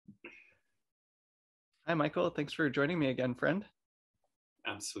Hi, Michael. Thanks for joining me again, friend.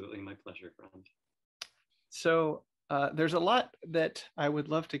 Absolutely, my pleasure, friend. There's a lot that I would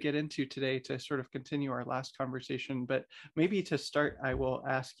love to get into today to sort of continue our last conversation, but maybe to start, I will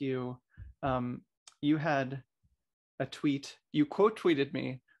ask you, um, you had a tweet, you quote tweeted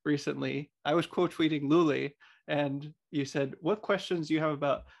me recently. I was quote tweeting Luli, and you said, "What questions do you have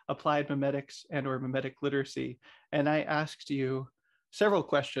about applied memetics and or memetic literacy?" And I asked you several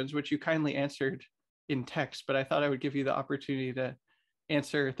questions, which you kindly answered in text, but I thought I would give you the opportunity to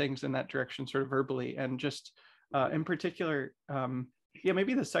answer things in that direction sort of verbally. And just in particular, yeah,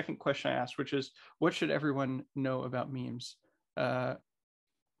 maybe the second question I asked, which is, what should everyone know about memes? Uh,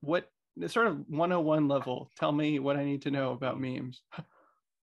 what sort of 101 level, tell me what I need to know about Mm. memes.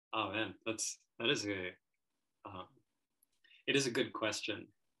 Oh man, that is a um, it is a good question.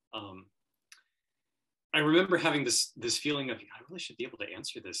 Um, I remember having this feeling of I really should be able to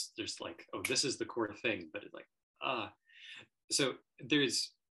answer this. There's like, oh, this is the core thing, but it's like so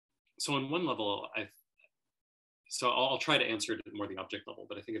there's so on one level I'll try to answer it at more the object level,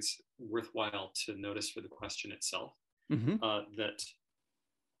 but I think it's worthwhile to notice for the question itself Mm-hmm. that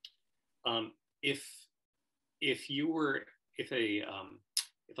um, if if you were if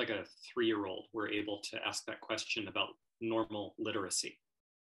like a 3-year-old were able to ask that question about normal literacy,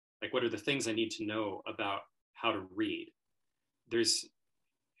 like what are the things I need to know about how to read, there's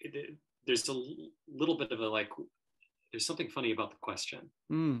there's a little bit of a like there's something funny about the question.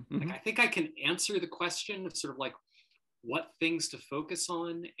 Like Mm-hmm. I think I can answer the question of sort of like what things to focus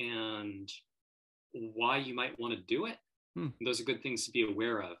on and why you might want to do it. Mm-hmm. And those are good things to be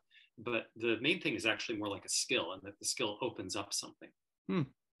aware of, but the main thing is actually more like a skill, and that the skill opens up something.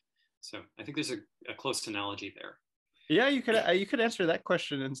 So I think there's a close analogy there. Yeah, you could answer that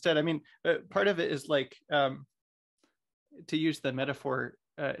question instead. I mean, part of it is like, to use the metaphor,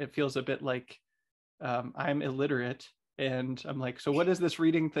 it feels a bit like I'm illiterate, and I'm like, so what is this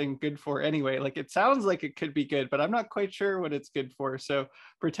reading thing good for anyway? Like, it sounds like it could be good, but I'm not quite sure what it's good for. So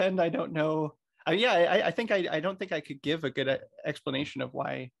pretend I don't know. Yeah, I think I don't think I could give a good explanation of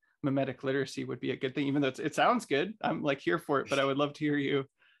why memetic literacy would be a good thing, even though it sounds good. I'm like here for it, but I would love to hear you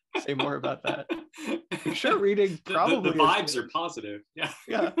say more about that. Like, sure, reading The probably is vibes are good. positive. Yeah.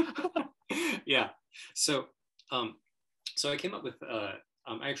 Yeah. Yeah. So, um, so I came up with, I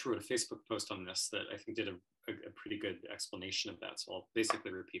actually wrote a Facebook post on this that I think did a pretty good explanation of that. So I'll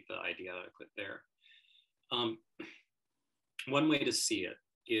basically repeat the idea I put there. Um, one way to see it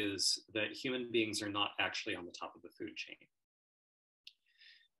is that human beings are not actually on the top of the food chain.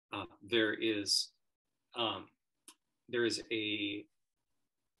 There is um, there is a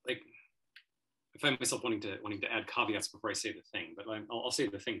like I find myself wanting to add caveats before I say the thing, but I'll say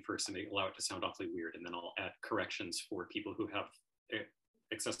the thing first and allow it to sound awfully weird, and then I'll add corrections for people who have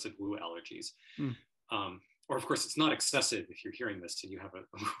excessive woo allergies. Mm. Or of course, it's not excessive if you're hearing this and you have a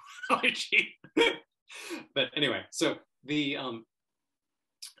allergy. But anyway, so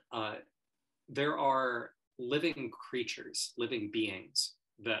uh, there are living creatures, living beings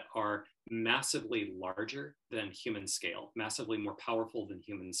that are massively larger than human scale, massively more powerful than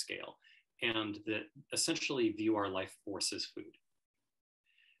human scale, and that essentially view our life force as food.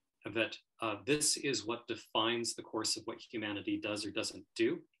 That this is what defines the course of what humanity does or doesn't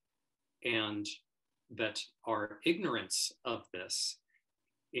do, and that our ignorance of this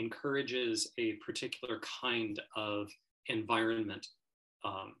encourages a particular kind of environment.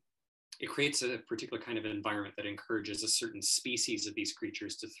 It creates a particular kind of environment that encourages a certain species of these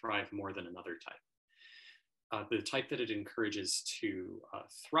creatures to thrive more than another type. The type that it encourages to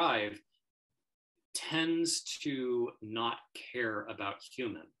thrive tends to not care about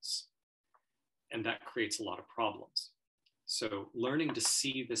humans, and that creates a lot of problems. So learning to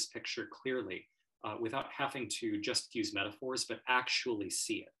see this picture clearly without having to just use metaphors, but actually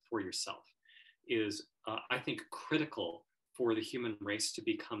see it for yourself is, I think, critical for the human race to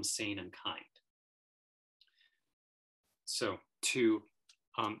become sane and kind. So to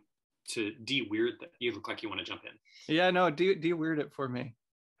de-weird that, you look like you want to jump in. Yeah, no, do weird it for me.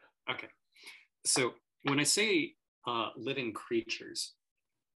 Okay. So when I say living creatures,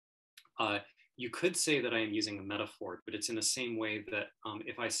 you could say that I am using a metaphor, but it's in the same way that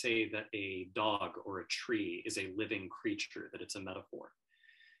if I say that a dog or a tree is a living creature, that it's a metaphor.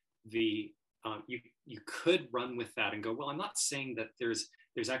 You could run with that and go, well, I'm not saying that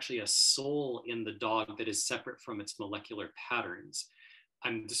there's actually a soul in the dog that is separate from its molecular patterns.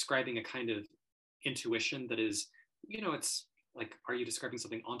 I'm describing a kind of intuition that is, it's like, are you describing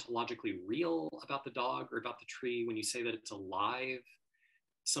something ontologically real about the dog or about the tree when you say that it's alive?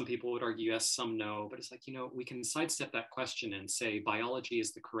 Some people would argue yes, some no, but it's like, we can sidestep that question and say biology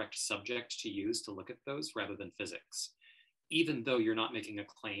is the correct subject to use to look at those rather than physics, even though you're not making a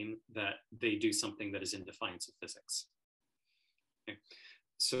claim that they do something that is in defiance of physics. Okay.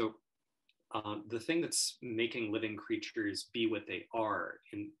 So the thing that's making living creatures be what they are,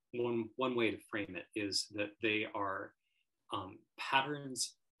 in one way to frame it, is that they are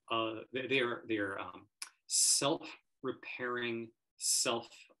patterns. They are self-repairing,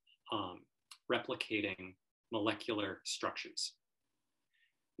 self-replicating molecular structures.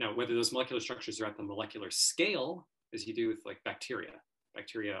 Now, whether those molecular structures are at the molecular scale, as you do with like bacteria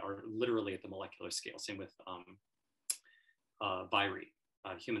are literally at the molecular scale. Same with viri.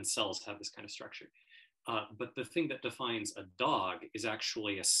 Human cells have this kind of structure. But the thing that defines a dog is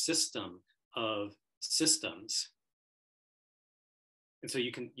actually a system of systems. And so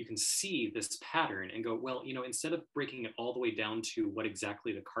you can see this pattern and go, well, instead of breaking it all the way down to what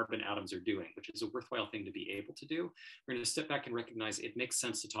exactly the carbon atoms are doing, which is a worthwhile thing to be able to do, we're going to step back and recognize it makes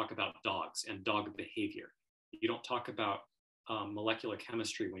sense to talk about dogs and dog behavior. You don't talk about molecular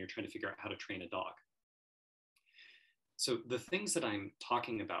chemistry when you're trying to figure out how to train a dog. So the things that I'm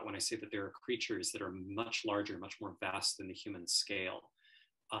talking about when I say that there are creatures that are much larger, much more vast than the human scale,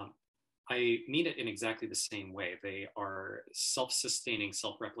 I mean it in exactly the same way. They are self-sustaining,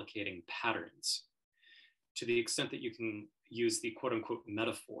 self-replicating patterns. To the extent that you can use the quote unquote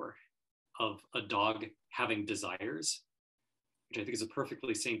metaphor of a dog having desires, which I think is a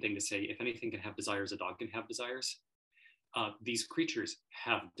perfectly sane thing to say, if anything can have desires, a dog can have desires. These creatures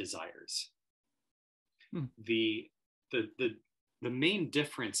have desires. The main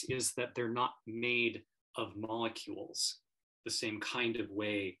difference is that they're not made of molecules the same kind of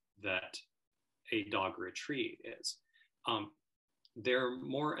way that a dog or a tree is. They're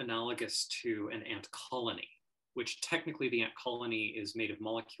more analogous to an ant colony, which technically the ant colony is made of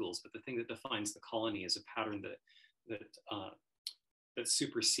molecules, but the thing that defines the colony is a pattern that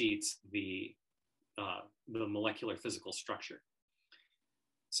supersedes the molecular physical structure.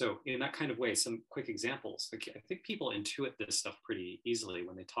 So in that kind of way, some quick examples. I think people intuit this stuff pretty easily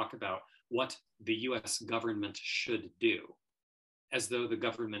when they talk about what the US government should do, as though the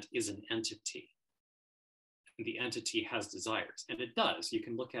government is an entity. And the entity has desires, and it does. You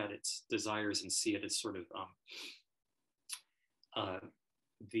can look at its desires and see it as sort of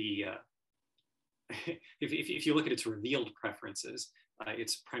if you look at its revealed preferences,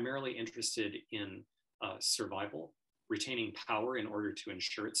 it's primarily interested in survival, retaining power in order to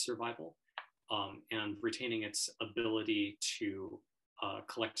ensure its survival, and retaining its ability to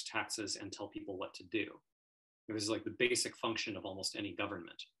collect taxes and tell people what to do. This is like the basic function of almost any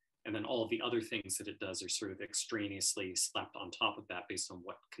government. And then all of the other things that it does are sort of extraneously slapped on top of that based on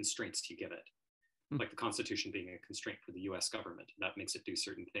what constraints you give it. Like the Constitution being a constraint for the US government. That makes it do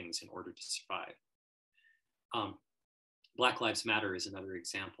certain things in order to survive. Black Lives Matter is another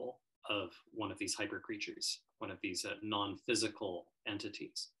example of one of these hyper creatures, one of these non-physical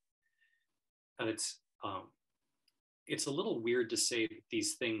entities. And it's a little weird to say that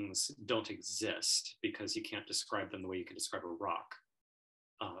these things don't exist because you can't describe them the way you can describe a rock.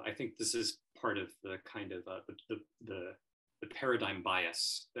 I think this is part of the kind of the paradigm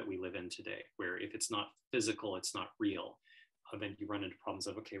bias that we live in today, where if it's not physical, it's not real. Then you run into problems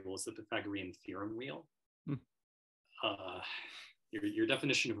of, okay, well, is the Pythagorean theorem real? Your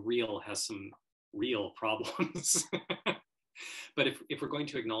definition of real has some real problems. But if we're going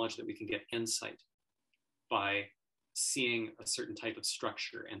to acknowledge that we can get insight by seeing a certain type of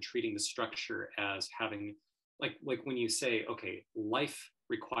structure and treating the structure as having, like when you say, okay, life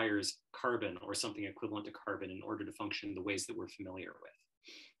requires carbon or something equivalent to carbon in order to function the ways that we're familiar with.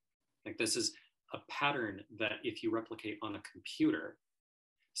 Like this is a pattern that if you replicate on a computer,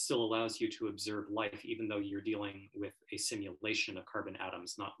 still allows you to observe life, even though you're dealing with a simulation of carbon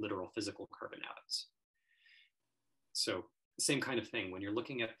atoms, not literal physical carbon atoms. So same kind of thing, when you're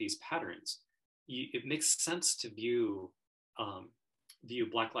looking at these patterns, it makes sense to view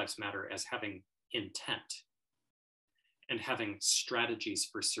Black Lives Matter as having intent and having strategies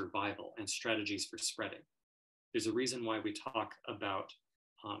for survival and strategies for spreading. There's a reason why we talk about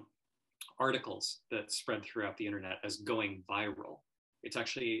articles that spread throughout the internet as going viral. It's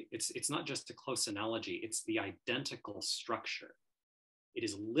actually, it's not just a close analogy, it's the identical structure. It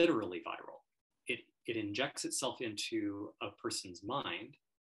is literally viral. It injects itself into a person's mind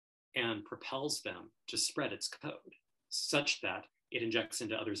and propels them to spread its code, such that it injects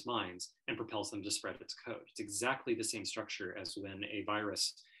into others' minds and propels them to spread its code. It's exactly the same structure as when a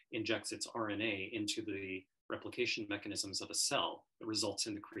virus injects its RNA into the replication mechanisms of a cell that results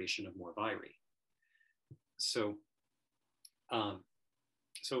in the creation of more viri. So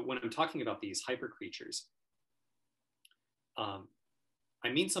So when I'm talking about these hyper creatures, I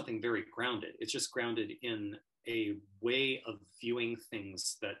mean something very grounded. It's just grounded in a way of viewing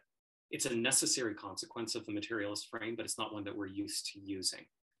things that it's a necessary consequence of the materialist frame, but it's not one that we're used to using.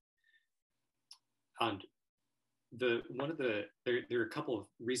 And there are a couple of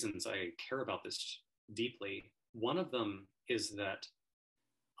reasons I care about this deeply. One of them is that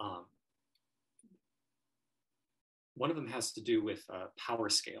one of them has to do with power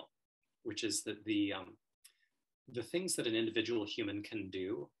scale, which is that the things that an individual human can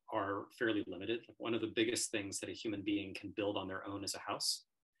do are fairly limited. One of the biggest things that a human being can build on their own is a house,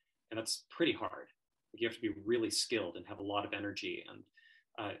 and that's pretty hard. You have to be really skilled and have a lot of energy. And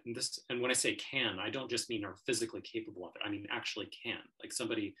when I say can, I don't just mean are physically capable of it. I mean actually can. Like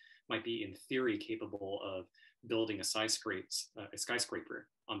somebody might be in theory capable of building a skyscraper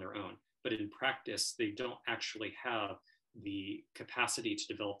on their own, but in practice, they don't actually have the capacity to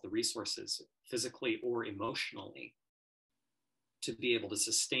develop the resources physically or emotionally to be able to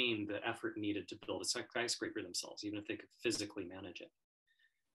sustain the effort needed to build a skyscraper themselves, even if they could physically manage it.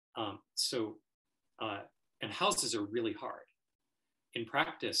 And houses are really hard. In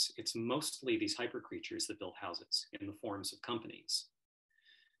practice, it's mostly these hyper creatures that build houses in the forms of companies.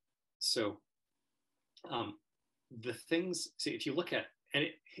 So the things, see, if you look at, and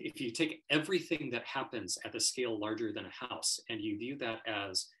if you take everything that happens at the scale larger than a house and you view that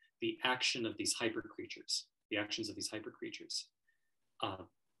as the action of these hyper creatures, the actions of these hyper creatures,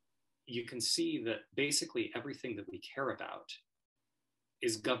 you can see that basically everything that we care about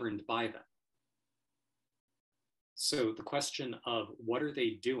is governed by them. So the question of what are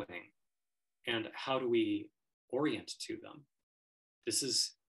they doing and how do we orient to them? This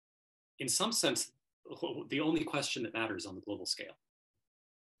is, in some sense, the only question that matters on the global scale.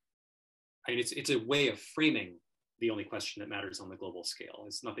 I mean, it's a way of framing the only question that matters on the global scale.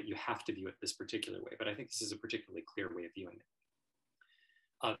 It's not that you have to view it this particular way, but I think this is a particularly clear way of viewing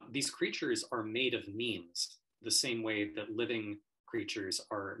it. These creatures are made of memes, the same way that living creatures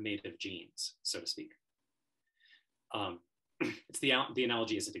are made of genes, so to speak. It's the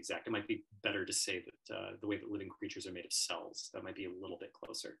analogy isn't exact. It might be better to say that the way that living creatures are made of cells. That might be a little bit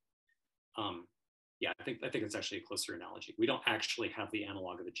closer. Yeah, I think it's actually a closer analogy. We don't actually have the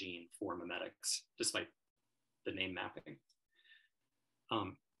analog of a gene for memetics, despite the name mapping.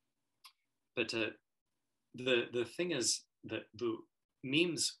 But the thing is that the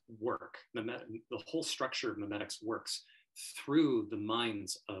memes work. The whole structure of memetics works through the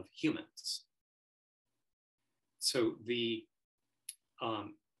minds of humans. So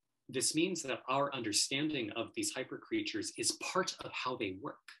this means that our understanding of these hyper creatures is part of how they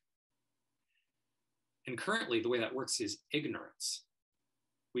work. And currently, the way that works is ignorance.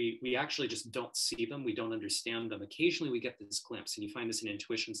 We actually just don't see them. We don't understand them. Occasionally, we get this glimpse, and you find this in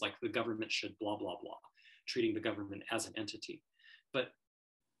intuitions like the government should blah, blah, blah, treating the government as an entity. But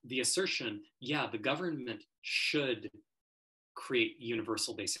the assertion, yeah, the government should create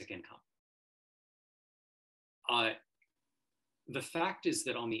universal basic income. The fact is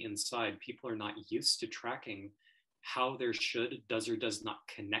that on the inside, people are not used to tracking how their should does or does not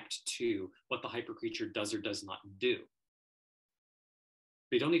connect to what the hypercreature does or does not do.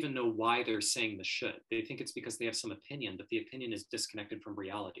 They don't even know why they're saying the should. They think it's because they have some opinion, but the opinion is disconnected from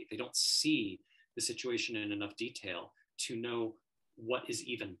reality. They don't see the situation in enough detail to know what is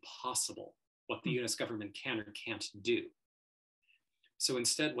even possible, what the US government can or can't do. So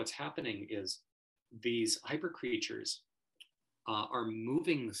instead, what's happening is these hypercreatures are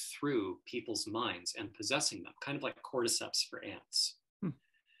moving through people's minds and possessing them, kind of like cordyceps for ants.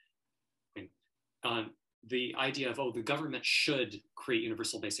 The idea of, oh, the government should create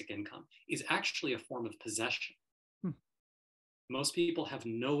universal basic income is actually a form of possession. Most people have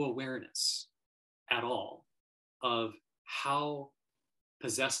no awareness at all of how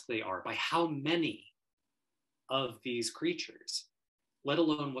possessed they are by how many of these creatures, let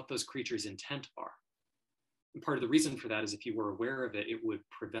alone what those creatures' intent are. And part of the reason for that is if you were aware of it, it would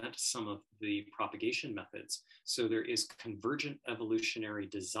prevent some of the propagation methods. So there is convergent evolutionary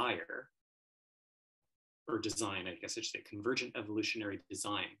desire, or design, I guess I should say, convergent evolutionary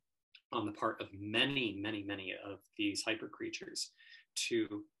design on the part of many, many, many of these hyper creatures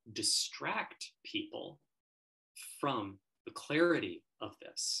to distract people from the clarity of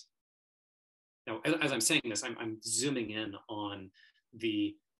this. Now, as I'm saying this, I'm zooming in on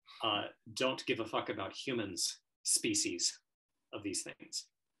the don't give a fuck about humans species of these things.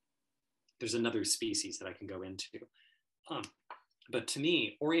 There's another species that I can go into. But to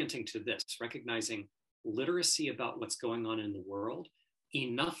me, orienting to this, recognizing literacy about what's going on in the world,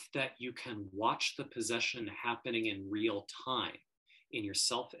 enough that you can watch the possession happening in real time, in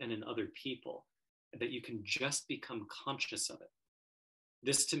yourself and in other people, that you can just become conscious of it.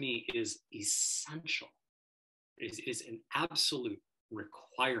 This to me is essential. It is an absolute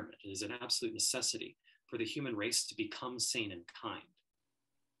requirement. It is an absolute necessity for the human race to become sane and kind.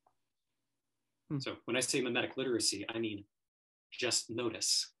 So when I say mimetic literacy, I mean just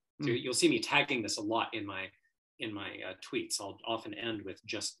notice. So you'll see me tagging this a lot in my tweets. I'll often end with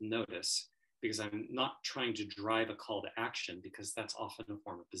just notice, because I'm not trying to drive a call to action, because that's often a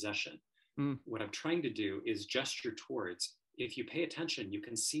form of possession. What I'm trying to do is gesture towards, if you pay attention, you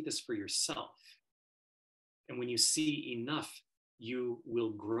can see this for yourself. And when you see enough, you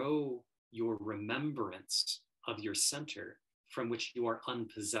will grow your remembrance of your center, from which you are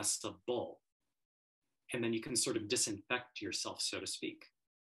unpossessable. And then you can sort of disinfect yourself, so to speak.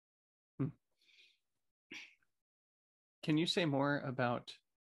 Can you say more about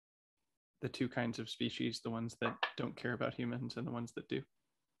the two kinds of species, the ones that don't care about humans and the ones that do?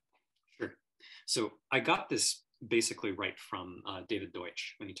 Sure. So I got this basically right from David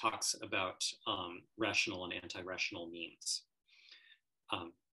Deutsch when he talks about rational and anti-rational means.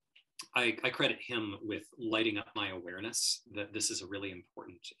 I credit him with lighting up my awareness that this is a really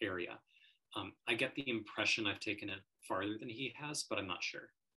important area. I get the impression I've taken it farther than he has, but I'm not sure.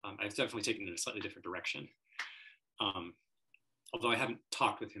 I've definitely taken it in a slightly different direction. Although I haven't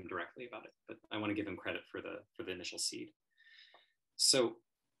talked with him directly about it, but I want to give him credit for the initial seed. So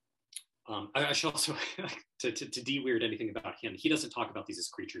I should also, to de-weird anything about him, he doesn't talk about these as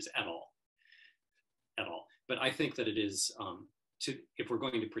creatures at all. But I think that it is, if we're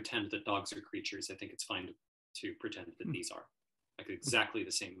going to pretend that dogs are creatures, I think it's fine to pretend that these are, like, exactly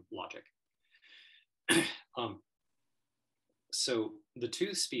the same logic. So the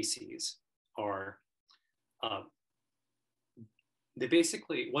two species are, they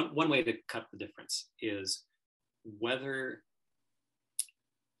basically, one way to cut the difference is whether,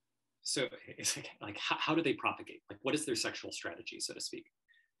 so it's like how do they propagate? Like, what is their sexual strategy, so to speak?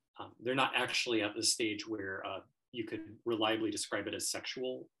 They're not actually at the stage where you could reliably describe it as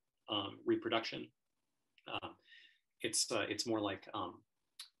sexual reproduction. It's more like,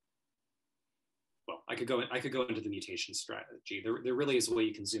 well, I could go into the mutation strategy. There really is a way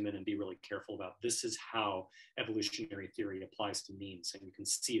you can zoom in and be really careful about, this is how evolutionary theory applies to means, and you can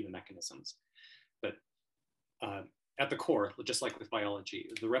see the mechanisms. But at the core, just like with biology,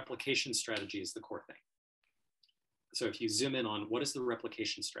 the replication strategy is the core thing. So if you zoom in on what is the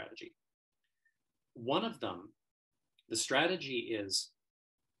replication strategy, one of them, the strategy is,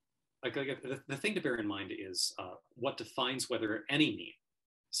 like the thing to bear in mind is what defines whether any meme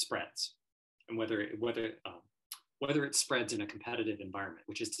spreads, and whether it spreads in a competitive environment,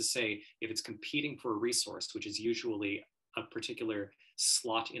 which is to say, if it's competing for a resource, which is usually a particular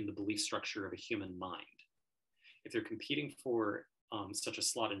slot in the belief structure of a human mind. If they're competing for such a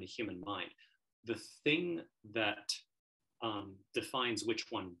slot in the human mind, the thing that defines which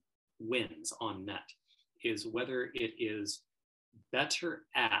one wins on net is whether it is better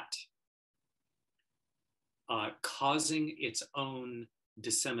at causing its own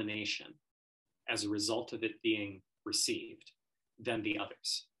dissemination as a result of it being received than the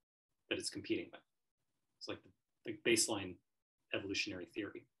others that it's competing with. It's like the baseline evolutionary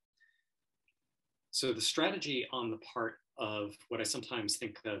theory. So the strategy on the part of what I sometimes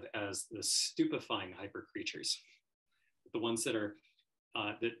think of as the stupefying hyper creatures, the ones that are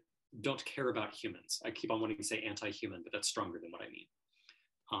that don't care about humans. I keep on wanting to say anti-human, but that's stronger than what I mean.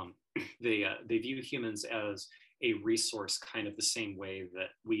 They view humans as a resource, kind of the same way that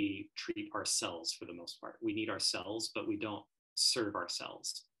we treat ourselves for the most part. We need ourselves, but we don't serve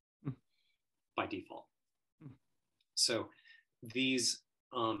ourselves by default. So these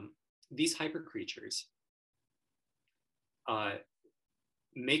hyper creatures do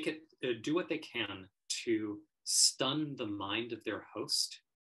what they can to stun the mind of their host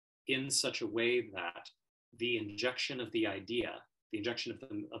in such a way that the injection of the idea, the injection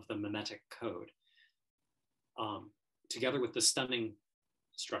of the mimetic code, together with the stunning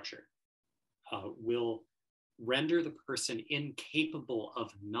structure, will render the person incapable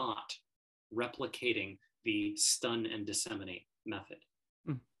of not replicating the stun and disseminate method.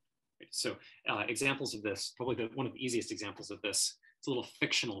 So examples of this, probably one of the easiest examples of this, it's a little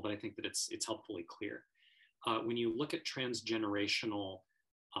fictional, but I think that it's helpfully clear. When you look at transgenerational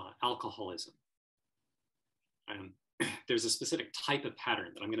alcoholism, there's a specific type of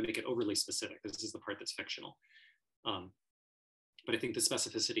pattern that I'm going to make it overly specific. This is the part that's fictional. But I think the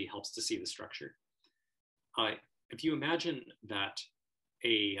specificity helps to see the structure. If you imagine that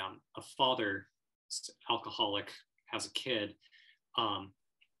a father, alcoholic, has a kid,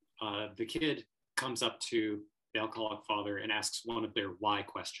 the kid comes up to the alcoholic father, and asks one of their why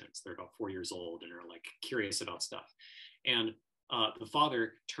questions. They're about 4 years old and are like curious about stuff. And the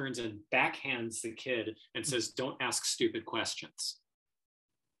father turns and backhands the kid and says, "Don't ask stupid questions."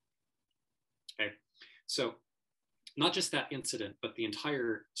 Okay. So not just that incident, but the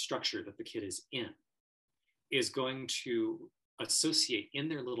entire structure that the kid is in is going to associate in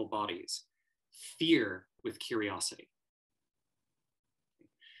their little bodies fear with curiosity.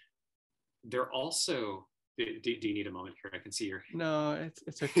 They're also, do you need a moment here? I can see your. No,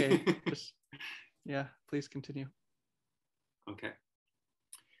 it's okay. Just, yeah, please continue. Okay.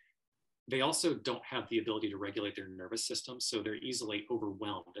 They also don't have the ability to regulate their nervous system, so they're easily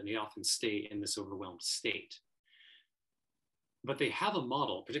overwhelmed, and they often stay in this overwhelmed state. But they have a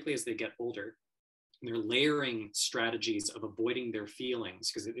model, particularly as they get older. They're layering strategies of avoiding their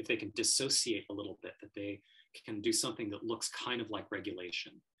feelings, because if they can dissociate a little bit, that they can do something that looks kind of like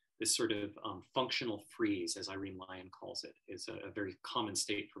regulation. This sort of functional freeze, as Irene Lyon calls it, is a very common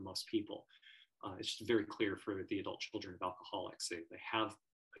state for most people. It's just very clear for the adult children of alcoholics. They have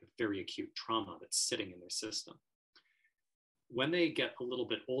a very acute trauma that's sitting in their system. When they get a little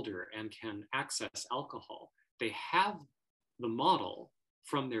bit older and can access alcohol, they have the model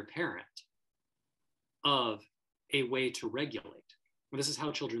from their parent of a way to regulate. And this is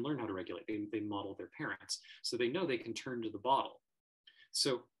how children learn how to regulate. They model their parents. So they know they can turn to the bottle.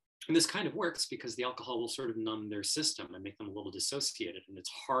 So, and this kind of works because the alcohol will sort of numb their system and make them a little dissociated. And it's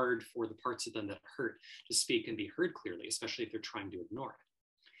hard for the parts of them that hurt to speak and be heard clearly, especially if they're trying to ignore it.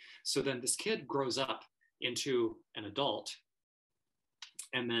 So then this kid grows up into an adult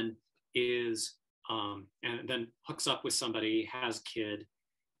and then and then hooks up with somebody, has a kid,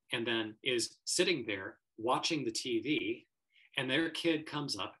 and then is sitting there watching the TV, and their kid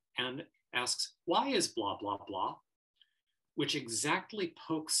comes up and asks, "Why is blah, blah, blah?" Which exactly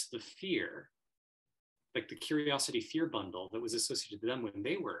pokes the fear, like the curiosity fear bundle that was associated to them when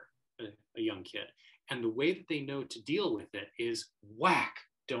they were a young kid. And the way that they know to deal with it is whack,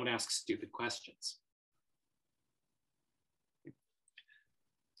 don't ask stupid questions.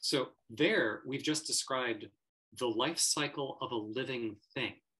 So there, we've just described the life cycle of a living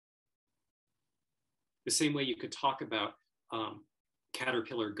thing. The same way you could talk about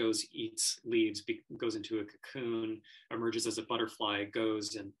caterpillar goes, eats leaves, goes into a cocoon, emerges as a butterfly,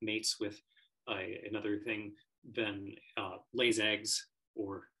 goes and mates with another thing, then lays eggs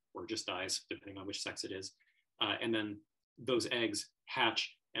or just dies, depending on which sex it is. And then those eggs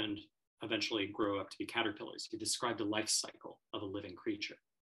hatch and eventually grow up to be caterpillars. You described a life cycle of a living creature.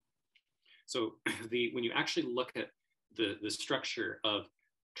 So when you actually look at the structure of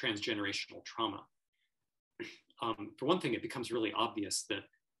transgenerational trauma, for one thing, it becomes really obvious that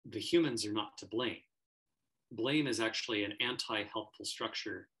the humans are not to blame. Blame is actually an anti-helpful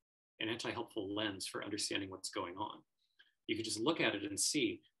structure, an anti-helpful lens for understanding what's going on. You could just look at it and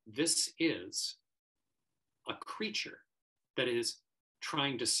see this is a creature that is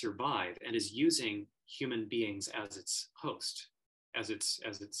trying to survive and is using human beings as its host, as its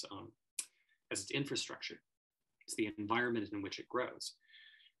infrastructure. It's the environment in which it grows.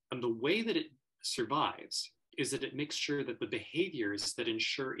 And the way that it survives is that it makes sure that the behaviors that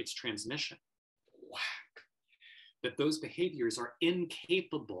ensure its transmission, that those behaviors are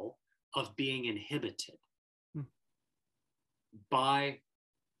incapable of being inhibited by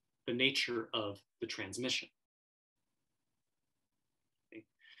the nature of the transmission. Okay?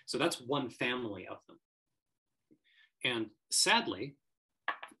 So that's one family of them. And sadly,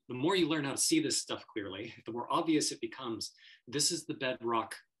 the more you learn how to see this stuff clearly, the more obvious it becomes. This is the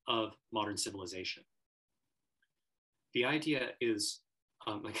bedrock of modern civilization. The idea is,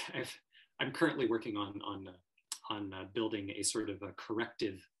 I'm currently working on building a sort of a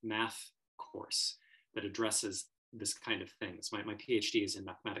corrective math course that addresses this kind of thing. So my PhD is in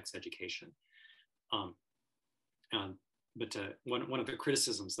mathematics education. But one of the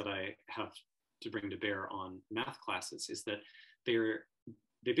criticisms that I have to bring to bear on math classes is that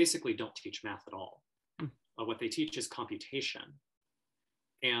they basically don't teach math at all. What they teach is computation.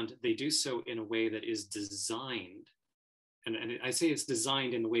 And they do so in a way that is designed, and I say it's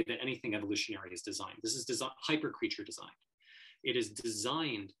designed in the way that anything evolutionary is designed. This is hyper-creature designed. It is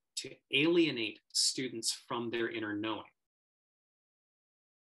designed to alienate students from their inner knowing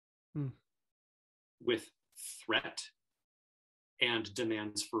with threat and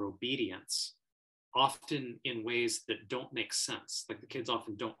demands for obedience, often in ways that don't make sense. Like the kids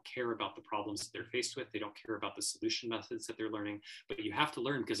often don't care about the problems that they're faced with. They don't care about the solution methods that they're learning, but you have to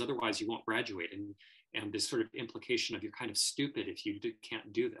learn because otherwise you won't graduate. And this sort of implication of you're kind of stupid if you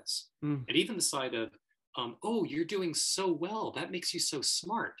can't do this. And even the side of, oh, you're doing so well. That makes you so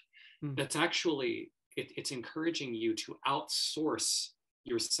smart. That's actually it's encouraging you to outsource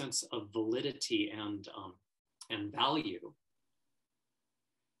your sense of validity and value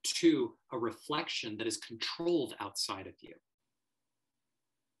to a reflection that is controlled outside of you.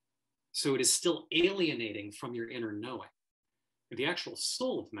 So it is still alienating from your inner knowing. The actual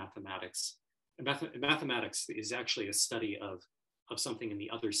soul of mathematics, mathematics is actually a study of something in the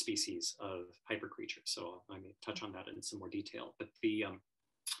other species of hypercreatures. So I may touch on that in some more detail. But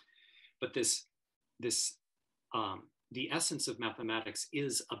the essence of mathematics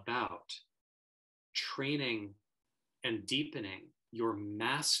is about training and deepening your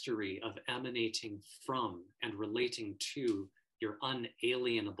mastery of emanating from and relating to your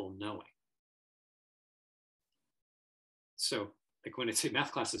unalienable knowing. So, like when I say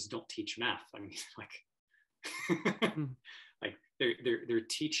math classes don't teach math, I mean like, like they're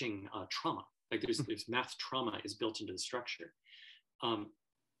teaching trauma. Like there's math trauma is built into the structure,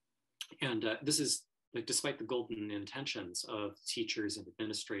 and this is like despite the golden intentions of teachers and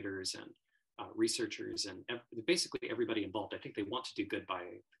administrators and researchers and basically everybody involved. I think they want to do good by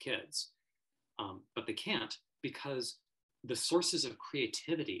the kids, but they can't because the sources of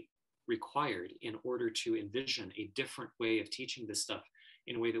creativity required in order to envision a different way of teaching this stuff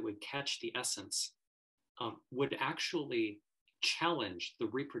in a way that would catch the essence would actually challenge the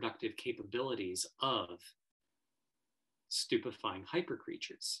reproductive capabilities of stupefying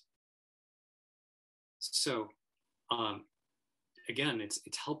hypercreatures. So again, it's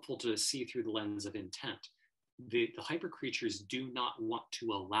helpful to see through the lens of intent. The hypercreatures do not want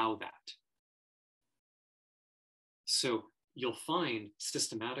to allow that. So you'll find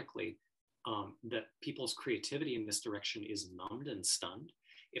systematically that people's creativity in this direction is numbed and stunned.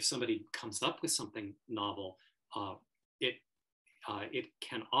 If somebody comes up with something novel, it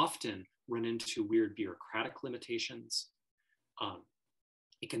can often run into weird bureaucratic limitations.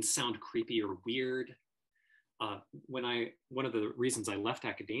 It can sound creepy or weird. One of the reasons I left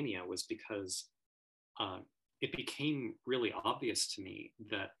academia was because it became really obvious to me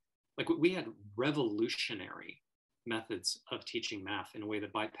that like we had revolutionary methods of teaching math in a way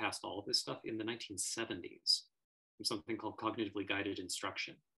that bypassed all of this stuff in the 1970s, something called cognitively guided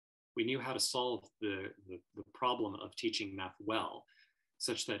instruction. We knew how to solve the problem of teaching math well,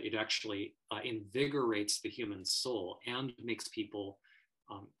 such that it actually invigorates the human soul and makes people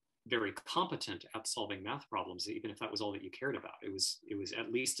very competent at solving math problems, even if that was all that you cared about. It was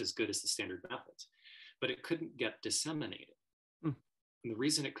at least as good as the standard methods, but it couldn't get disseminated. And the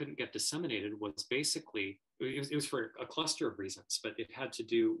reason it couldn't get disseminated was basically, it was for a cluster of reasons, but it had to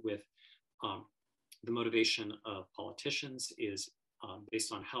do with the motivation of politicians is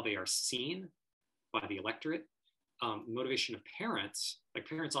based on how they are seen by the electorate. Motivation of parents, like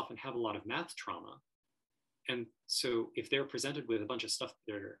parents often have a lot of math trauma. And so if they're presented with a bunch of stuff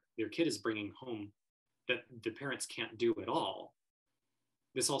their kid is bringing home that the parents can't do at all,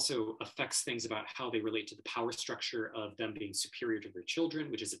 this also affects things about how they relate to the power structure of them being superior to their children,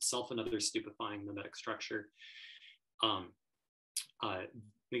 which is itself another stupefying mimetic structure.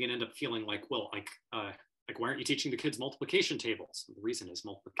 They can end up feeling like, well, like why aren't you teaching the kids multiplication tables? And the reason is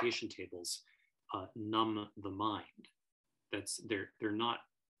multiplication tables numb the mind. They're not,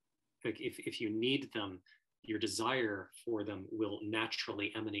 like if you need them, your desire for them will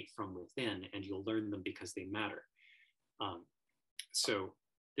naturally emanate from within, and you'll learn them because they matter. So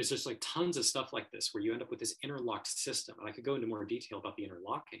there's just like tons of stuff like this where you end up with this interlocked system. And I could go into more detail about the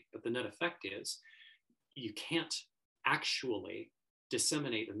interlocking, but the net effect is you can't actually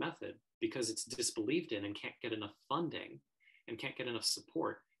disseminate the method because it's disbelieved in and can't get enough funding and can't get enough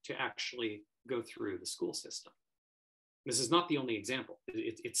support to actually go through the school system. This is not the only example.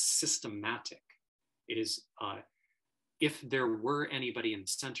 It's systematic. It is, if there were anybody in the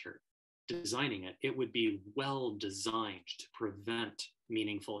center designing it, it would be well designed to prevent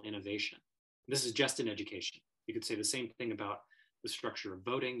meaningful innovation. This is just in education. You could say the same thing about the structure of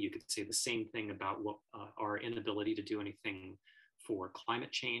voting. You could say the same thing about what our inability to do anything for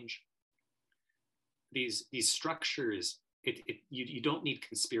climate change. These structures, you don't need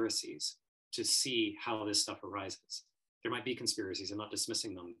conspiracies to see how this stuff arises. There might be conspiracies, I'm not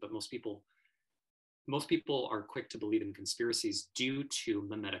dismissing them, but most people are quick to believe in conspiracies due to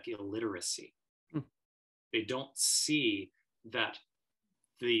mimetic illiteracy. They don't see that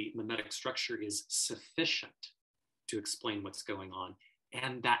the mimetic structure is sufficient to explain what's going on,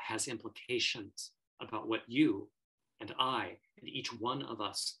 and that has implications about what you and I and each one of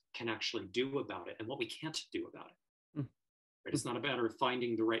us can actually do about it and what we can't do about it. Right? It's not a matter of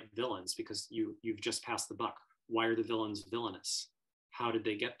finding the right villains because you've just passed the buck. Why are the villains villainous? How did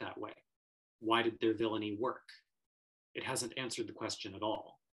they get that way? Why did their villainy work? It hasn't answered the question at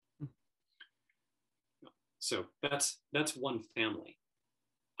all. So that's one family,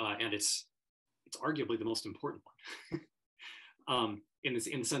 and it's arguably the most important one. In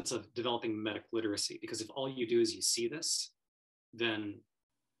the sense of developing medical literacy, because if all you do is you see this, then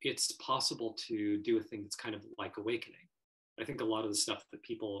it's possible to do a thing that's kind of like awakening. I think a lot of the stuff that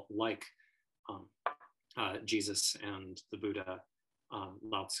people like um, Jesus and the Buddha,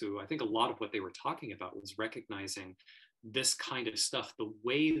 Lao Tzu, I think a lot of what they were talking about was recognizing this kind of stuff, the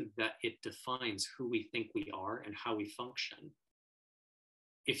way that it defines who we think we are and how we function.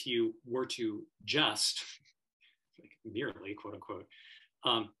 If you were to just, like merely, quote unquote,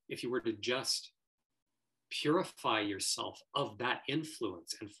 if you were to just purify yourself of that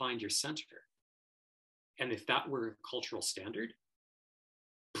influence and find your center, and if that were a cultural standard,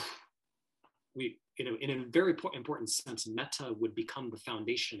 we, in a very important sense, metta would become the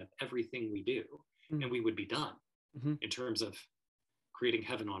foundation of everything we do, and we would be done in terms of creating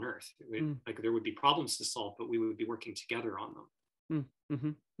heaven on earth. Like there would be problems to solve, but we would be working together on them.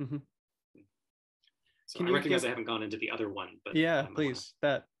 So I recognize I haven't gone into the other one, but yeah, please.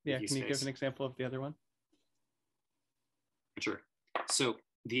 Can you give an example of the other one? Sure. So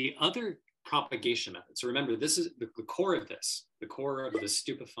the other propagation method. So remember, this is the core of this, the core of the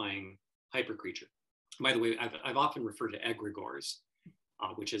stupefying hyper creature. By the way, I've often referred to egregores,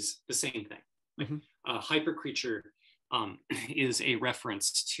 which is the same thing. Hyper creature is a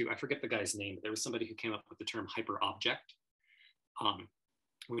reference to, I forget the guy's name, but there was somebody who came up with the term hyper object,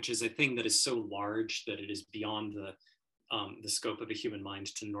 which is a thing that is so large that it is beyond the scope of a human mind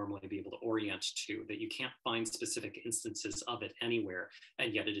to normally be able to orient to, that you can't find specific instances of it anywhere,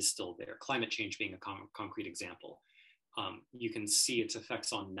 and yet it is still there. Climate change being a concrete example. You can see its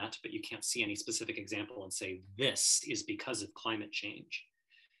effects on net, but you can't see any specific example and say, this is because of climate change.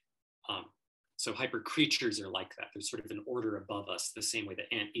 So hyper creatures are like that. They're sort of an order above us, the same way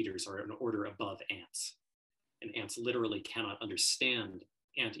that anteaters are an order above ants. And ants literally cannot understand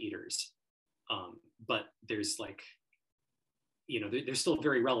anteaters. But there's like, they're still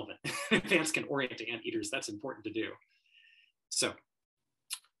very relevant. If ants can orient to anteaters, that's important to do. So,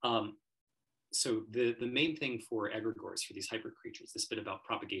 the main thing for egregores, for these hyper creatures, this bit about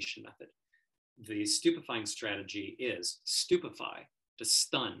propagation method, the stupefying strategy is stupefy, to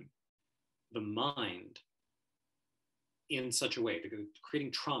stun the mind in such a way,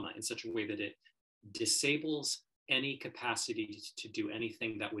 creating trauma in such a way that it disables any capacity to do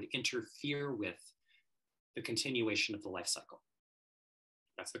anything that would interfere with the continuation of the life cycle.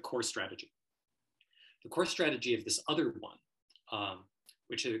 That's the core strategy. The core strategy of this other one,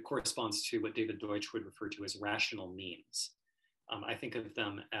 which corresponds to what David Deutsch would refer to as rational means. I think of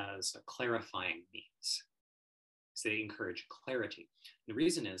them as a clarifying means, because they encourage clarity. And the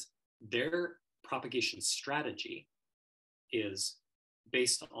reason is their propagation strategy is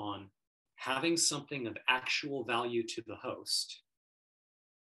based on having something of actual value to the host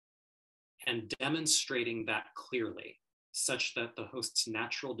and demonstrating that clearly, such that the host's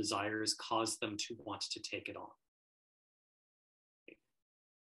natural desires cause them to want to take it on,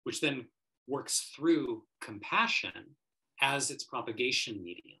 which then works through compassion as its propagation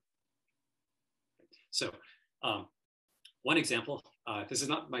medium. So one example, this is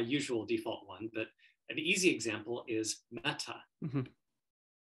not my usual default one, but an easy example is metta.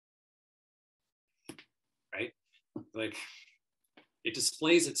 Right? Like, it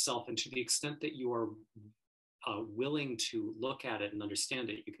displays itself, and to the extent that you are willing to look at it and understand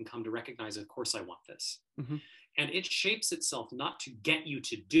it, you can come to recognize, of course, I want this. And it shapes itself not to get you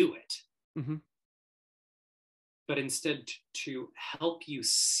to do it, but instead to help you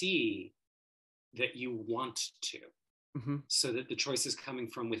see that you want to, so that the choice is coming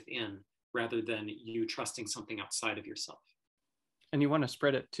from within rather than you trusting something outside of yourself. And you want to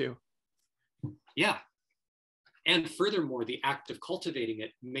spread it too. Yeah. And furthermore, the act of cultivating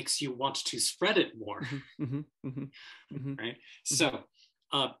it makes you want to spread it more. Right? So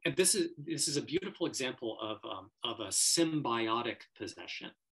and this is a beautiful example of a symbiotic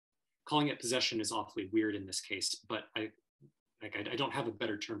possession. Calling it possession is awfully weird in this case, but I don't have a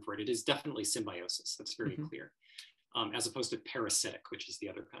better term for it. It is definitely symbiosis. That's very clear, as opposed to parasitic, which is the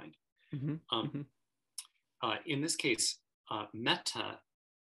other kind. In this case, metta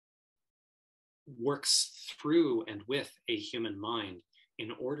works through and with a human mind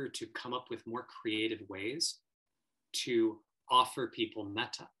in order to come up with more creative ways to offer people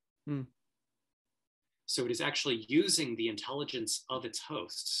metta. So it is actually using the intelligence of its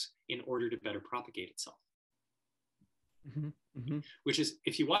hosts in order to better propagate itself. Which is,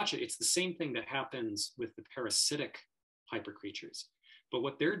 if you watch it, it's the same thing that happens with the parasitic hyper creatures. But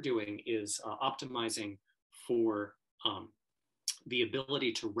what they're doing is optimizing for the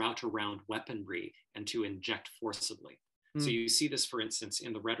ability to route around weaponry and to inject forcibly. So Mm. you see this, for instance,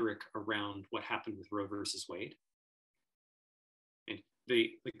 in the rhetoric around what happened with Roe versus Wade. And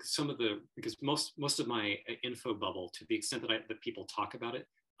they, like some of the, because most of my info bubble, to the extent that people talk about it,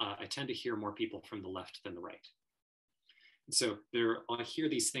 I tend to hear more people from the left than the right. And so I hear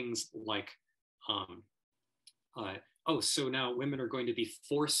these things like, oh, so now women are going to be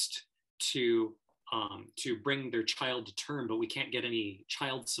forced to bring their child to term, but we can't get any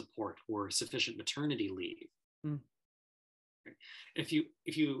child support or sufficient maternity leave. Mm. If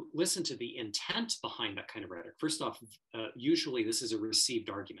you listen to the intent behind that kind of rhetoric, first off, usually this is a received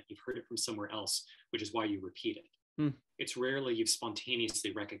argument. You've heard it from somewhere else, which is why you repeat it. Mm. It's rarely you've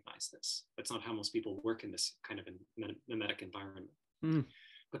spontaneously recognized this. That's not how most people work in this kind of mimetic environment. Mm.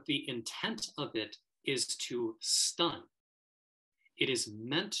 But the intent of it is to stun. It is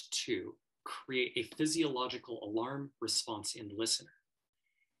meant to create a physiological alarm response in the listener.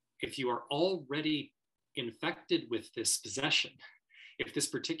 If you are already infected with this possession, if this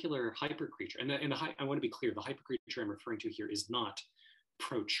particular hyper creature, I want to be clear, the hyper creature I'm referring to here is not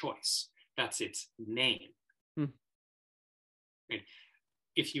pro-choice. That's its name. Mm. Right?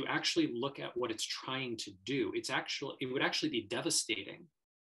 If you actually look at what it's trying to do, it would actually be devastating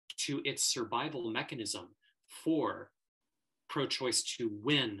to its survival mechanism for pro-choice to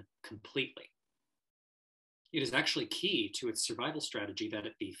win completely. It is actually key to its survival strategy that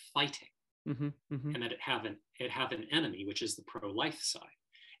it be fighting. Mm-hmm, mm-hmm. And that it have an enemy, which is the pro-life side,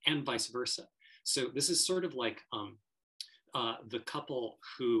 and vice versa. So this is sort of like the couple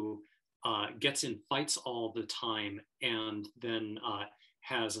who gets in fights all the time and then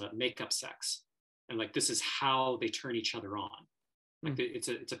has makeup sex, and like this is how they turn each other on. Like it's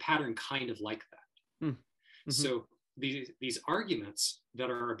a pattern kind of like that. Mm-hmm. So these arguments that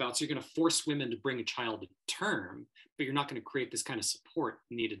are about, so you're going to force women to bring a child to term, but you're not going to create this kind of support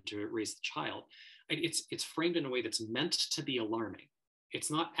needed to raise the child. It's framed in a way that's meant to be alarming. It's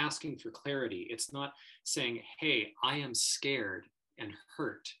not asking for clarity. It's not saying, hey, I am scared and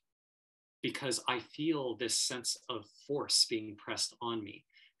hurt because I feel this sense of force being pressed on me.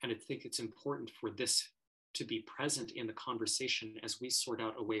 And I think it's important for this to be present in the conversation as we sort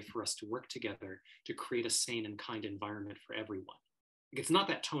out a way for us to work together to create a sane and kind environment for everyone. It's not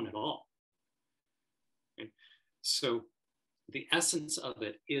that tone at all. Okay? So the essence of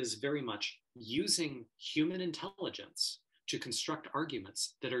it is very much using human intelligence to construct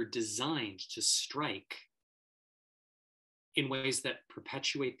arguments that are designed to strike in ways that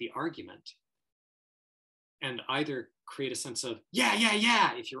perpetuate the argument and either create a sense of, yeah,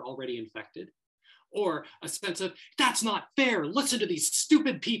 if you're already infected, or a sense of, that's not fair, listen to these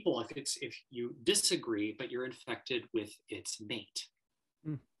stupid people, if you disagree, but you're infected with its mate.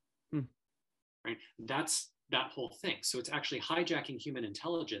 Right? That's that whole thing. So it's actually hijacking human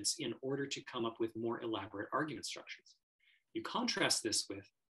intelligence in order to come up with more elaborate argument structures. You contrast this with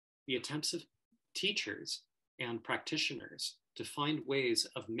the attempts of teachers and practitioners to find ways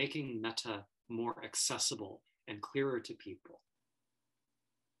of making meta more accessible and clearer to people.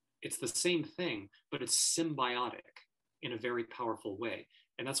 It's the same thing, but it's symbiotic in a very powerful way.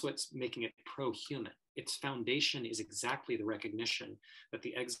 And that's what's making it pro-human. Its foundation is exactly the recognition that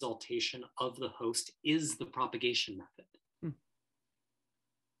the exaltation of the host is the propagation method.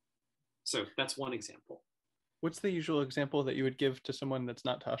 So that's one example. What's the usual example that you would give to someone that's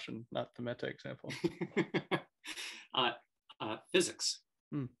not Taschen, not the meta example? Physics.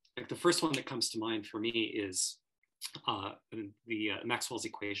 Like the first one that comes to mind for me is the Maxwell's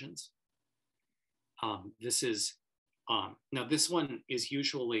equations. Now this one is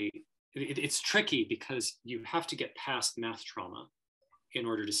usually, it's tricky because you have to get past math trauma in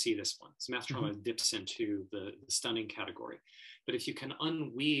order to see this one. So math trauma dips into the stunning category. But if you can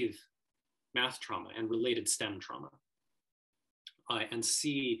unweave math trauma and related STEM trauma and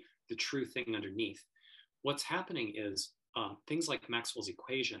see the true thing underneath, what's happening is things like Maxwell's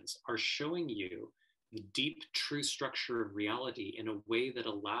equations are showing you the deep, true structure of reality in a way that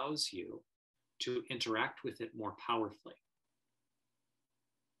allows you to interact with it more powerfully.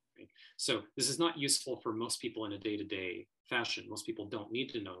 Okay? So this is not useful for most people in a day-to-day fashion. Most people don't need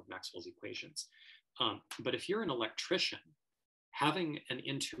to know Maxwell's equations. But if you're an electrician, having an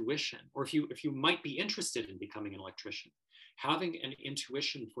intuition, or if you might be interested in becoming an electrician, having an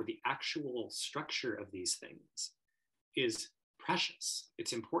intuition for the actual structure of these things is precious.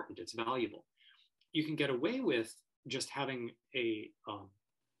 It's important. It's valuable. You can get away with just having a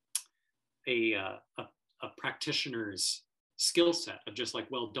practitioner's skill set of just like,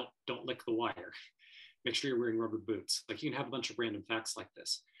 well, don't lick the wire. Make sure you're wearing rubber boots. Like you can have a bunch of random facts like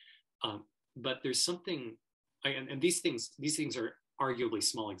this. But there's something and these things are arguably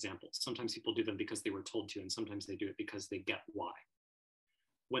small examples. Sometimes people do them because they were told to, and sometimes they do it because they get why.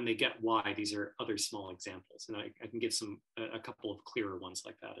 When they get why, these are other small examples, and I can give a couple of clearer ones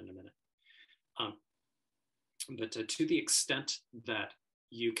like that in a minute. But to the extent that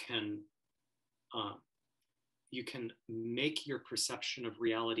you can make your perception of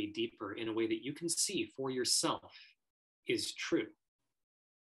reality deeper in a way that you can see for yourself is true,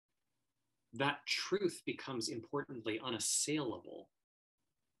 that truth becomes importantly unassailable.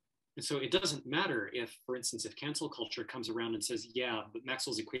 And so it doesn't matter if, for instance, if cancel culture comes around and says, yeah, but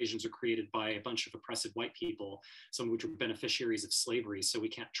Maxwell's equations are created by a bunch of oppressive white people, some of which are beneficiaries of slavery, so we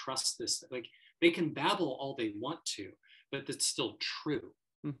can't trust this. Like, they can babble all they want to, but that's still true.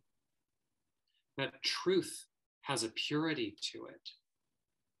 Hmm. That truth has a purity to it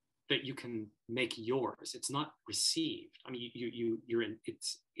that you can make yours. It's not received. I mean,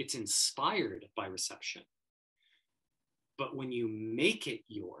 it's inspired by reception. But when you make it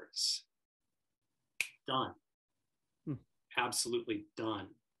yours, done. Absolutely done.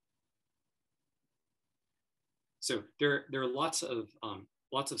 So there are lots of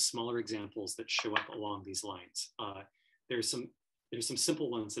smaller examples that show up along these lines. There's some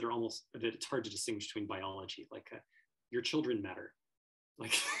simple ones that it's hard to distinguish between biology, like your children matter,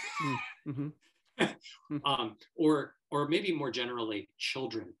 like, or maybe more generally,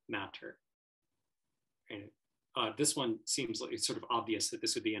 children matter. And this one seems like it's sort of obvious that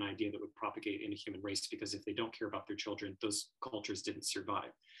this would be an idea that would propagate in a human race, because if they don't care about their children, those cultures didn't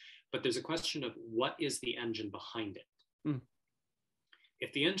survive. But there's a question of what is the engine behind it.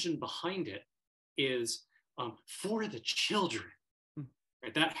 If the engine behind it is for the children,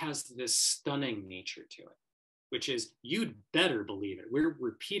 right, that has this stunning nature to it, which is, you'd better believe it. We're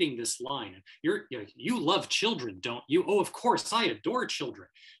repeating this line. You love children, don't you? Oh, of course, I adore children.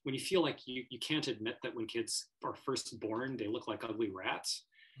 When you feel like you can't admit that when kids are first born, they look like ugly rats,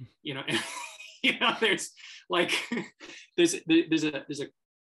 there's like, there's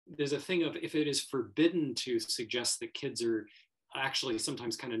a thing of, if it is forbidden to suggest that kids are actually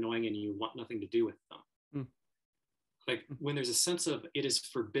sometimes kind of annoying and you want nothing to do with them. Like, when there's a sense of it is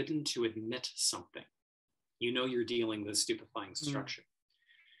forbidden to admit something, you're dealing with stupefying structure.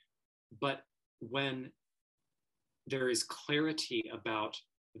 But when there is clarity about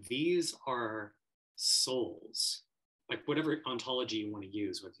these are souls, like whatever ontology you want to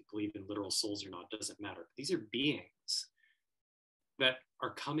use, whether you believe in literal souls or not, doesn't matter. These are beings that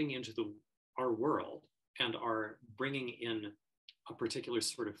are coming into our world and are bringing in a particular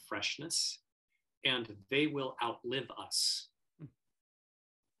sort of freshness, and they will outlive us,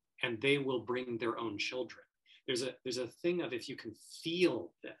 and they will bring their own children. There's a thing of, if you can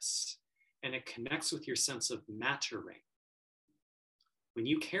feel this and it connects with your sense of mattering, when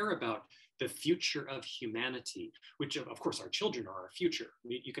you care about the future of humanity, which of course our children are our future,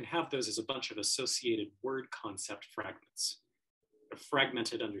 you can have those as a bunch of associated word concept fragments. A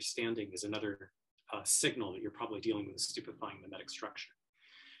fragmented understanding is another signal that you're probably dealing with a stupefying mimetic structure.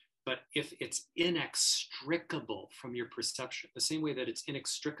 But if it's inextricable from your perception, the same way that it's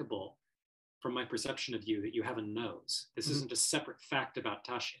inextricable from my perception of you that you have a nose, this isn't a separate fact about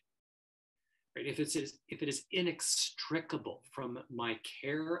Tashi. Right? If it is inextricable from my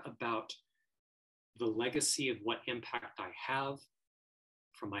care about the legacy of what impact I have,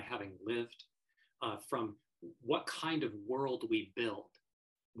 from my having lived, from what kind of world we build,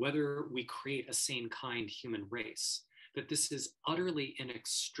 whether we create a sane kind human race, that this is utterly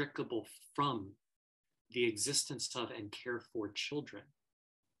inextricable from the existence of and care for children.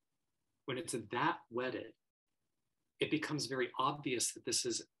 When it's that wedded, it becomes very obvious that this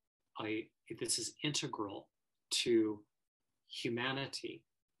is integral to humanity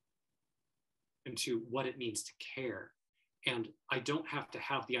and to what it means to care. And I don't have to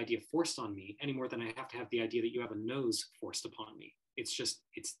have the idea forced on me any more than I have to have the idea that you have a nose forced upon me.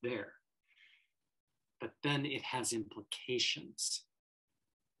 It's there. But then it has implications,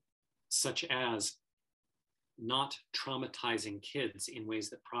 such as not traumatizing kids in ways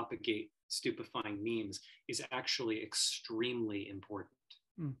that propagate stupefying memes is actually extremely important.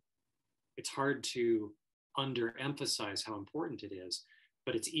 It's hard to underemphasize how important it is,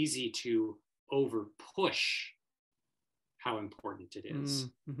 but it's easy to over push how important it is.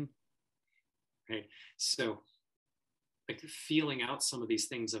 Right? So, like, feeling out some of these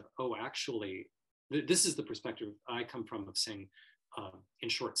things of, oh, actually, this is the perspective I come from, of saying, in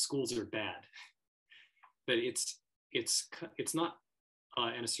short, schools are bad. But it's not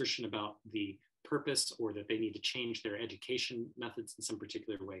an assertion about the purpose or that they need to change their education methods in some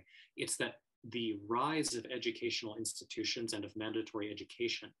particular way. It's that the rise of educational institutions and of mandatory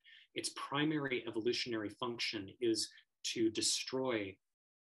education, its primary evolutionary function is to destroy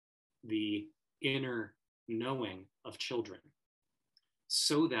the inner knowing of children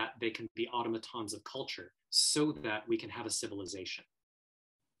so that they can be automatons of culture, so that we can have a civilization.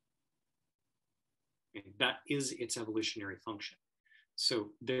 And that is its evolutionary function.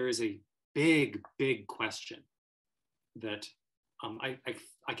 So there is a big, big question that I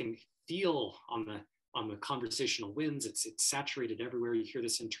can feel on the conversational winds. It's saturated everywhere. You hear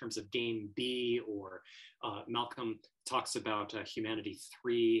this in terms of Game B, or Malcolm talks about Humanity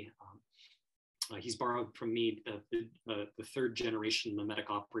 3. He's borrowed from me the third generation mimetic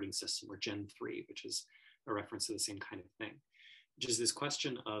operating system, or Gen 3, which is a reference to the same kind of thing, which is this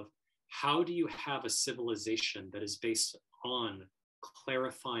question of how do you have a civilization that is based on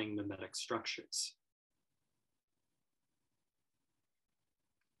clarifying mimetic structures?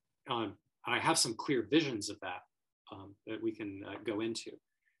 I have some clear visions of that that we can go into,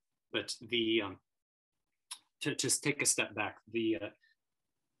 but to just take a step back, the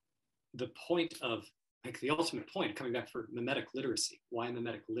point of, like, the ultimate point, coming back for mimetic literacy, why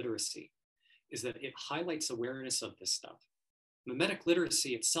mimetic literacy, is that it highlights awareness of this stuff. Mimetic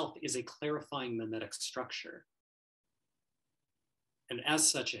literacy itself is a clarifying mimetic structure. And as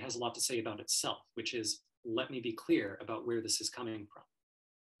such, it has a lot to say about itself, which is, let me be clear about where this is coming from.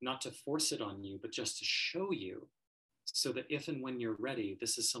 Not to force it on you, but just to show you, so that if and when you're ready,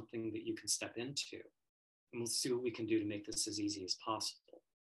 this is something that you can step into. And we'll see what we can do to make this as easy as possible,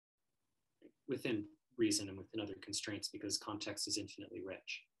 within reason and within other constraints, because context is infinitely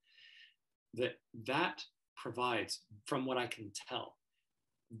rich. That provides, from what I can tell,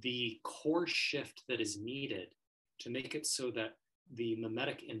 the core shift that is needed to make it so that the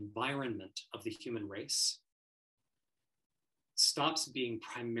mimetic environment of the human race stops being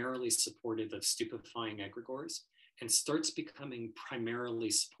primarily supportive of stupefying egregores and starts becoming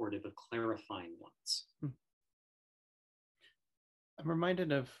primarily supportive of clarifying ones. I'm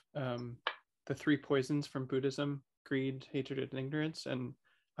reminded of the three poisons from Buddhism: greed, hatred, and ignorance. And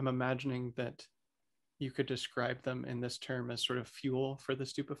I'm imagining that you could describe them in this term as sort of fuel for the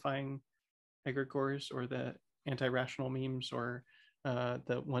stupefying egregores, or the anti-rational memes, or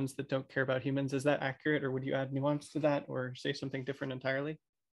the ones that don't care about humans. Is that accurate, or would you add nuance to that, or say something different entirely?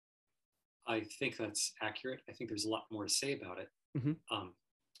 I think that's accurate. I think there's a lot more to say about it. Mm-hmm.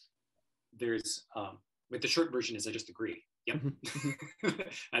 But the short version is I just agree. Yep. Mm-hmm.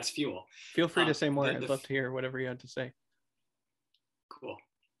 That's fuel. Feel free to say more. I'd love to hear whatever you had to say. Cool.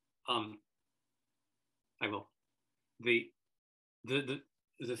 I will. The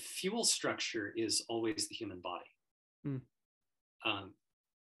fuel structure is always the human body.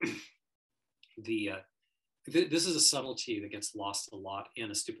 This is a subtlety that gets lost a lot in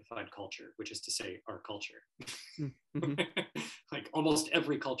a stupefied culture, which is to say, our culture. Mm-hmm. Like almost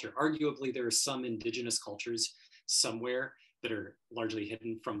every culture. Arguably, there are some indigenous cultures somewhere that are largely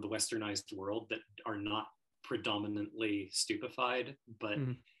hidden from the westernized world that are not predominantly stupefied, but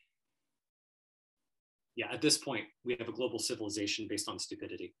yeah, at this point, we have a global civilization based on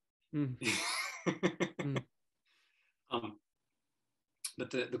stupidity. But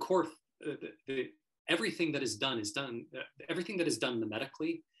the core, everything that is done everything that is done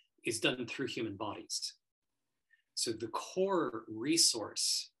mimetically is done through human bodies. So the core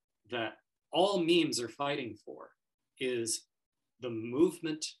resource that all memes are fighting for is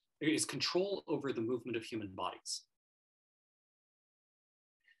control over the movement of human bodies.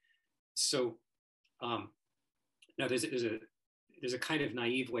 So now there's a kind of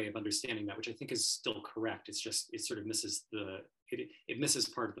naive way of understanding that, which I think is still correct. It's just, it sort of misses it misses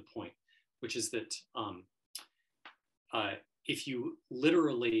part of the point, which is that if you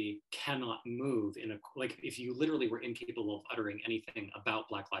literally cannot move if you literally were incapable of uttering anything about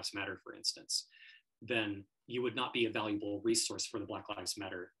Black Lives Matter, for instance, then you would not be a valuable resource for the Black Lives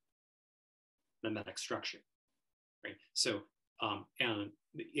Matter mimetic structure, right? So, and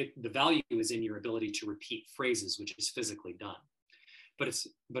the value is in your ability to repeat phrases, which is physically done.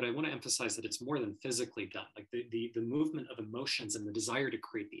 But I want to emphasize that it's more than physically done. Like the movement of emotions and the desire to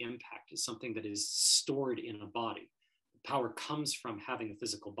create the impact is something that is stored in a body. Power comes from having a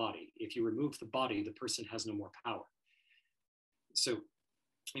physical body. If you remove the body, the person has no more power. So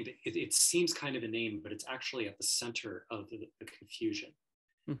it seems kind of inane, but it's actually at the center of the confusion.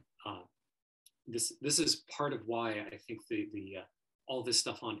 This is part of why I think all this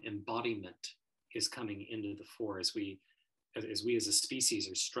stuff on embodiment is coming into the fore as we as a species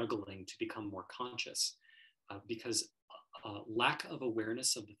are struggling to become more conscious, because lack of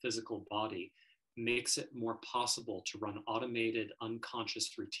awareness of the physical body makes it more possible to run automated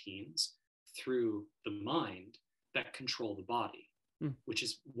unconscious routines through the mind that control the body, which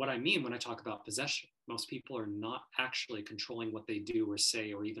is what I mean when I talk about possession. Most people are not actually controlling what they do or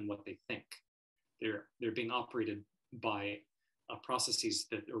say or even what they think. They're being operated by processes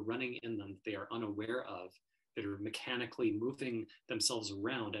that are running in them that they are unaware of, that are mechanically moving themselves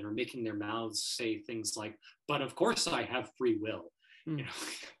around and are making their mouths say things like, but of course I have free will. You know,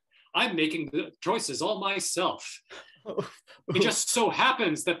 I'm making the choices all myself. It just so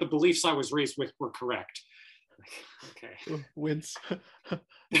happens that the beliefs I was raised with were correct. Okay. Wins.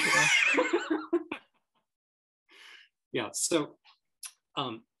 Yeah. So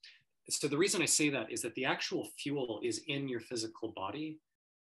the reason I say that is that the actual fuel is in your physical body,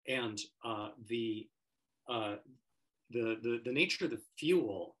 and the nature of the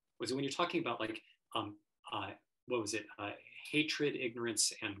fuel was, when you're talking about like what was it? Hatred,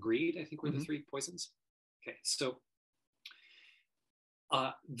 ignorance, and greed, I think were the three poisons. Okay, so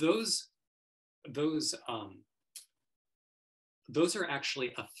those are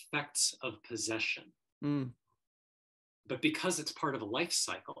actually effects of possession. But because it's part of a life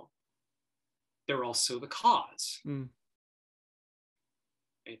cycle, they're also the cause.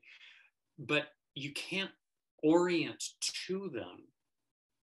 Okay? But you can't orient to them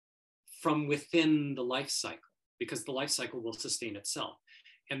from within the life cycle, because the life cycle will sustain itself.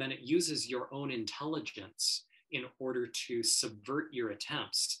 And then it uses your own intelligence in order to subvert your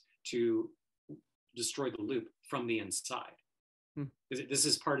attempts to destroy the loop from the inside. This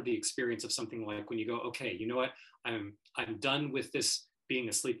is part of the experience of something like when you go, okay, you know what? I'm done with this being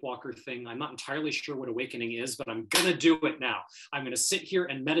a sleepwalker thing. I'm not entirely sure what awakening is, but I'm going to do it now. I'm going to sit here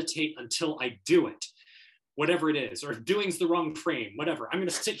and meditate until I do it, whatever it is, or if doing's the wrong frame, whatever. I'm going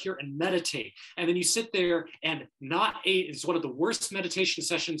to sit here and meditate. And then you sit there and it's one of the worst meditation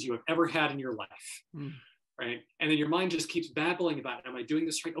sessions you have ever had in your life. Right? And then your mind just keeps babbling about, am I doing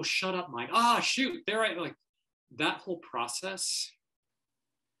this right? Oh, shut up, mind. Shoot, there I like. That whole process,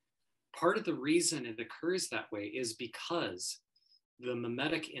 part of the reason it occurs that way is because the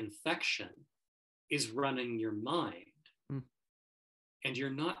mimetic infection is running your mind, and you're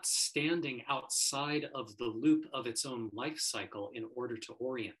not standing outside of the loop of its own life cycle in order to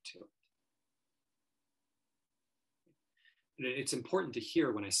orient to it. It's important to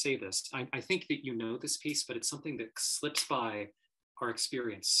hear when I say this. I think that you know this piece, but it's something that slips by our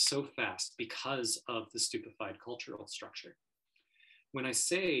experience so fast because of the stupefied cultural structure. When I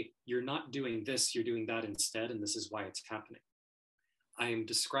say you're not doing this, you're doing that instead, and this is why it's happening, I am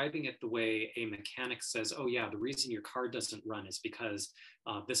describing it the way a mechanic says, oh yeah, the reason your car doesn't run is because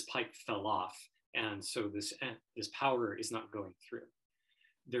this pipe fell off, and so this power is not going through.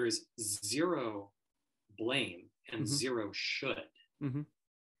 There is zero blame and zero should. It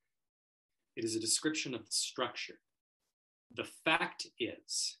is a description of the structure. The fact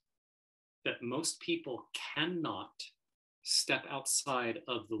is that most people cannot step outside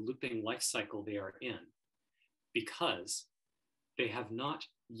of the looping life cycle they are in because they have not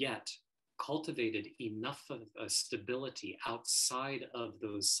yet cultivated enough of a stability outside of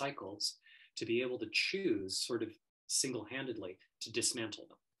those cycles to be able to choose sort of single-handedly to dismantle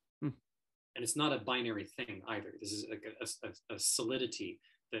them. And it's not a binary thing either. This is like a solidity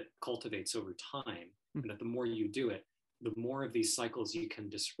that cultivates over time, and that the more you do it, the more of these cycles you can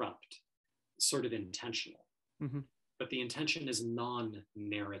disrupt, sort of intentional. But the intention is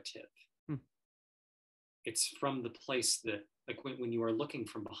non-narrative. It's from the place that, like when you are looking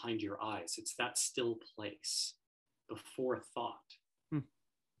from behind your eyes, it's that still place before thought.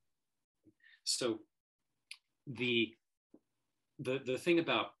 So the thing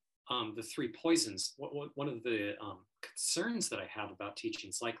about the three poisons, one of the concerns that I have about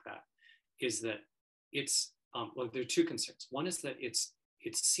teachings like that is that it's, well, there are two concerns. One is that it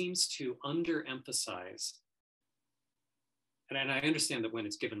seems to underemphasize, and I understand that when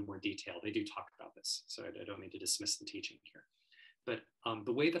it's given more detail, they do talk about this, so I don't mean to dismiss the teaching here. But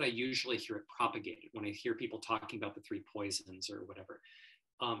the way that I usually hear it propagated, when I hear people talking about the three poisons or whatever,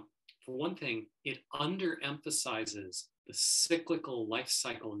 for one thing, it underemphasizes the cyclical life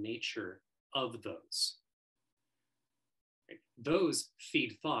cycle nature of those. Right? Those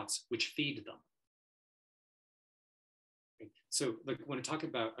feed thoughts, which feed them. Right? So like when I talk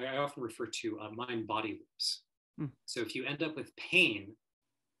about, I often refer to mind-body loops. So if you end up with pain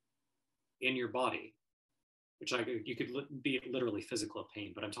in your body, which you could be literally physical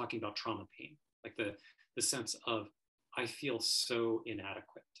pain, but I'm talking about trauma pain, like the sense of, I feel so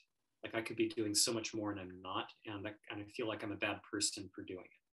inadequate. Like I could be doing so much more and I'm not, and I feel like I'm a bad person for doing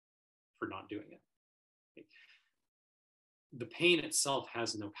it, for not doing it. The pain itself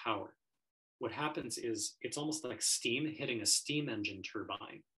has no power. What happens is it's almost like steam hitting a steam engine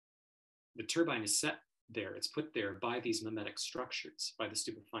turbine. the turbine is set there, it's put there by these mimetic structures, by the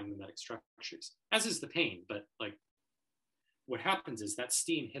stupefying mimetic structures, as is the pain. But like what happens is that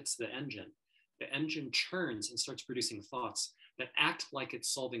steam hits the engine churns and starts producing thoughts that act like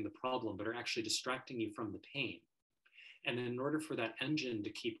it's solving the problem, but are actually distracting you from the pain. And then in order for that engine to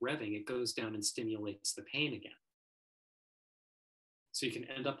keep revving, it goes down and stimulates the pain again. So you can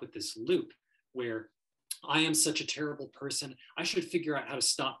end up with this loop where I am such a terrible person. I should figure out how to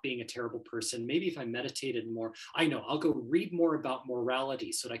stop being a terrible person. Maybe if I meditated more, I know I'll go read more about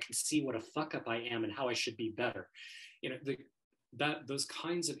morality so that I can see what a fuck up I am and how I should be better. You know, those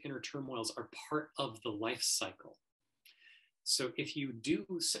kinds of inner turmoils are part of the life cycle. So if you do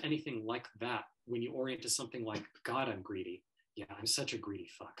anything like that, when you orient to something like, God, I'm greedy. Yeah, I'm such a greedy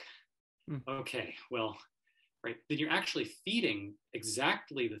fuck. Okay, well, right, then you're actually feeding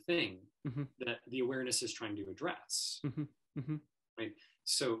exactly the thing that the awareness is trying to address. Right.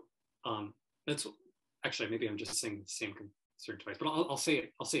 So that's actually, maybe I'm just saying the same concern twice, but I'll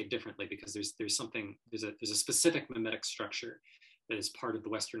say it differently, because there's a specific mimetic structure that is part of the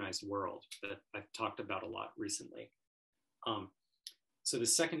westernized world that I've talked about a lot recently. So the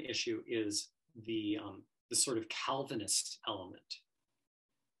second issue is the sort of Calvinist element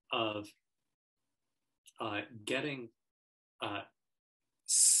of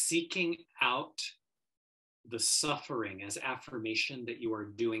seeking out the suffering as affirmation that you are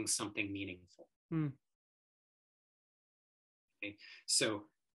doing something meaningful. Okay. So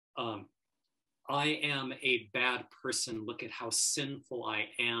I am a bad person. Look at how sinful I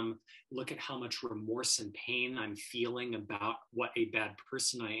am. Look at how much remorse and pain I'm feeling about what a bad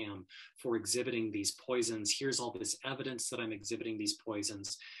person I am for exhibiting these poisons. Here's all this evidence that I'm exhibiting these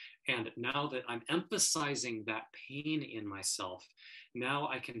poisons. And now that I'm emphasizing that pain in myself, now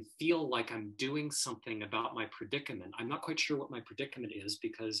I can feel like I'm doing something about my predicament. I'm not quite sure what my predicament is,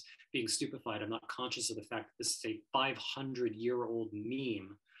 because being stupefied, I'm not conscious of the fact that this is a 500-year-old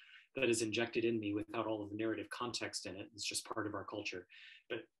meme that is injected in me without all of the narrative context in it. It's just part of our culture.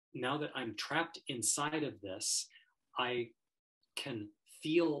 But now that I'm trapped inside of this, I can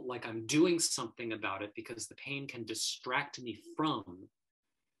feel like I'm doing something about it, because the pain can distract me from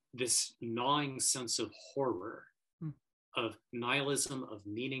this gnawing sense of horror, of nihilism, of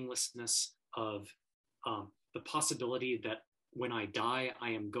meaninglessness, of the possibility that when I die, I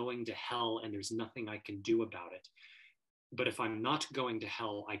am going to hell and there's nothing I can do about it. But if I'm not going to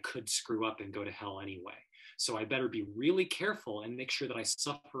hell, I could screw up and go to hell anyway. So I better be really careful and make sure that I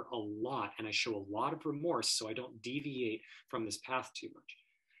suffer a lot and I show a lot of remorse so I don't deviate from this path too much.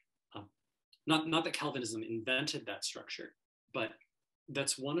 Not that Calvinism invented that structure, but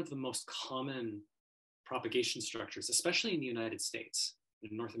that's one of the most common propagation structures, especially in the United States,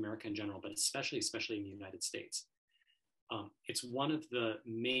 in North America in general, but especially in the United States. It's one of the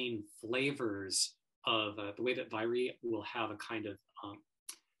main flavors of the way that viri will have a kind of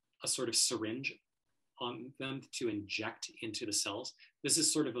a sort of syringe on them to inject into the cells. This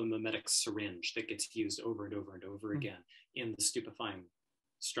is sort of a mimetic syringe that gets used over and over and over again in the stupefying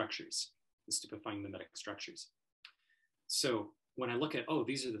structures, the stupefying mimetic structures. So when I look at, oh,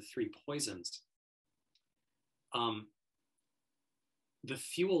 these are the three poisons, the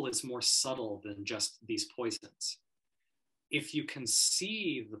fuel is more subtle than just these poisons. If you can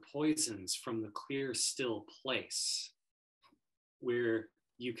see the poisons from the clear, still place where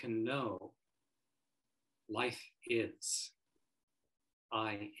you can know life is,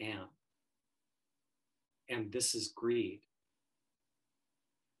 I am, and this is greed.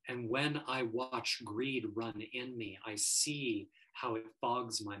 And when I watch greed run in me, I see how it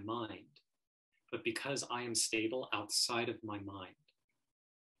fogs my mind. But because I am stable outside of my mind,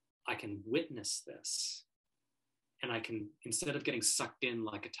 I can witness this. And I can, instead of getting sucked in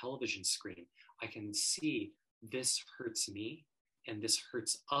like a television screen, I can see this hurts me and this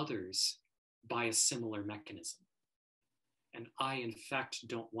hurts others by a similar mechanism. And I, in fact,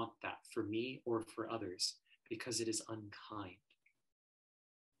 don't want that for me or for others, because it is unkind.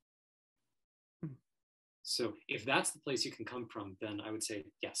 So if that's the place you can come from, then I would say,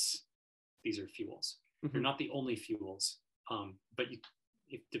 yes, these are fuels. They're not the only fuels, but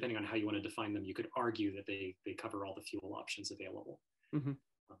depending on how you want to define them, you could argue that they cover all the fuel options available.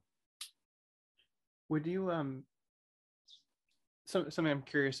 Would you, something I'm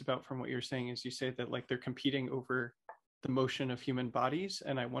curious about from what you're saying is you say that like they're competing over the motion of human bodies.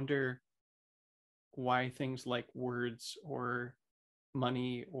 And I wonder why things like words or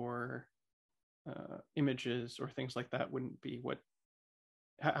money or images or things like that wouldn't be what,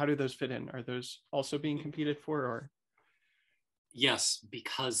 how do those fit in? Are those also being competed for, or? Yes,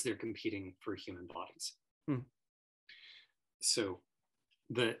 because they're competing for human bodies. So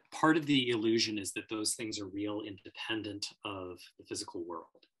the part of the illusion is that those things are real, independent of the physical world.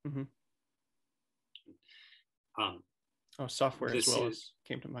 Mm-hmm. Um, Software as well is, as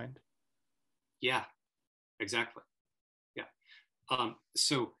came to mind. Yeah, exactly. Yeah.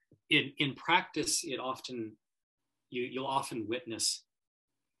 So in practice, you'll often witness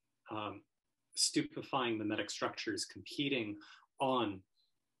stupefying mimetic structures competing on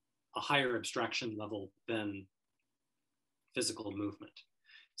a higher abstraction level than physical movement.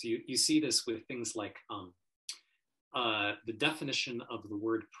 So you see this with things like the definition of the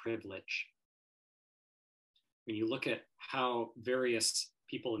word privilege. When you look at how various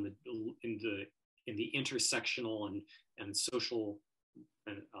people in the intersectional and social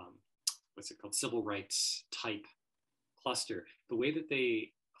and what's it called, civil rights type cluster, the way that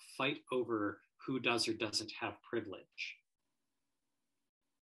they fight over who does or doesn't have privilege.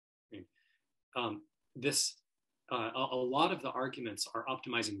 This a lot of the arguments are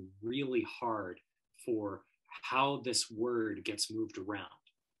optimizing really hard for how this word gets moved around.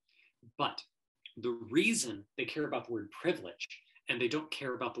 But the reason they care about the word privilege and they don't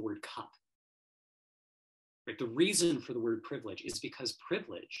care about the word cup, right? The reason for the word privilege is because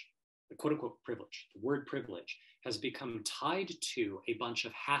privilege, the quote unquote privilege, the word privilege, has become tied to a bunch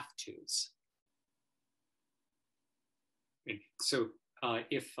of have tos. So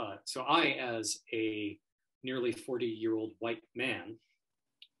so I, as a nearly 40-year-old white man,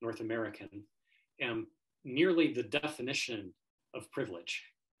 North American, am nearly the definition of privilege.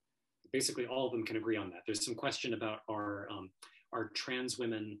 Basically, all of them can agree on that. There's some question about are trans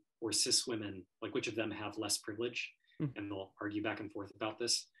women or cis women, like which of them have less privilege, and they'll argue back and forth about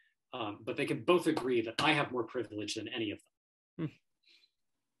this. But they can both agree that I have more privilege than any of them.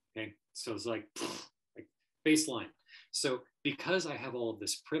 Okay, so it's like baseline. So because I have all of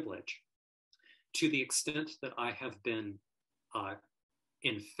this privilege, to the extent that I have been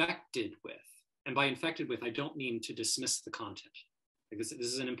infected with, and by infected with, I don't mean to dismiss the content. This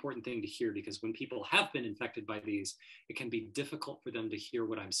is an important thing to hear, because when people have been infected by these, it can be difficult for them to hear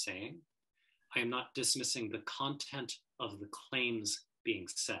what I'm saying. I am not dismissing the content of the claims being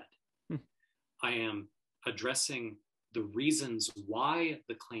said. I am addressing the reasons why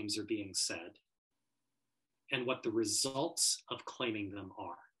the claims are being said and what the results of claiming them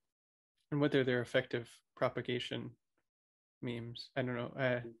are. And whether they're effective propagation memes. I don't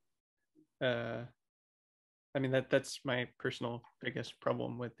know. I mean, that's my personal biggest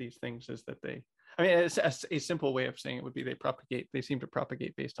problem with these things, is that they, I mean, it's a simple way of saying it would be they seem to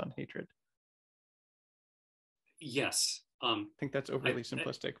propagate based on hatred. Yes. I think that's overly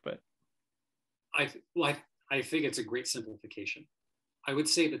simplistic, but I think it's a great simplification. I would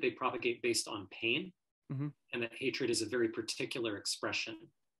say that they propagate based on pain, and that hatred is a very particular expression.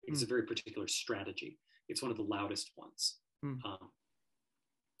 It's a very particular strategy. It's one of the loudest ones. And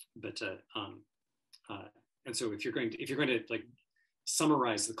so if you're going to like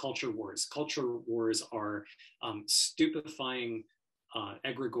summarize the culture wars are stupefying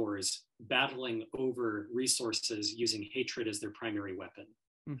egregores battling over resources using hatred as their primary weapon.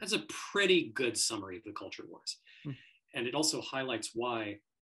 That's a pretty good summary of the culture wars. And it also highlights why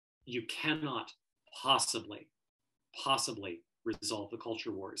you cannot possibly resolve the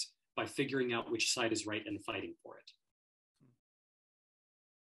culture wars by figuring out which side is right and fighting for it.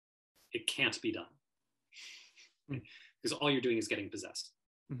 It can't be done. Because all you're doing is getting possessed.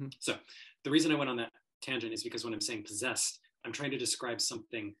 So the reason I went on that tangent is because when I'm saying possessed, I'm trying to describe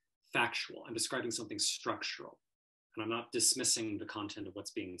something factual. I'm describing something structural. And I'm not dismissing the content of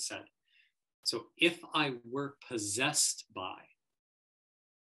what's being said. So if I were possessed by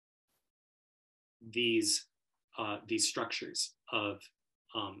these structures of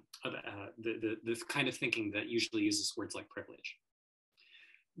the kind of thinking that usually uses words like privilege,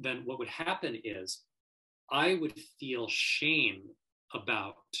 then what would happen is I would feel shame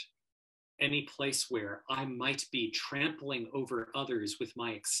about any place where I might be trampling over others with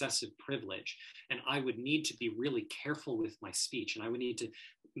my excessive privilege. And I would need to be really careful with my speech. And I would need to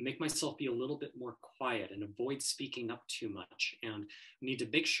make myself be a little bit more quiet and avoid speaking up too much. And need to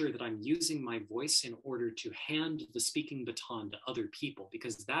make sure that I'm using my voice in order to hand the speaking baton to other people,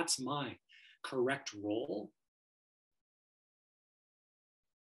 because that's my correct role.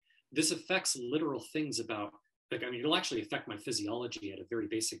 This affects literal things about, like, I mean, it'll actually affect my physiology at a very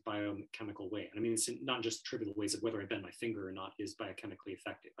basic biochemical way. And I mean, it's not just trivial ways of whether I bend my finger or not is biochemically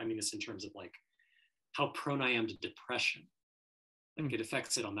effective. I mean, it's in terms of like how prone I am to depression. Like it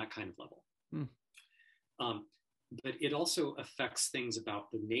affects it on that kind of level. But it also affects things about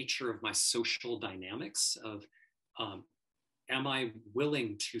the nature of my social dynamics of, am I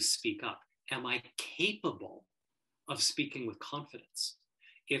willing to speak up? Am I capable of speaking with confidence?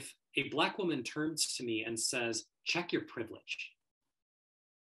 if a Black woman turns to me and says, check your privilege,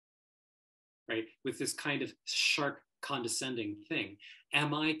 right, with this kind of sharp, condescending thing,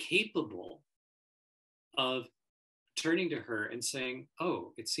 am I capable of turning to her and saying,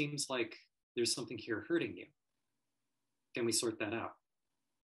 oh, it seems like there's something here hurting you? Can we sort that out?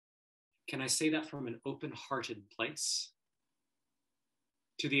 Can I say that from an open-hearted place?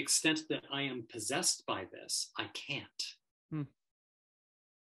 To the extent that I am possessed by this, I can't. Hmm.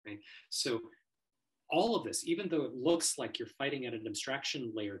 Right? So all of this, even though it looks like you're fighting at an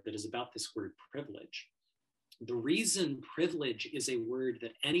abstraction layer that is about this word privilege, the reason privilege is a word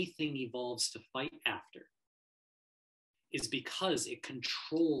that anything evolves to fight after is because it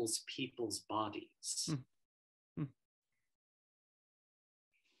controls people's bodies. Hmm. Hmm.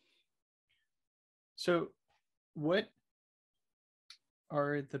 So what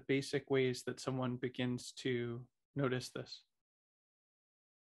are the basic ways that someone begins to notice this?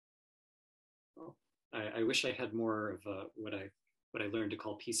 Well, I wish I had more of what I learned to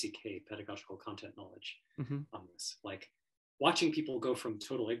call PCK, pedagogical content knowledge, Mm-hmm. on this. Like watching people go from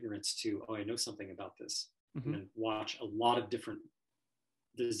total ignorance to, oh, I know something about this, Mm-hmm. and then watch a lot of different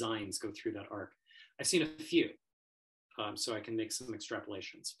designs go through that arc. I've seen a few, so I can make some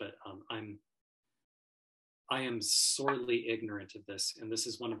extrapolations, but I am sorely ignorant of this, and this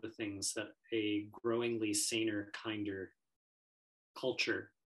is one of the things that a growingly saner, kinder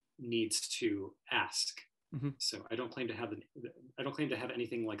culture needs to ask. Mm-hmm. So I don't claim to have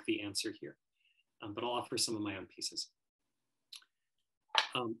anything like the answer here, but I'll offer some of my own pieces.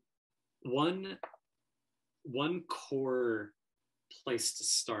 One core place to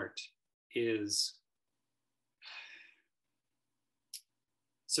start is,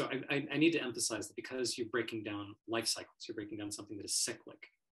 so I need to emphasize that because you're breaking down life cycles, you're breaking down something that is cyclic.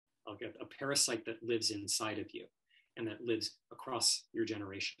 I'll get a parasite that lives inside of you and that lives across your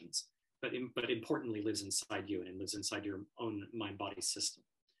generations, but importantly lives inside you and lives inside your own mind-body system.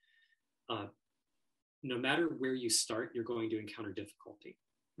 No matter where you start, you're going to encounter difficulty.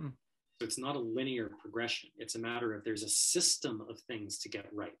 Mm. So it's not a linear progression. It's a matter of there's a system of things to get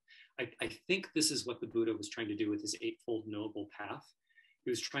right. I think this is what the Buddha was trying to do with his Eightfold Noble Path.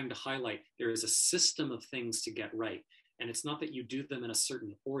 He was trying to highlight there is a system of things to get right. And it's not that you do them in a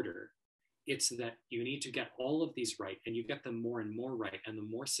certain order. It's that you need to get all of these right, and you get them more and more right. And the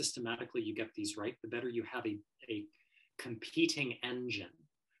more systematically you get these right, the better you have a competing engine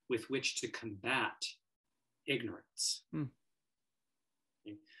with which to combat ignorance. Hmm.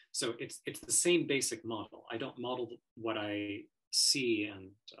 Okay? So it's the same basic model. I don't model what I see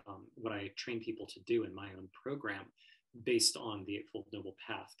and what I train people to do in my own program based on the Eightfold Noble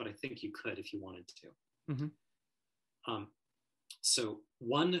Path, but I think you could if you wanted to. Mm-hmm. So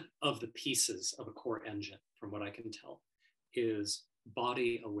one of the pieces of a core engine, from what I can tell, is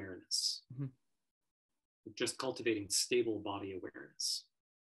body awareness. Mm-hmm. Just cultivating stable body awareness.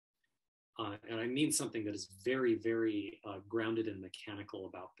 And I mean something that is very, very grounded and mechanical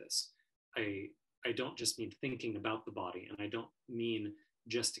about this. I don't just mean thinking about the body, and I don't mean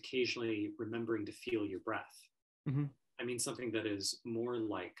just occasionally remembering to feel your breath. Mm-hmm. I mean something that is more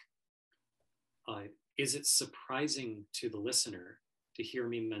like, is it surprising to the listener to hear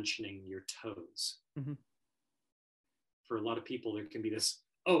me mentioning your toes? Mm-hmm. For a lot of people, there can be this,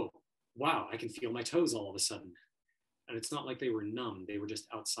 oh, wow, I can feel my toes all of a sudden. And it's not like they were numb, they were just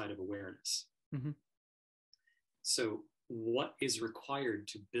outside of awareness. Mm-hmm. So what is required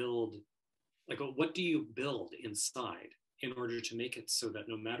to build, like what do you build inside in order to make it so that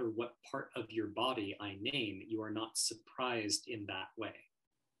no matter what part of your body I name, you are not surprised in that way?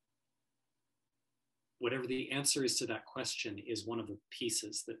 Whatever the answer is to that question is one of the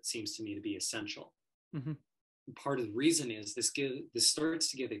pieces that seems to me to be essential. Mm-hmm. Part of the reason is this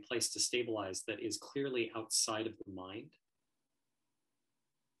starts to give a place to stabilize that is clearly outside of the mind.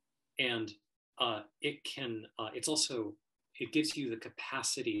 And it gives you the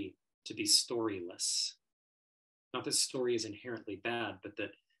capacity to be storyless. Not that story is inherently bad, but that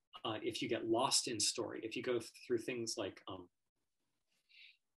if you get lost in story, if you go through things like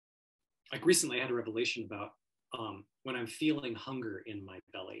recently I had a revelation about when I'm feeling hunger in my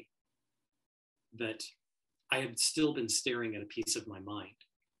belly, that I had still been staring at a piece of my mind,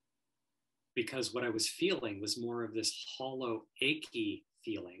 because what I was feeling was more of this hollow, achy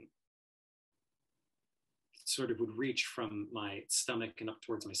feeling. It sort of would reach from my stomach and up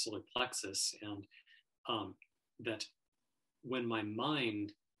towards my solar plexus, and that when my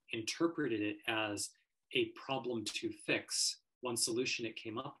mind interpreted it as a problem to fix, one solution it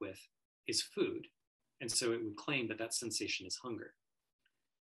came up with is food. And so it would claim that that sensation is hunger.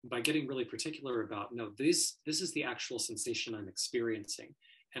 By getting really particular about, no, this is the actual sensation I'm experiencing.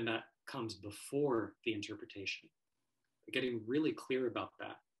 And that comes before the interpretation. Getting really clear about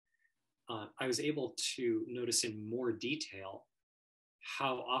that, I was able to notice in more detail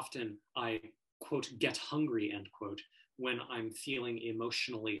how often I, quote, get hungry, end quote, when I'm feeling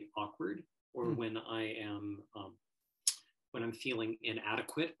emotionally awkward, or when I'm feeling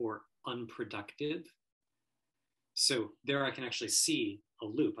inadequate or unproductive. So there I can actually see a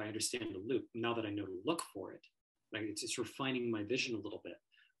loop. I understand a loop now that I know to look for it. Like it's refining my vision a little bit.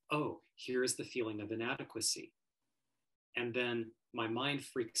 Oh, here's the feeling of inadequacy. And then my mind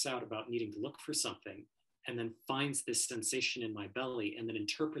freaks out about needing to look for something, and then finds this sensation in my belly and then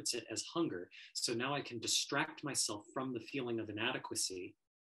interprets it as hunger. So now I can distract myself from the feeling of inadequacy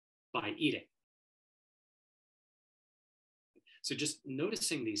by eating. So just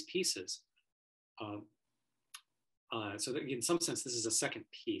noticing these pieces. So that in some sense, this is a second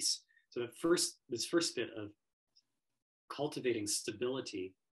piece. So this first bit of cultivating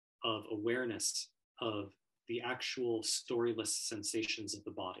stability of awareness of the actual storyless sensations of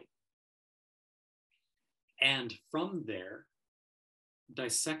the body. And from there,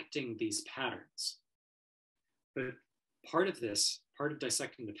 dissecting these patterns. But part of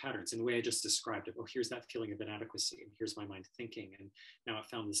dissecting the patterns in the way I just described it, oh, here's that feeling of inadequacy, and here's my mind thinking, and now I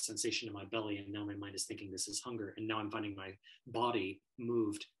found this sensation in my belly, and now my mind is thinking this is hunger, and now I'm finding my body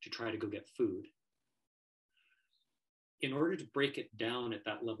moved to try to go get food. In order to break it down at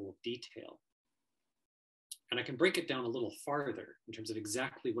that level of detail, and I can break it down a little farther in terms of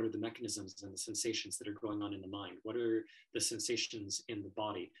exactly what are the mechanisms and the sensations that are going on in the mind. What are the sensations in the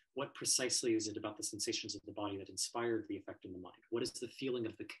body? What precisely is it about the sensations of the body that inspired the effect in the mind? What is the feeling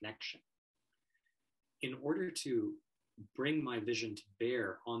of the connection? In order to bring my vision to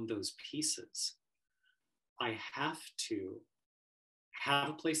bear on those pieces, I have to have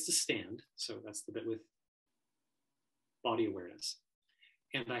a place to stand. So that's the bit with body awareness.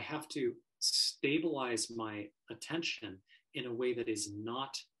 And I have to stabilize my attention in a way that is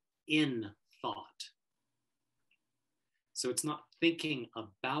not in thought. So it's not thinking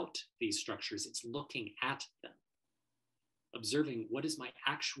about these structures, it's looking at them, observing what is my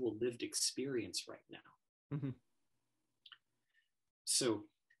actual lived experience right now. Mm-hmm. So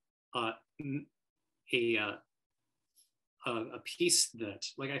a piece that,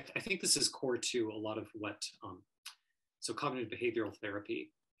 like, I think this is core to a lot of what, so cognitive behavioral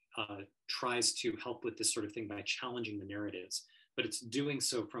therapy tries to help with this sort of thing by challenging the narratives, but it's doing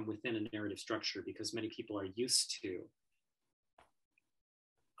so from within a narrative structure because many people are used to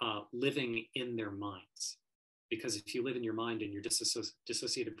living in their minds. Because if you live in your mind and you're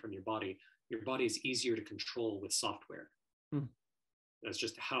dissociated from your body is easier to control with software. Mm. That's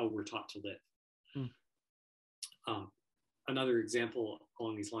just how we're taught to live. Mm. Another example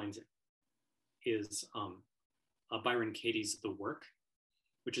along these lines is Byron Katie's The Work,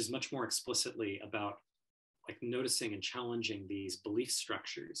 which is much more explicitly about like noticing and challenging these belief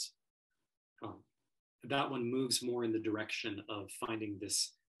structures. That one moves more in the direction of finding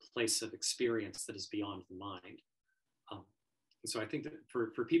this place of experience that is beyond the mind. And so I think that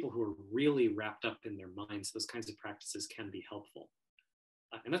for people who are really wrapped up in their minds, those kinds of practices can be helpful.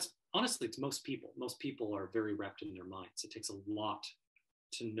 And that's honestly, it's most people. Most people are very wrapped in their minds. It takes a lot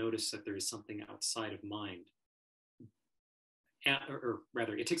to notice that there is something outside of mind. Or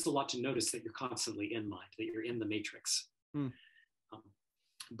rather, it takes a lot to notice that you're constantly in mind, that you're in the matrix. Mm.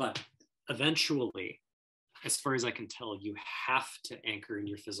 But eventually, as far as I can tell, you have to anchor in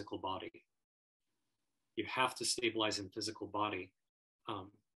your physical body. You have to stabilize in physical body,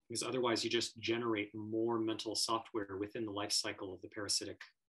 because otherwise you just generate more mental software within the life cycle of the parasitic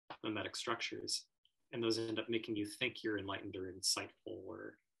mimetic structures. And those end up making you think you're enlightened or insightful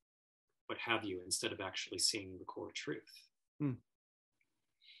or what have you, instead of actually seeing the core truth. Mm.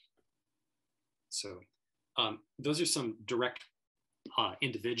 So those are some direct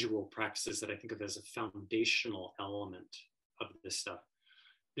individual practices that I think of as a foundational element of this stuff.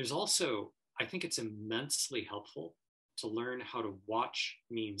 There's also, I think it's immensely helpful to learn how to watch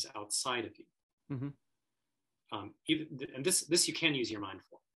memes outside of you. Mm-hmm. And this you can use your mind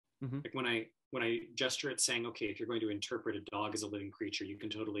for. Mm-hmm. Like when I gesture at saying, okay, if you're going to interpret a dog as a living creature, you can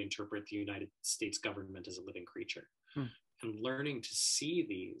totally interpret the United States government as a living creature. Mm. And learning to see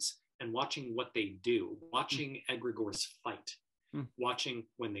these and watching what they do, watching egregores fight, watching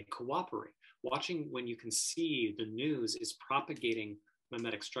when they cooperate, watching when you can see the news is propagating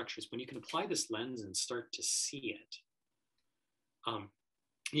mimetic structures, when you can apply this lens and start to see it,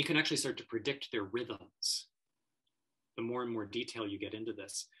 you can actually start to predict their rhythms. The more and more detail you get into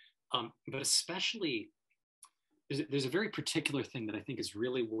this. But especially, there's a very particular thing that I think is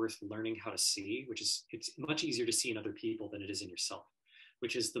really worth learning how to see, which is it's much easier to see in other people than it is in yourself.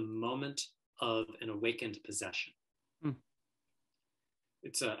 which is the moment of an awakened possession. Mm.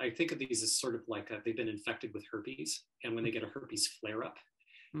 It's I think of these as sort of like they've been infected with herpes, and when they get a herpes flare up,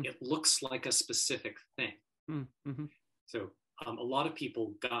 Mm. it looks like a specific thing. Mm-hmm. So a lot of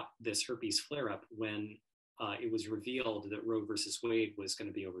people got this herpes flare up when it was revealed that Roe versus Wade was going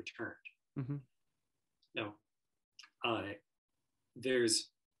to be overturned. Mm-hmm. Now, there's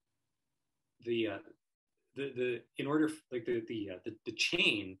the in order like the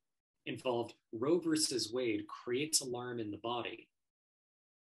chain involved Roe versus Wade creates alarm in the body,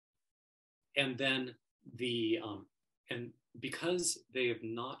 and then and because they have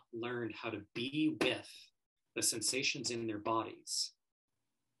not learned how to be with the sensations in their bodies.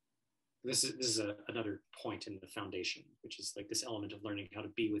 This is another point in the foundation, which is like this element of learning how to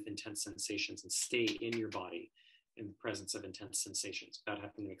be with intense sensations and stay in your body in the presence of intense sensations without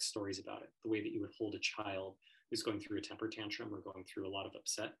having to make stories about it. The way that you would hold a child who's going through a temper tantrum or going through a lot of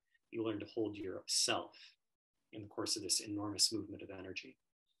upset, you learn to hold yourself in the course of this enormous movement of energy.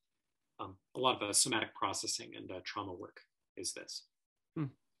 A lot of somatic processing and trauma work is this. Hmm.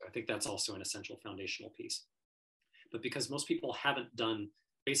 I think that's also an essential foundational piece. But because most people haven't done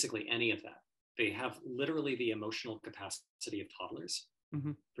basically any of that, they have literally the emotional capacity of toddlers,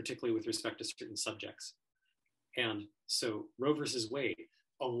 mm-hmm. particularly with respect to certain subjects. And so Roe versus Wade,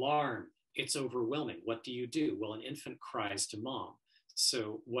 alarm, it's overwhelming. What do you do? Well, an infant cries to mom.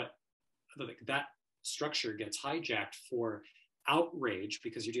 So that structure gets hijacked for outrage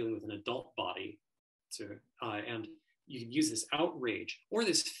because you're dealing with an adult body. And you can use this outrage or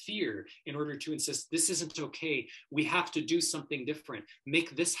this fear in order to insist this isn't okay. We have to do something different.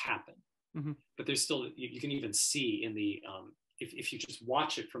 Make this happen. Mm-hmm. But there's still, you can even see in the, if you just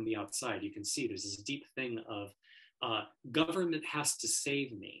watch it from the outside, you can see there's this deep thing of government has to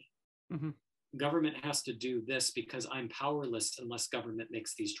save me. Mm-hmm. Government has to do this because I'm powerless unless government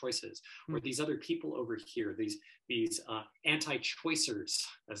makes these choices. Mm-hmm. Or these other people over here, these anti-choicers,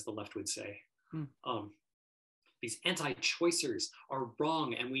 as the left would say. Mm-hmm. These anti-choicers are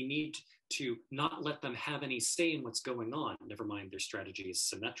wrong, and we need to not let them have any say in what's going on. Never mind, their strategy is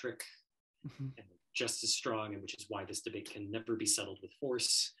symmetric mm-hmm. and just as strong, and which is why this debate can never be settled with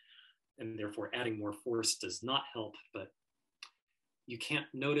force, and therefore adding more force does not help. But you can't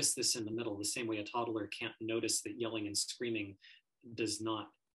notice this in the middle the same way a toddler can't notice that yelling and screaming does not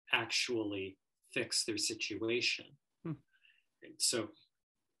actually fix their situation. So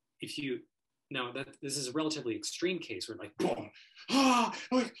if you now that this is a relatively extreme case where like boom,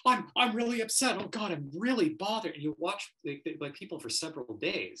 I'm really upset, oh god, I'm really bothered, and you watch like people for several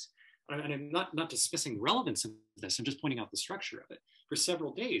days, and I'm not dismissing relevance of this, I'm just pointing out the structure of it. For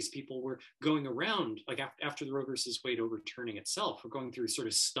several days people were going around like after the Roe versus Wade overturning itself, we're going through sort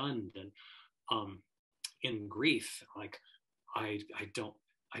of stunned and in grief, like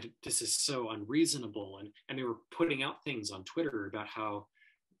this is so unreasonable, and they were putting out things on Twitter about how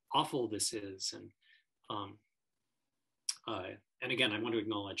awful this is, and again, I want to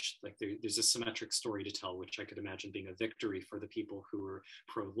acknowledge like there's a symmetric story to tell, which I could imagine being a victory for the people who are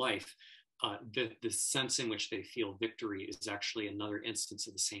pro-life. The sense in which they feel victory is actually another instance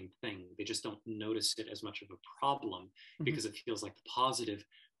of the same thing. They just don't notice it as much of a problem mm-hmm. because it feels like the positive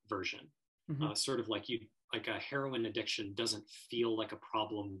version. Mm-hmm. Sort of like like a heroin addiction doesn't feel like a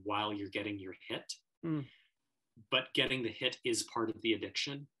problem while you're getting your hit, but getting the hit is part of the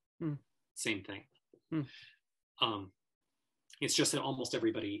addiction. Same thing. It's just that almost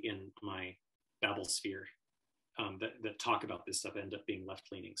everybody in my Babel sphere that talk about this stuff end up being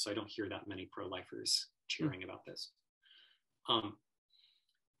left-leaning. So I don't hear that many pro-lifers cheering about this.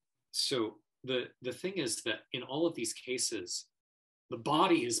 So the thing is that in all of these cases, the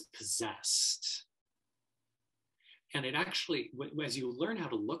body is possessed. And it actually, as you learn how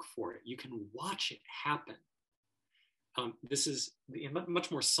to look for it, you can watch it happen. This is in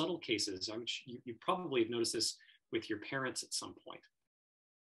much more subtle cases. You probably have noticed this with your parents at some point.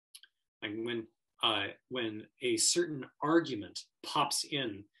 Like when a certain argument pops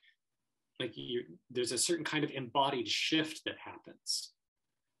in, like there's a certain kind of embodied shift that happens,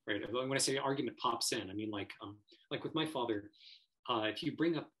 right? When I say argument pops in, I mean like with my father, if you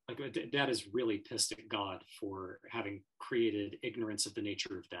bring up, like dad is really pissed at God for having created ignorance of the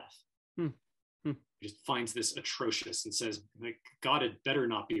nature of death. He just finds this atrocious and says, like, God had better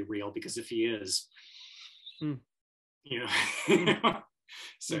not be real, because if he is, you know.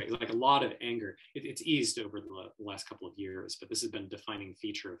 So like a lot of anger. It's eased over the last couple of years, but this has been a defining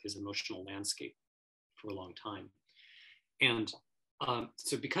feature of his emotional landscape for a long time. And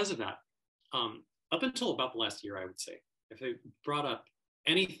so because of that, up until about the last year, I would say, if they brought up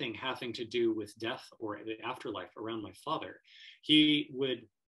anything having to do with death or the afterlife around my father, he would,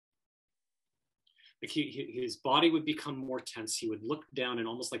 like his body would become more tense. He would look down and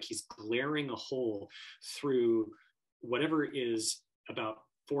almost like he's glaring a hole through whatever is about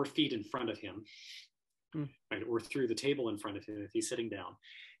 4 feet in front of him, right, or through the table in front of him if he's sitting down.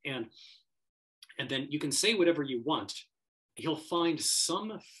 And then you can say whatever you want. He'll find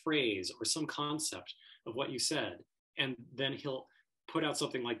some phrase or some concept of what you said, and then he'll put out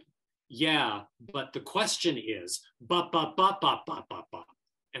something like, yeah, but the question is,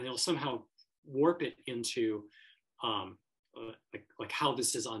 and he'll somehow warp it into like how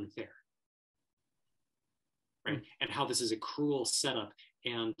this is unfair, right? And how this is a cruel setup,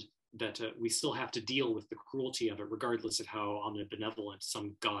 and that we still have to deal with the cruelty of it, regardless of how omnibenevolent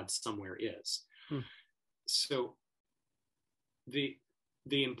some god somewhere is. So the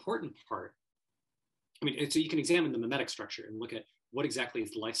important part, I mean, so you can examine the mimetic structure and look at what exactly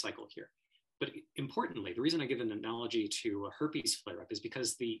is the life cycle here. But importantly, the reason I give an analogy to a herpes flare-up is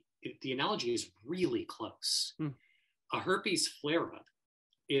because the analogy is really close. A herpes flare-up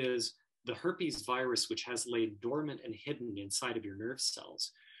is the herpes virus, which has laid dormant and hidden inside of your nerve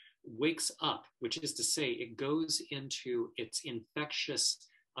cells, wakes up, which is to say it goes into its infectious,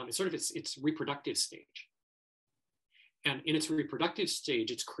 its reproductive stage. And in its reproductive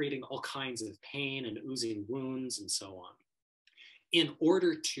stage, it's creating all kinds of pain and oozing wounds and so on in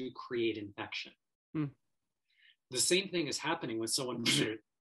order to create infection. The same thing is happening when someone,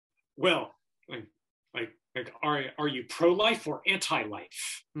 well, are you pro-life or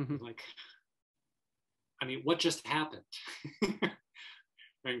anti-life? Like, I mean, what just happened?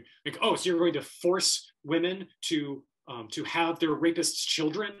 Like, oh, so you're going to force women to have their rapists'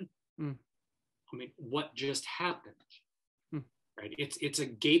 children? I mean, what just happened? Right? It's a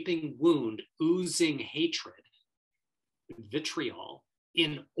gaping wound, oozing hatred, vitriol,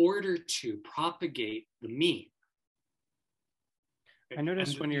 in order to propagate the meme. I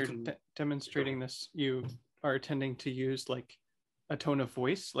noticed when you're demonstrating this, you are tending to use like a tone of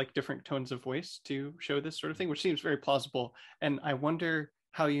voice, like different tones of voice to show this sort of thing, which seems very plausible. And I wonder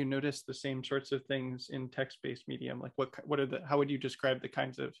how you notice the same sorts of things in text-based medium. Like how would you describe the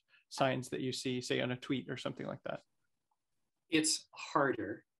kinds of signs that you see, say, on a tweet or something like that? It's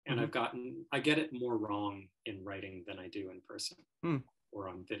harder, and I get it more wrong in writing than I do in person or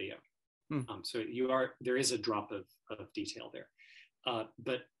on video. So there is a drop of detail there.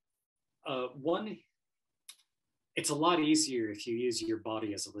 But it's a lot easier if you use your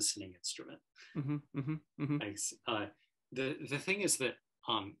body as a listening instrument. The thing is that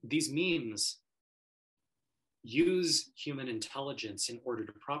these memes use human intelligence in order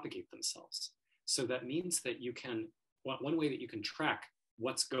to propagate themselves. So that means that one way that you can track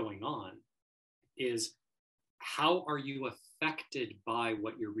what's going on is how are you affected by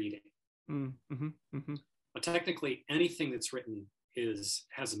what you're reading? But technically, anything that's written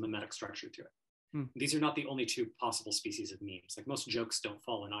has a mimetic structure to it. These are not the only two possible species of memes. Like, most jokes don't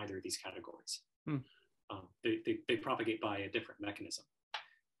fall in either of these categories. They propagate by a different mechanism.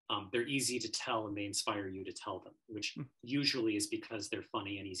 They're easy to tell, and they inspire you to tell them, which usually is because they're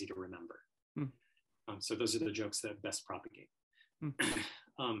funny and easy to remember. So those are the jokes that best propagate.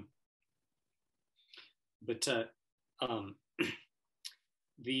 But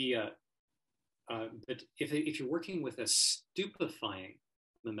if you're working with a stupefying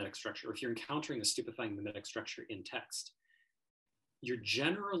mimetic structure, or if you're encountering a stupefying mimetic structure in text, you're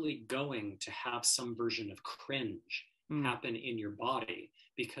generally going to have some version of cringe happen in your body,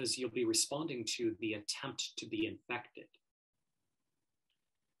 because you'll be responding to the attempt to be infected.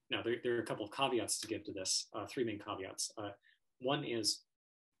 Now, there are a couple of caveats to give to this, 3 main caveats. One is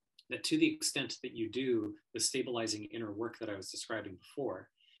that to the extent that you do the stabilizing inner work that I was describing before,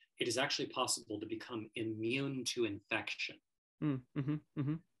 it is actually possible to become immune to infection.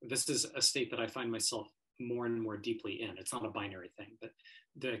 This is a state that I find myself more and more deeply in. It's not a binary thing, but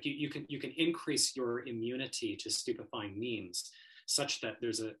you can increase your immunity to stupefying memes such that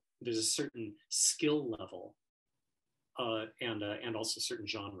there's a certain skill level and also certain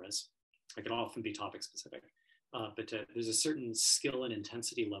genres. It can often be topic specific, but there's a certain skill and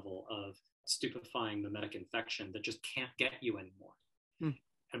intensity level of stupefying mimetic infection that just can't get you anymore.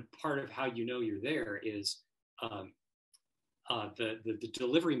 And part of how you know you're there is the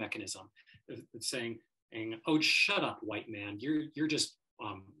delivery mechanism saying, "Oh, shut up, white man! You're just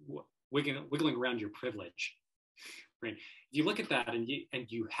wiggling around your privilege." Right? You look at that and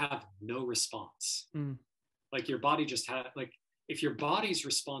you have no response. Like, your body just had, like, if your body's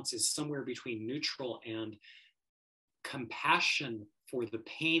response is somewhere between neutral and compassion for the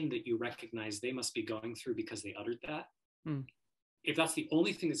pain that you recognize they must be going through because they uttered that, if that's the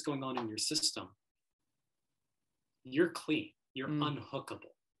only thing that's going on in your system, you're clean, you're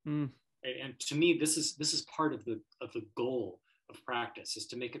unhookable. Right? And to me, this is part of the goal of practice, is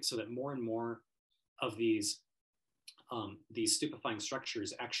to make it so that more and more of these stupefying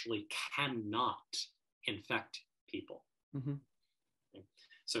structures actually cannot infect people. Okay?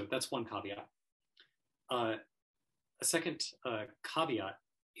 So that's one caveat. A second caveat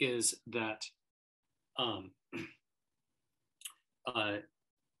is that I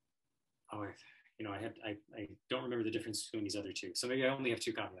don't remember the difference between these other two, so maybe I only have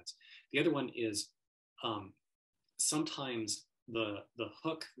two caveats. The other one is sometimes the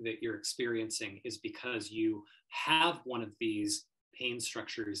hook that you're experiencing is because you have one of these pain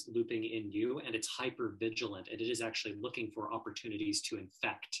structures looping in you, and it's hyper vigilant, and it is actually looking for opportunities to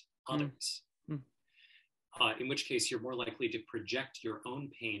infect others. In which case, you're more likely to project your own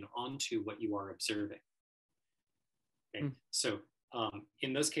pain onto what you are observing. Okay? So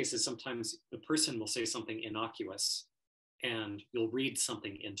in those cases, sometimes the person will say something innocuous, and you'll read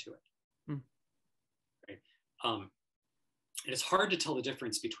something into it. Right? And it's hard to tell the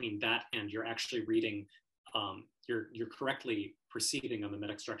difference between that and you're actually reading, you're correctly perceiving a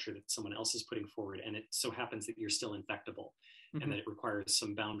mimetic structure that someone else is putting forward, and it so happens that you're still infectable, and that it requires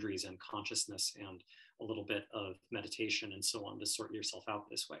some boundaries and consciousness and a little bit of meditation and so on to sort yourself out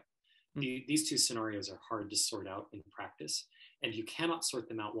this way. These two scenarios are hard to sort out in practice, and you cannot sort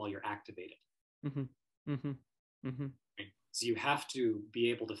them out while you're activated. Right? So you have to be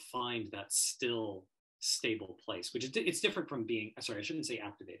able to find that still, stable place, which is it's different from being, sorry, I shouldn't say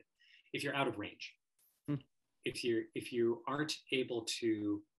activated. If you're out of range, if you aren't able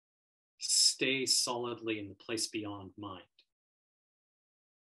to stay solidly in the place beyond mind,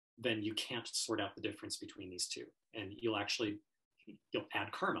 then you can't sort out the difference between these two, and you'll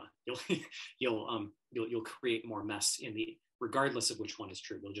add karma. You'll create more mess regardless of which one is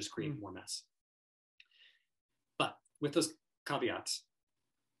true. You'll just create more mess. But with those caveats,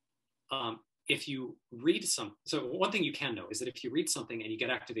 if you read so one thing you can know is that if you read something and you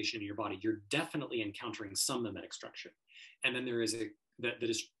get activation in your body, you're definitely encountering some mimetic structure, and then there is that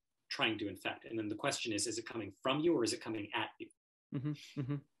is trying to infect. And then the question is it coming from you or is it coming at you?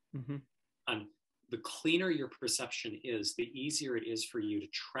 The cleaner your perception is, the easier it is for you to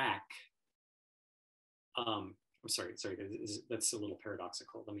track. I'm sorry, that's a little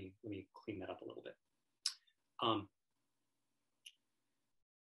paradoxical. Let me clean that up a little bit.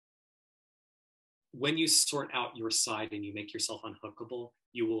 When you sort out your side and you make yourself unhookable,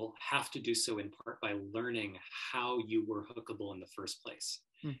 you will have to do so in part by learning how you were hookable in the first place.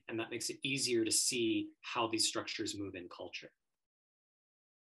 And that makes it easier to see how these structures move in culture.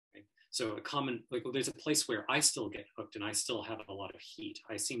 Right? So there's a place where I still get hooked and I still have a lot of heat.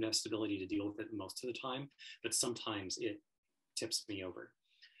 I seem to have stability to deal with it most of the time, but sometimes it tips me over,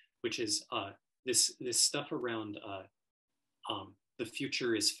 which is this stuff around the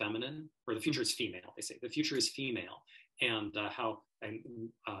future is feminine, or the future is female. They say the future is female, and how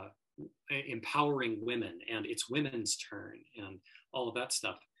empowering women, and it's women's turn, and all of that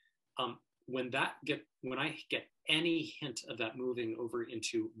stuff. When I get any hint of that moving over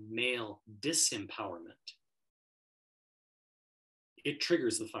into male disempowerment, it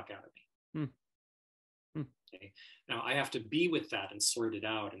triggers the fuck out of me. Okay? Now I have to be with that and sort it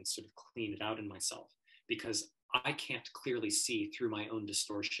out and sort of clean it out in myself, because I can't clearly see through my own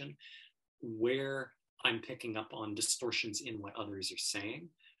distortion where I'm picking up on distortions in what others are saying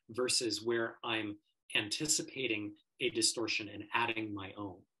versus where I'm anticipating a distortion and adding my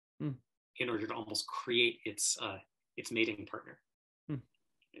own in order to almost create its mating partner.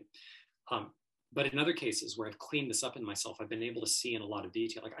 But in other cases where I've cleaned this up in myself, I've been able to see in a lot of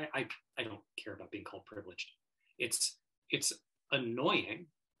detail. Like I don't care about being called privileged. It's annoying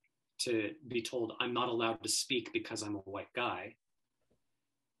to be told I'm not allowed to speak because I'm a white guy,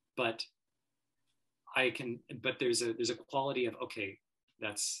 but there's a quality of, okay,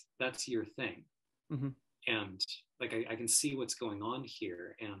 that's your thing. And like I can see what's going on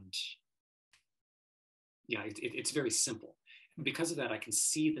here, and yeah, it's very simple. And because of that, I can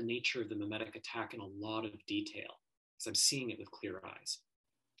see the nature of the mimetic attack in a lot of detail because I'm seeing it with clear eyes.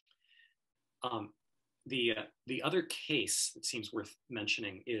 The other case that seems worth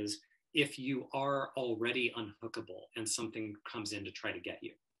mentioning is if you are already unhookable and something comes in to try to get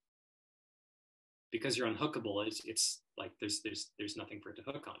you. Because you're unhookable, it's like there's nothing for it to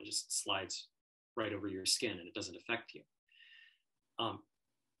hook on. It just slides right over your skin and it doesn't affect you.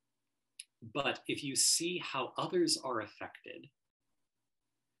 But if you see how others are affected,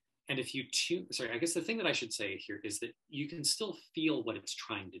 and if you I guess the thing that I should say here is that you can still feel what it's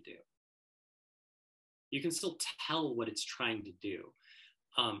trying to do. You can still tell what it's trying to do.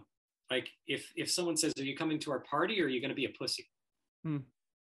 Like if someone says, "Are you coming to our party, or are you going to be a pussy?"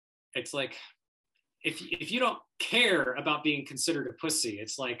 It's like, if you don't care about being considered a pussy,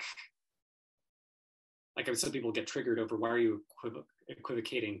 it's like some people get triggered over, why are you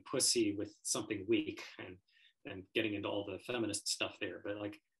equivocating pussy with something weak, and getting into all the feminist stuff there. But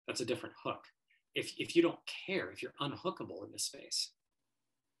like, that's a different hook. If you don't care, if you're unhookable in this space,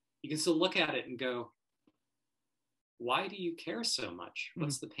 you can still look at it and go, why do you care so much?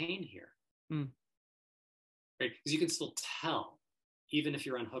 What's the pain here? Right? Because you can still tell, even if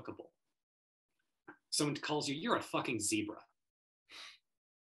you're unhookable. Someone calls you, "You're a fucking zebra."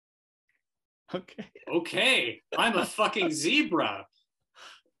 Okay, I'm a fucking zebra.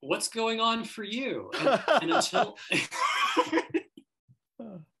 What's going on for you? And until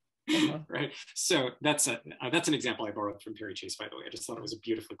right. So that's an example I borrowed from Perry Chase, by the way. I just thought it was a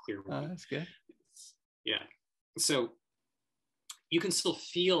beautifully clear one. That's good. Yeah. So you can still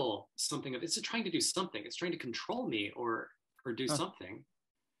feel something of, it's trying to do something. It's trying to control me or do something.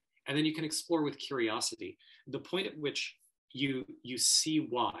 And then you can explore with curiosity. The point at which you see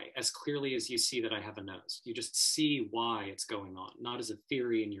why, as clearly as you see that I have a nose. You just see why it's going on, not as a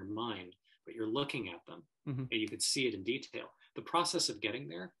theory in your mind, but you're looking at them and you can see it in detail. The process of getting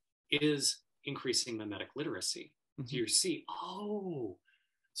there is increasing mimetic literacy. So you see, oh,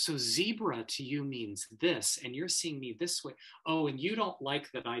 so zebra to you means this, and you're seeing me this way. Oh, and you don't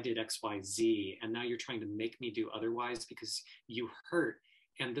like that I did X, Y, Z, and now you're trying to make me do otherwise because you hurt.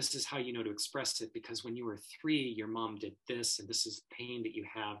 And this is how you know to express it, because when you were 3, your mom did this, and this is pain that you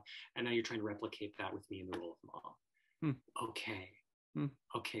have, and now you're trying to replicate that with me in the role of mom.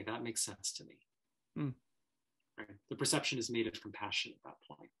 Okay, that makes sense to me. Right? The perception is made of compassion at that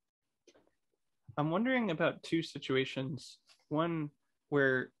point. I'm wondering about 2 situations. One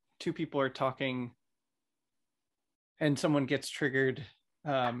where 2 people are talking and someone gets triggered,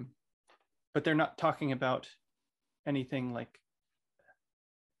 but they're not talking about anything like,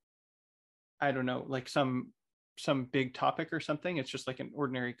 I don't know, like some big topic or something. It's just like an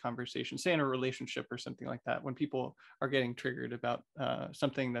ordinary conversation, say in a relationship or something like that, when people are getting triggered about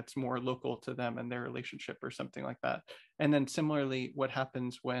something that's more local to them and their relationship or something like that. And then similarly, what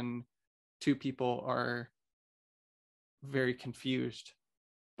happens when 2 people are very confused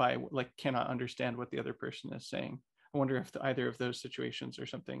by, like, cannot understand what the other person is saying. I wonder if either of those situations are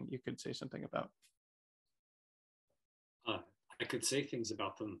something you could say something about. I could say things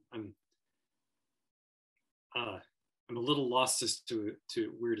about them. I'm a little lost as to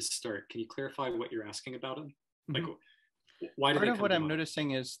where to start. Can you clarify what you're asking about them? Like, why do Part they of come what to I'm mind?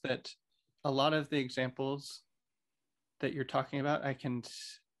 noticing is that a lot of the examples that you're talking about,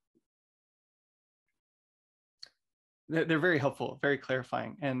 they're very helpful, very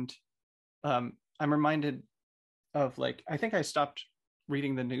clarifying. And I'm reminded of, like, I think I stopped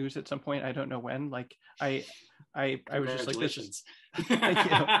reading the news at some point. I don't know when. Like, I was just like, this is thank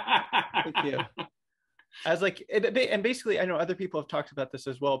you. I was like, and basically, I know other people have talked about this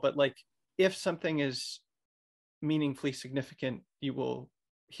as well, but like, if something is meaningfully significant, you will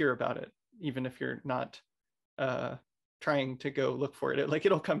hear about it, even if you're not trying to go look for it. Like,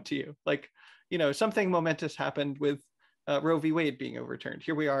 it'll come to you. Like, something momentous happened with Roe v. Wade being overturned.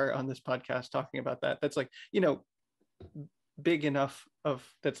 Here we are on this podcast talking about that. That's like, big enough of,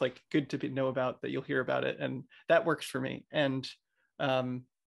 that's like good to know about, that you'll hear about it, and that works for me. And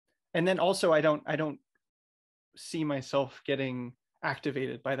then also, I don't see myself getting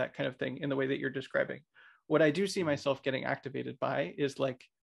activated by that kind of thing in the way that you're describing. What I do see myself getting activated by is like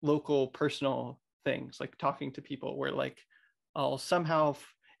local personal things, like talking to people, where like I'll somehow,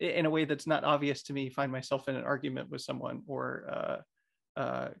 in a way that's not obvious to me, find myself in an argument with someone, or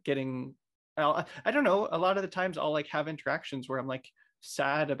getting, I don't know, a lot of the times I'll like have interactions where I'm like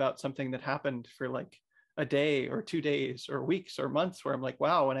sad about something that happened for like a day or 2 days or weeks or months, where I'm like,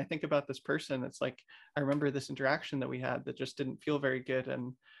 wow, when I think about this person, it's like, I remember this interaction that we had that just didn't feel very good.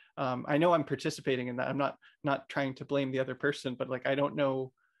 And I know I'm participating in that. I'm not trying to blame the other person, but like, I don't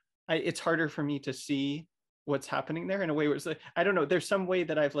know, it's harder for me to see what's happening there in a way where it's like, I don't know, there's some way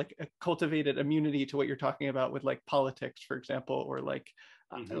that I've like cultivated immunity to what you're talking about with like politics, for example, or like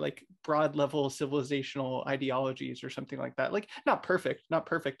like broad level civilizational ideologies or something like that. Like, not perfect,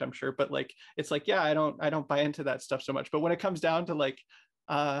 I'm sure, but like, it's like, yeah, I don't buy into that stuff so much. But when it comes down to like,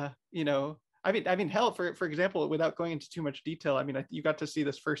 I mean, hell, for example, without going into too much detail, I mean, you got to see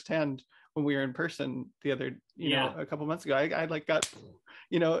this firsthand when we were in person the other, a couple months ago. I like got,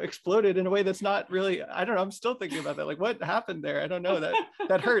 exploded in a way that's not really, I don't know, I'm still thinking about that. Like, what happened there? I don't know,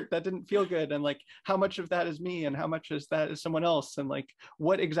 that hurt, that didn't feel good. And like, how much of that is me and how much is that is someone else? And like,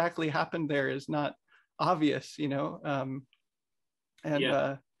 what exactly happened there is not obvious, and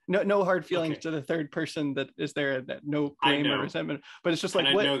Yeah. no hard feelings Okay. to the third person that is there, that no I blame or know. resentment, but it's just And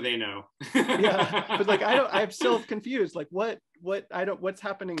like, I what? know they know. Yeah, but like I'm still confused, like what's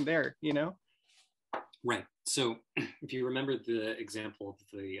happening there, Right. So if you remember the example of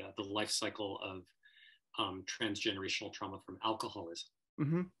the life cycle of transgenerational trauma from alcoholism.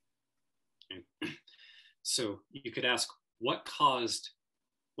 Mm-hmm. Okay? So you could ask, what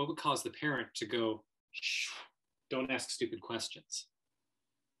would cause the parent to go, shh, don't ask stupid questions.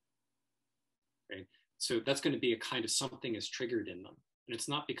 Right. So that's going to be a kind of something is triggered in them. And it's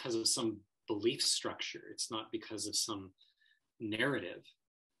not because of some belief structure. It's not because of some narrative.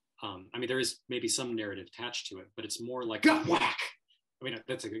 I mean, there is maybe some narrative attached to it, but it's more like whack. I mean,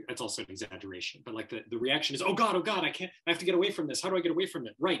 that's also an exaggeration, but like the reaction is, oh God, I have to get away from this. How do I get away from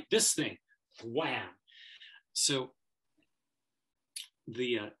it? Right, this thing, wham. So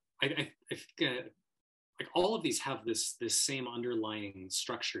the I think like all of these have this same underlying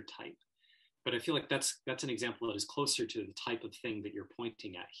structure type, but I feel like that's an example that is closer to the type of thing that you're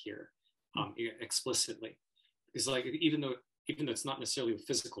pointing at here, explicitly. Because like even though it's not necessarily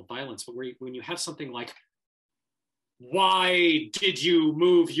physical violence, but when you have something like, why did you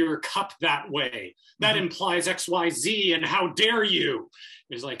move your cup that way? That implies XYZ, and how dare you?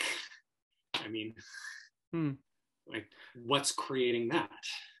 It's like, I mean, like, what's creating that?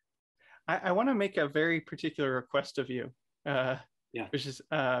 I want to make a very particular request of you, Yeah. which is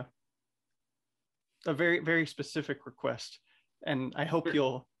a very, very specific request. And I hope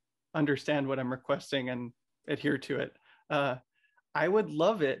you'll understand what I'm requesting and adhere to it. I would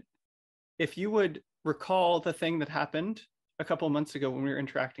love it if you would recall the thing that happened a couple of months ago when we were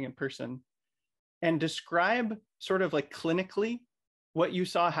interacting in person and describe sort of like clinically what you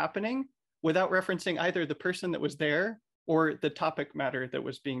saw happening without referencing either the person that was there or the topic matter that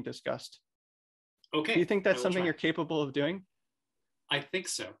was being discussed. Okay. Do you think that's something you're capable of doing? I think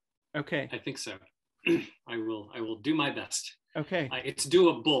so. Okay. I think so. I will do my best. Okay. It's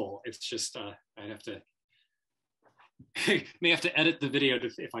doable. It's just I'd have to may have to edit the video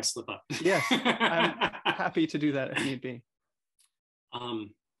if I slip up. Yes, I'm happy to do that if need be.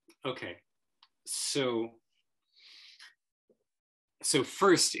 Okay. So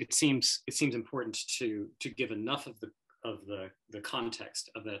first, it seems important to give enough of the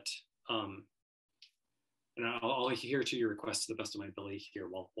context of it. And I'll adhere to your request to the best of my ability here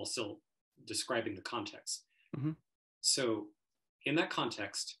while still describing the context. Mm-hmm. So in that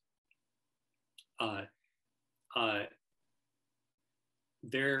context,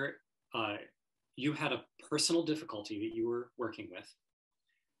 you had a personal difficulty that you were working with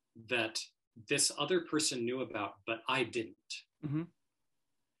that this other person knew about, but I didn't. Mm-hmm.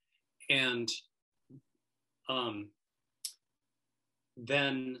 And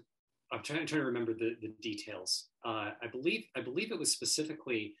then I'm trying to remember the details. I believe it was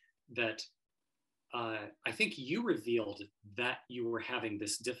specifically that I think you revealed that you were having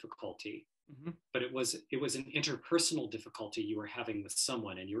this difficulty, but it was an interpersonal difficulty you were having with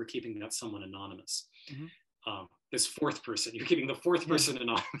someone, and you were keeping that someone anonymous. This fourth person, you're keeping the fourth person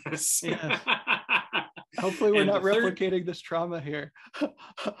anonymous. Yeah. Hopefully we're not replicating this trauma here.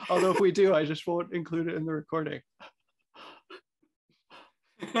 Although if we do, I just won't include it in the recording.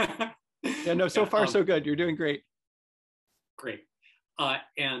 Yeah, no, so far so good. You're doing great. Great.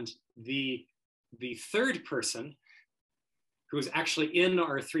 And the third person, who was actually in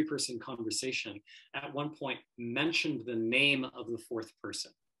our 3-person conversation, at one point mentioned the name of the fourth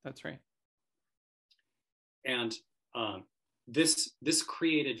person. That's right. And this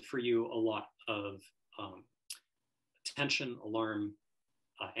created for you a lot of tension, alarm,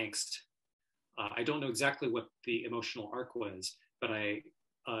 angst. I don't know exactly what the emotional arc was, but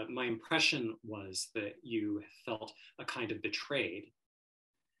my impression was that you felt a kind of betrayed,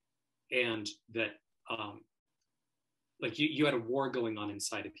 and that like you had a war going on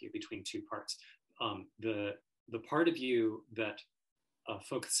inside of you between two parts. The part of you that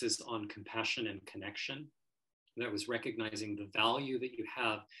focuses on compassion and connection, that was recognizing the value that you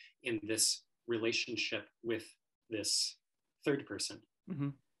have in this relationship with this third person.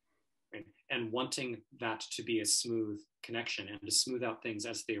 Right? And wanting that to be a smooth connection and to smooth out things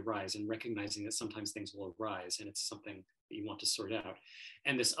as they arise, and recognizing that sometimes things will arise and it's something that you want to sort out.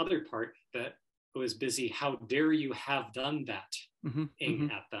 And this other part that was busy, how dare you have done that,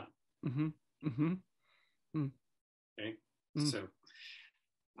 at them. Okay. So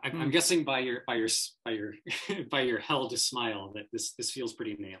I'm guessing by your held smile that this feels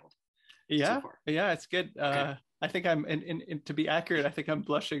pretty nailed. Yeah, so far. Yeah, it's good. Okay. I think I'm to be accurate, I think I'm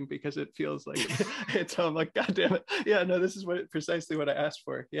blushing because it feels like it's I'm like, God damn it. Yeah, no, this is precisely what I asked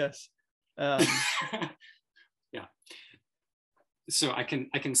for. Yes. Yeah. So I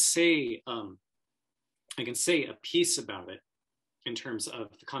can say a piece about it in terms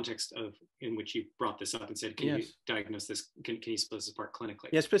of the context of in which you brought this up and said, can you Yes. diagnose this? Can you split this apart clinically?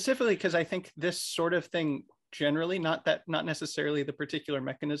 Yeah, specifically because I think this sort of thing generally, not necessarily the particular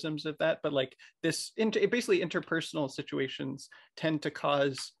mechanisms of that, but like this basically interpersonal situations tend to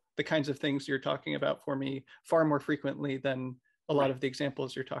cause the kinds of things you're talking about for me far more frequently than a lot Right. of the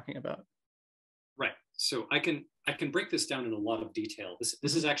examples you're talking about. Right. So I can break this down in a lot of detail.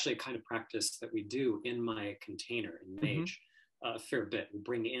 This is actually a kind of practice that we do in my container in Mage a fair bit. We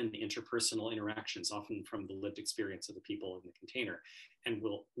bring in interpersonal interactions, often from the lived experience of the people in the container, and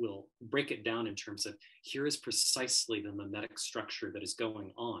we'll break it down in terms of here is precisely the mimetic structure that is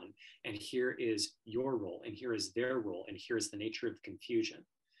going on, and here is your role, and here is their role, and here is the nature of the confusion.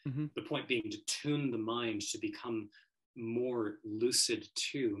 The point being to tune the mind to become more lucid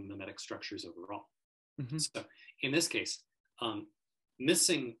to mimetic structures overall. So in this case,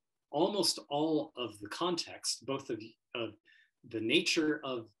 missing almost all of the context, both of the nature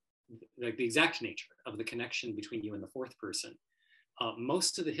of like the exact nature of the connection between you and the fourth person,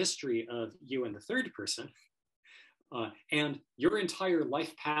 most of the history of you and the third person, and your entire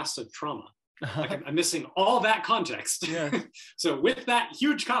life past of trauma. Like I'm missing all that context. Yes. So with that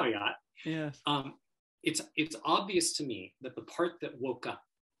huge caveat, yes. It's obvious to me that the part that woke up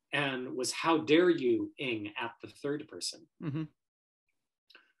and was how dare you ing at the third person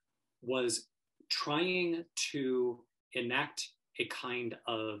was trying to enact a kind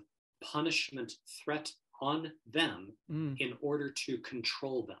of punishment threat on them in order to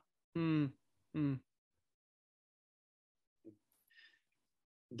control them.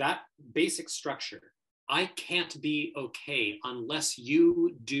 That basic structure, I can't be okay unless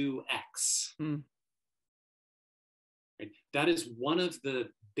you do X. Right? That is one of the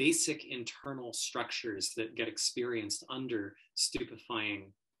basic internal structures that get experienced under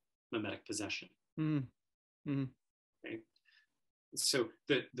stupefying mimetic possession. Okay? So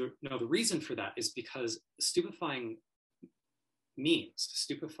the reason for that is because stupefying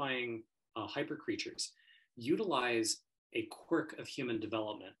hyper creatures utilize a quirk of human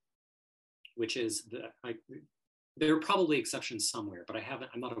development, which is there are probably exceptions somewhere, but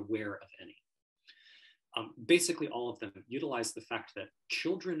I'm not aware of any. Basically, all of them utilize the fact that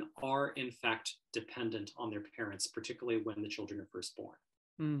children are in fact dependent on their parents, particularly when the children are first born.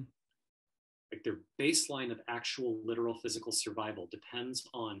 Like their baseline of actual literal physical survival depends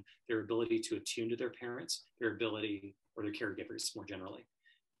on their ability to attune to their parents, their ability, or their caregivers more generally,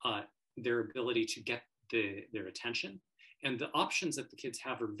 their ability to get their attention. And the options that the kids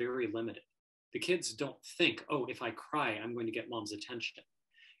have are very limited. The kids don't think, oh, if I cry, I'm going to get mom's attention.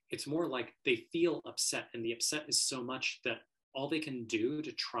 It's more like they feel upset, and the upset is so much that all they can do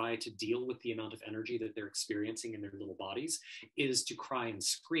to try to deal with the amount of energy that they're experiencing in their little bodies is to cry and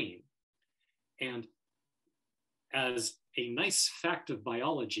scream. And as a nice fact of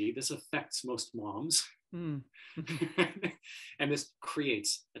biology, this affects most moms. And this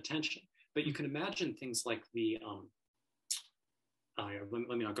creates attention. But you can imagine things like let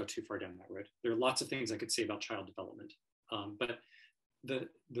me not go too far down that road. There are lots of things I could say about child development. But the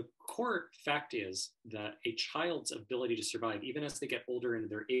core fact is that a child's ability to survive, even as they get older and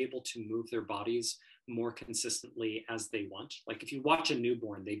they're able to move their bodies more consistently as they want. Like if you watch a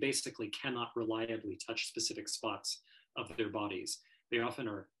newborn, they basically cannot reliably touch specific spots of their bodies. They often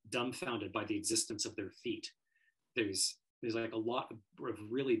are dumbfounded by the existence of their feet. There's like a lot of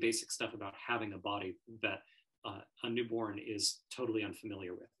really basic stuff about having a body that a newborn is totally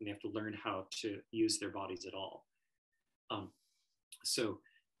unfamiliar with, and they have to learn how to use their bodies at all. So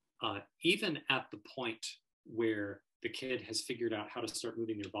even at the point where the kid has figured out how to start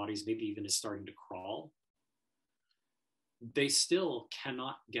moving their bodies, maybe even is starting to crawl, they still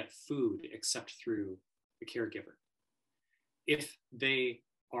cannot get food except through the caregiver. If they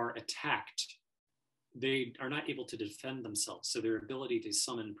are attacked, they are not able to defend themselves. So their ability to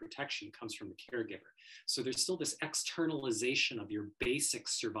summon protection comes from the caregiver. So there's still this externalization of your basic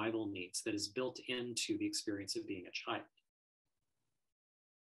survival needs that is built into the experience of being a child.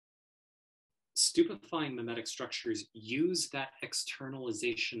 Stupefying mimetic structures use that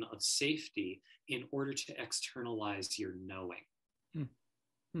externalization of safety in order to externalize your knowing.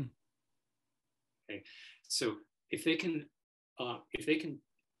 Okay, so if they can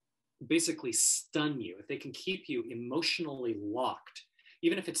basically stun you, if they can keep you emotionally locked,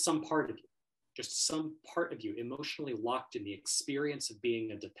 even if it's some part of you, just some part of you emotionally locked in the experience of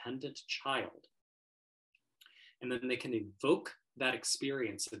being a dependent child, and then they can evoke that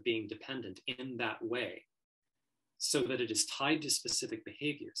experience of being dependent in that way so that it is tied to specific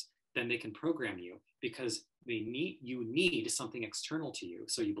behaviors, then they can program you, because you need something external to you.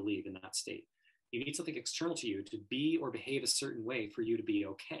 So you believe in that state. You need something external to you to be or behave a certain way for you to be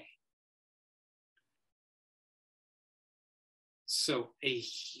okay. So a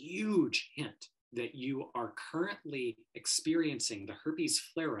huge hint that you are currently experiencing the herpes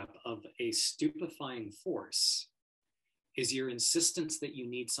flare-up of a stupefying force is your insistence that you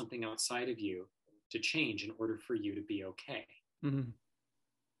need something outside of you to change in order for you to be okay. Mm-hmm.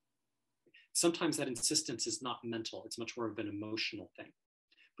 Sometimes that insistence is not mental, it's much more of an emotional thing,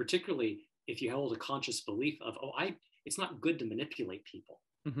 particularly if you hold a conscious belief of, it's not good to manipulate people.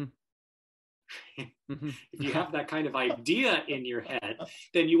 Mm-hmm. Mm-hmm. If you have that kind of idea in your head,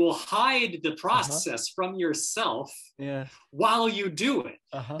 then you will hide the process from yourself while you do it.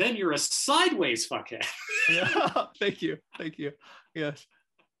 Then you're a sideways fuckhead. Yeah. Thank you. Yes.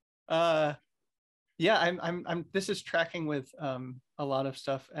 Yeah, I'm this is tracking with a lot of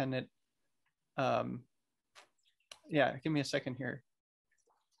stuff, and it yeah, give me a second here.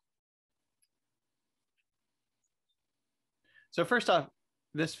 So first off,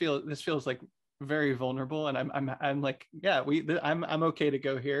 this feels like very vulnerable, and I'm like, yeah, I'm okay to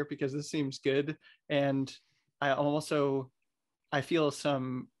go here because this seems good. And I feel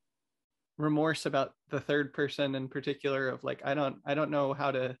some remorse about the third person in particular, of like, I don't know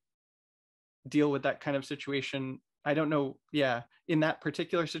how to deal with that kind of situation. I don't know, yeah, in that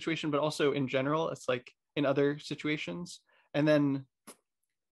particular situation, but also in general, it's like in other situations. And then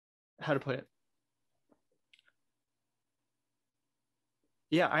how to put it?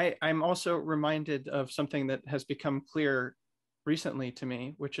 Yeah, I'm also reminded of something that has become clear recently to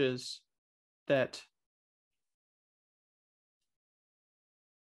me, which is that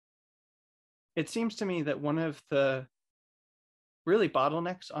it seems to me that one of the really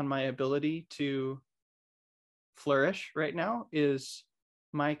bottlenecks on my ability to flourish right now is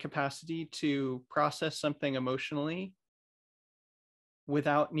my capacity to process something emotionally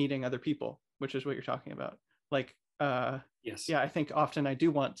without needing other people, which is what you're talking about. Like, yes. Yeah, I think often I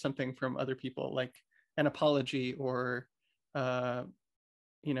do want something from other people, like an apology, or,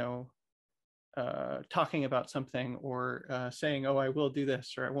 you know, talking about something, or saying, oh, I will do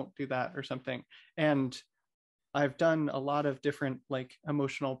this, or I won't do that, or something. And I've done a lot of different like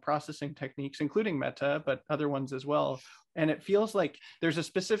emotional processing techniques, including metta, but other ones as well. And it feels like there's a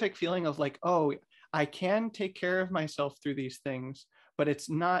specific feeling of like, oh, I can take care of myself through these things, but it's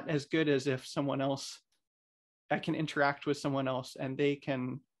not as good as if I can interact with someone else and they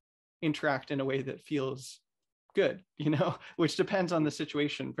can interact in a way that feels good, which depends on the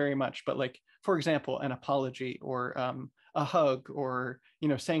situation very much. But like, for example, an apology, or a hug, or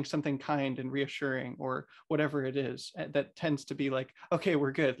saying something kind and reassuring, or whatever it is, that tends to be like, okay,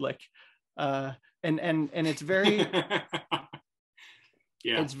 we're good. Like, and it's very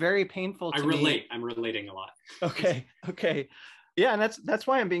yeah, it's very painful to me. I'm relating a lot. Okay. Yeah, and that's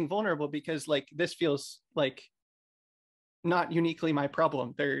why I'm being vulnerable, because like this feels like not uniquely my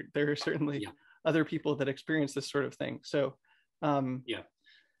problem. There are certainly other people that experience this sort of thing. So yeah,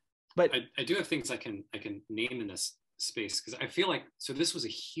 but I do have things I can name in this space, because I feel like, so this was a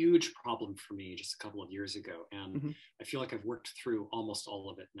huge problem for me just a couple of years ago, and mm-hmm. I feel like I've worked through almost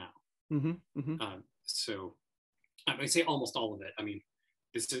all of it now. Mm-hmm. Mm-hmm. So I say almost all of it. I mean,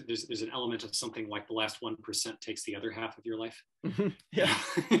 there's an element of something like the last 1% takes the other half of your life. Mm-hmm. Yeah.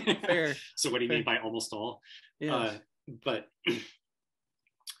 Fair. So what do you mean by almost all? Yes. But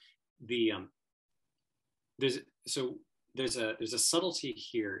the there's a subtlety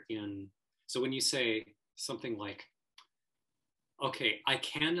here in, so when you say something like, okay, I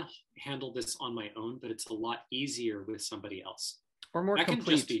can handle this on my own, but it's a lot easier with somebody else, or more that complete.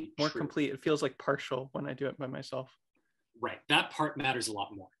 Can just be more true. Complete. It feels like partial when I do it by myself. Right, that part matters a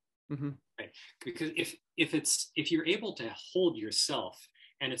lot more. Mm-hmm. Right, because if you're able to hold yourself,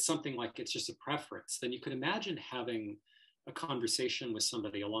 and it's something like it's just a preference, then you could imagine having a conversation with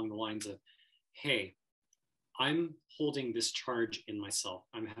somebody along the lines of, hey, I'm holding this charge in myself.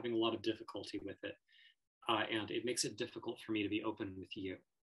 I'm having a lot of difficulty with it. And it makes it difficult for me to be open with you.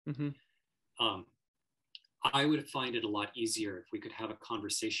 Mm-hmm. I would find it a lot easier if we could have a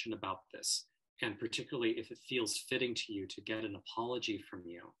conversation about this. And particularly if it feels fitting to you to get an apology from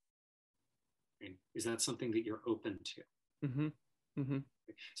you. I mean, is that something that you're open to? Mm-hmm. Mm-hmm.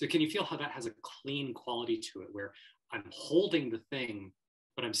 So can you feel how that has a clean quality to it, where I'm holding the thing,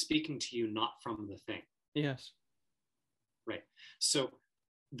 but I'm speaking to you not from the thing? Yes. Right. So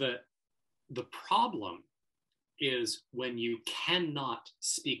the problem is when you cannot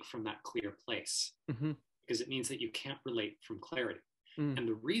speak from that clear place, mm-hmm. because it means that you can't relate from clarity. Mm. And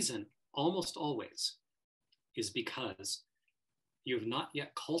the reason almost always is because you have not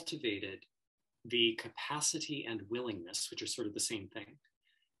yet cultivated the capacity and willingness, which are sort of the same thing,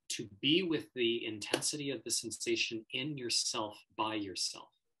 to be with the intensity of the sensation in yourself by yourself.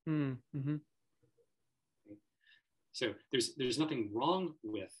 Mm-hmm. So there's nothing wrong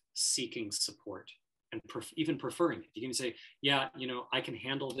with seeking support and even preferring it. You can say, yeah, I can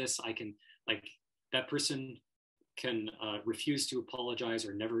handle this. I can, like, that person can refuse to apologize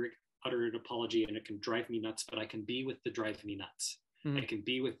or never utter an apology, and it can drive me nuts, but I can be with the drive me nuts. I can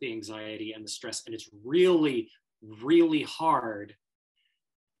be with the anxiety and the stress, and it's really, really hard,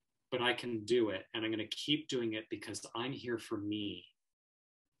 but I can do it. And I'm going to keep doing it because I'm here for me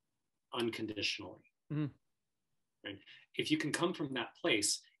unconditionally. Right? If you can come from that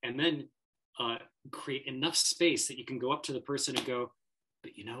place and then create enough space that you can go up to the person and go,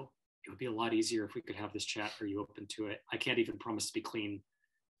 but it would be a lot easier if we could have this chat. Are you open to it? I can't even promise to be clean.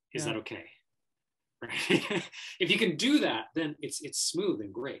 Is that okay? Right? If you can do that, then it's smooth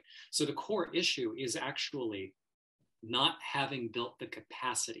and great. So the core issue is actually not having built the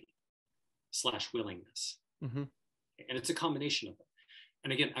capacity / willingness. And it's a combination of them.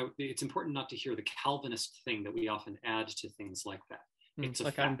 And again, it's important not to hear the Calvinist thing that we often add to things like that. It's a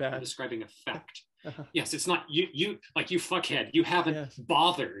like fact. I'm bad. We're describing a fact. Yes, it's not you like you fuckhead. You haven't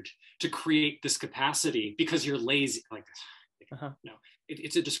bothered to create this capacity because you're lazy. Like, no,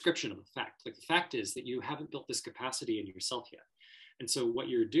 it's a description of a fact. Like, the fact is that you haven't built this capacity in yourself yet. And so what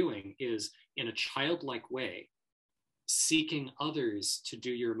you're doing is, in a childlike way, seeking others to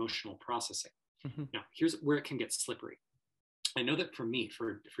do your emotional processing. Now, here's where it can get slippery. I know that for me,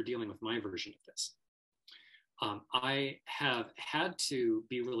 for dealing with my version of this, I have had to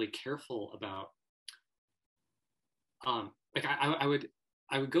be really careful about, like, I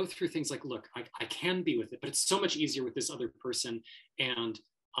would go through things like, look, I can be with it, but it's so much easier with this other person, and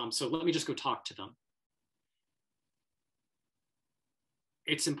so let me just go talk to them.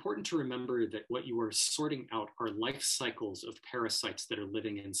 It's important to remember that what you are sorting out are life cycles of parasites that are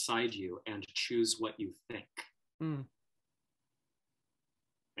living inside you, and choose what you think.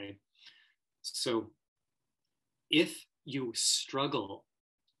 Okay. So if you struggle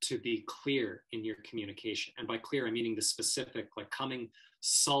to be clear in your communication, and by clear, I'm meaning the specific, like coming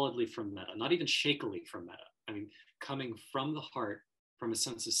solidly from meta, not even shakily from meta. I mean, coming from the heart, from a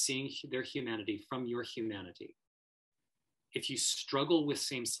sense of seeing their humanity from your humanity. If you struggle with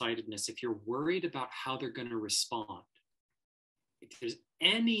same-sidedness, if you're worried about how they're going to respond, if there's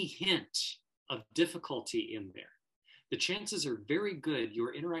any hint of difficulty in there, the chances are very good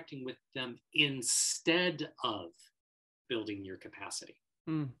you're interacting with them instead of building your capacity.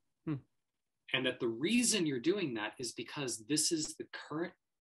 And that the reason you're doing that is because this is the current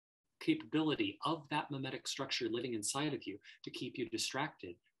capability of that mimetic structure living inside of you to keep you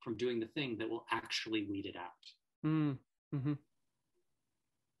distracted from doing the thing that will actually weed it out.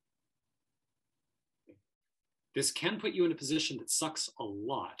 This can put you in a position that sucks a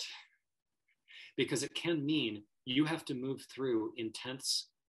lot, because it can mean you have to move through intense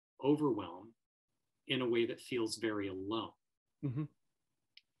overwhelm in a way that feels very alone.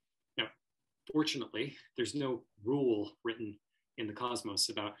 Now, fortunately, there's no rule written in the cosmos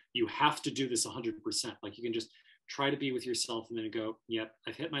about you have to do this 100%. Like, you can just try to be with yourself and then go, yep,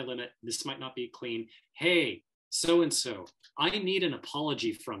 I've hit my limit. This might not be clean. Hey, so-and-so, I need an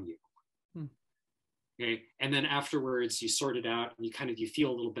apology from you. Okay. And then afterwards you sort it out and you feel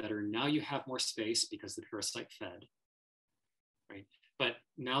a little better. Now you have more space because the parasite fed, right? But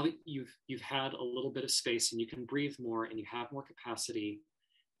now that you've had a little bit of space and you can breathe more and you have more capacity,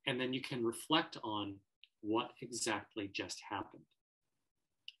 and then you can reflect on what exactly just happened.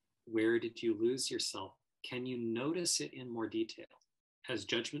 Where did you lose yourself? Can you notice it in more detail, as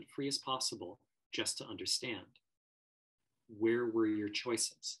judgment-free as possible, just to understand? Where were your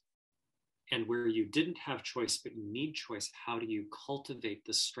choices? And where you didn't have choice, but you need choice, how do you cultivate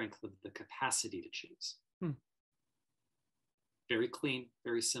the strength of the capacity to choose? Very clean,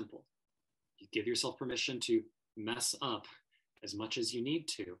 very simple. You give yourself permission to mess up as much as you need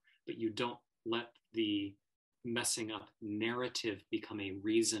to, but you don't let the messing up narrative become a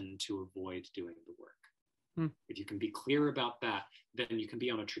reason to avoid doing the work. If you can be clear about that, then you can be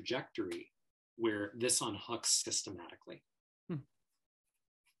on a trajectory where this unhooks systematically.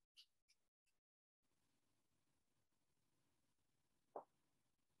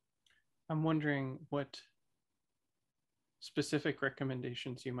 I'm wondering what specific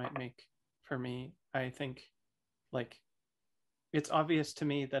recommendations you might make for me. I think, like, it's obvious to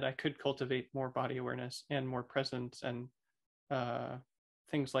me that I could cultivate more body awareness and more presence and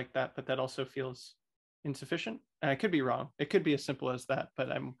things like that, but that also feels insufficient. And I could be wrong. It could be as simple as that, but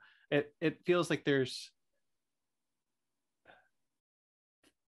it feels like there's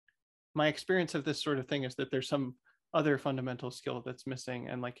my experience of this sort of thing is that there's some other fundamental skill that's missing,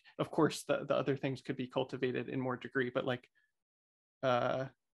 and like of course the other things could be cultivated in more degree, but like uh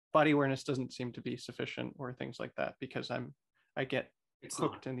body awareness doesn't seem to be sufficient, or things like that, because I get It's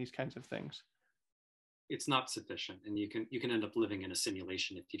not. hooked in these kinds of things. It's not sufficient, and you can end up living in a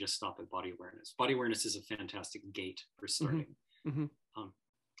simulation if you just stop at body awareness. Body awareness is a fantastic gate for Mm-hmm. starting. Mm-hmm. um,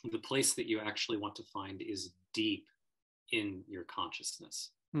 the place that you actually want to find is deep in your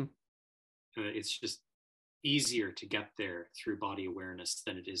consciousness. Mm-hmm. It's just easier to get there through body awareness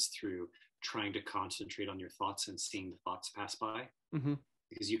than it is through trying to concentrate on your thoughts and seeing the thoughts pass by, Mm-hmm.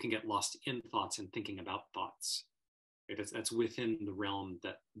 because you can get lost in thoughts and thinking about thoughts. That's within the realm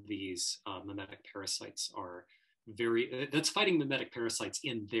that these mimetic parasites are very, that's fighting mimetic parasites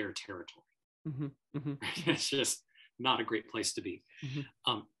in their territory. Mm-hmm. Mm-hmm. It's just not a great place to be.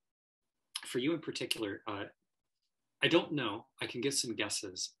 Mm-hmm. Um, for you in particular, I don't know. I can give some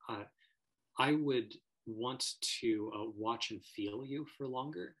guesses. I would want to watch and feel you for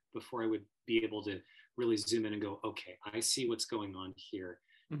longer before I would be able to really zoom in and go, okay, I see what's going on here.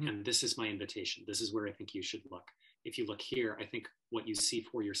 Mm-hmm. And this is my invitation. This is where I think you should look. If you look here, I think what you see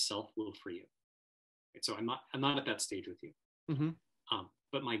for yourself will free you. Right? So I'm not at that stage with you. Mm-hmm.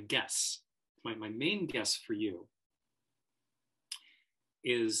 But my guess, my main guess for you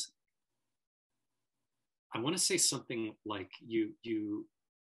is, I want to say something like you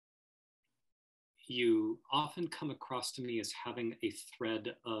often come across to me as having a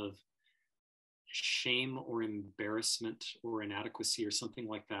thread of shame or embarrassment or inadequacy or something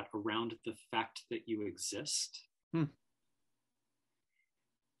like that around the fact that you exist. Mm.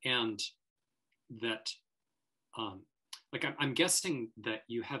 And that, like, I'm guessing that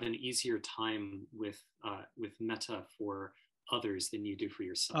you have an easier time with metta for others than you do for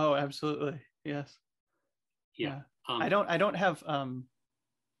yourself. Oh, absolutely. Yes. Yeah. Yeah. I don't have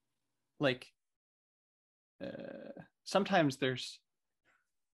like sometimes there's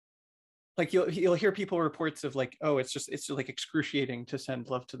like you'll hear people reports of like, oh, it's like excruciating to send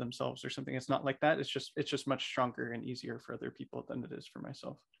love to themselves or something. It's not like that. It's just much stronger and easier for other people than it is for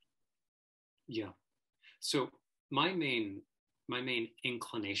myself. Yeah. So my main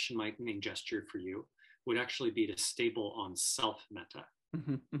inclination, my main gesture for you would actually be to stable on self metta.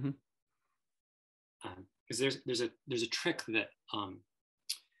 Mm-hmm. Mm-hmm. Because there's a trick that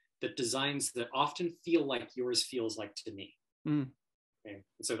that designs that often feel like yours feels like to me. Mm. Okay.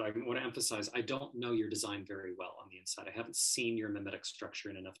 And so I want to emphasize, I don't know your design very well on the inside. I haven't seen your mimetic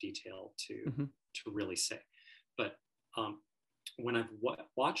structure in enough detail Mm-hmm. to really say. But when I've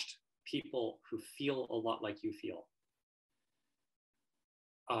watched people who feel a lot like you feel,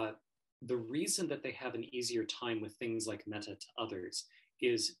 the reason that they have an easier time with things like metta to others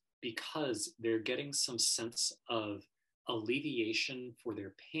is because they're getting some sense of alleviation for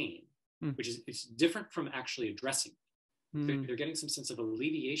their pain, Mm. which is, it's different from actually addressing. Mm. They're getting some sense of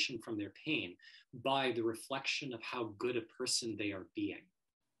alleviation from their pain by the reflection of how good a person they are being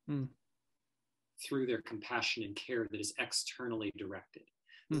Mm. through their compassion and care that is externally directed.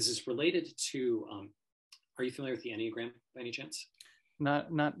 Mm. This is related to, are you familiar with the Enneagram by any chance?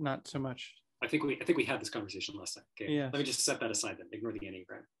 Not so much. I think we had this conversation last time. Okay, Yes. let me just set that aside then. Ignore the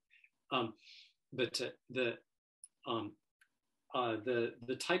Enneagram. But the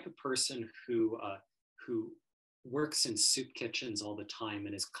type of person who works in soup kitchens all the time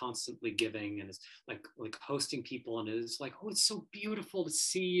and is constantly giving and is like hosting people and is like, oh, it's so beautiful to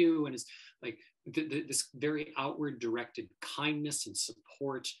see you, and is like this very outward directed kindness and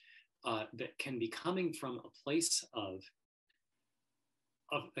support that can be coming from a place of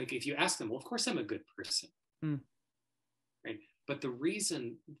like, if you ask them, well, of course I'm a good person. Mm. Right? But the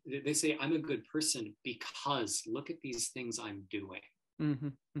reason they say I'm a good person because look at these things I'm doing. Mm-hmm.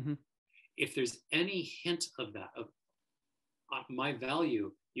 Mm-hmm. If there's any hint of that, of my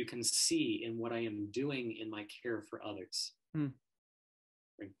value, you can see in what I am doing in my care for others. Mm.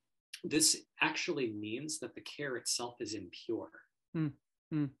 Right? This actually means that the care itself is impure. Mm.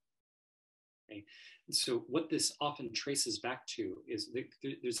 Mm. Okay? So what this often traces back to is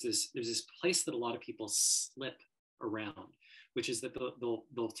there's this place that a lot of people slip around, which is that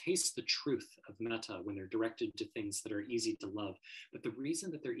they'll taste the truth of metta when they're directed to things that are easy to love. But the reason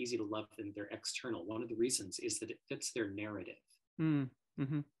that they're easy to love and they're external, one of the reasons is that it fits their narrative. Mm.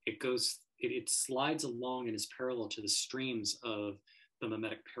 Mm-hmm. It slides along and is parallel to the streams of the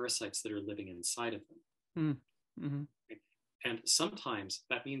mimetic parasites that are living inside of them. Mm. Mm-hmm. And sometimes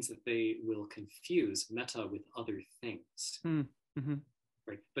that means that they will confuse metta with other things. Mm. Mm-hmm.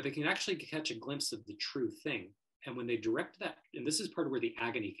 Right? But they can actually catch a glimpse of the true thing. And when they direct that, and this is part of where the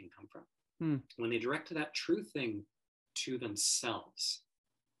agony can come from, Mm. when they direct that true thing to themselves,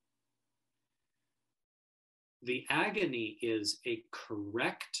 The agony is a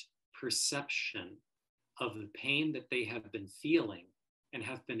correct perception of the pain that they have been feeling and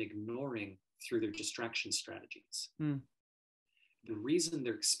have been ignoring through their distraction strategies. Mm. The reason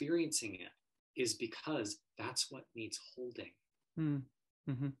they're experiencing it is because that's what needs holding. Mm.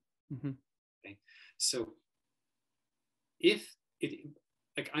 Mm-hmm. Mm-hmm. Okay? So if it,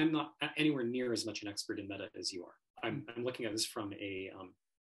 like, I'm not anywhere near as much an expert in meta as you are. I'm looking at this from a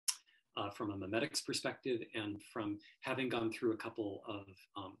memetics perspective, and from having gone through a couple of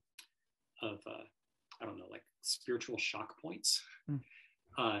I don't know, like spiritual shock points. Mm.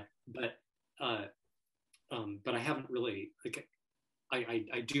 But I haven't really, like,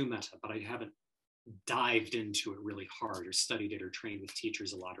 I do meta, but I haven't dived into it really hard or studied it or trained with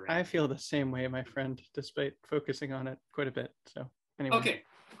teachers a lot or anything. I feel the same way, my friend, despite focusing on it quite a bit. So anyway. Okay,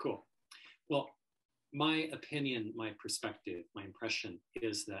 cool. Well, my opinion, my perspective, my impression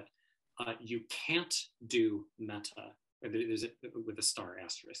is that you can't do meta. There's with a star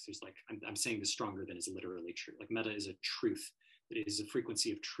asterisk. There's like, I'm saying this stronger than is literally true. Like, meta is a truth. It is a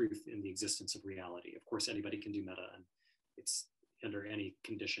frequency of truth in the existence of reality. Of course, anybody can do meta, and it's under any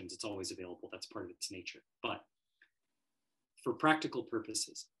conditions, it's always available. That's part of its nature. But for practical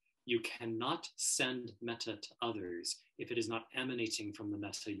purposes, you cannot send meta to others if it is not emanating from the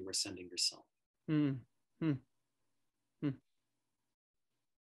meta you are sending yourself. Mm. Mm. Mm.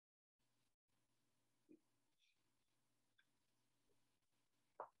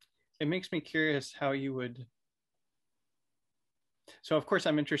 It makes me curious how you would. So of course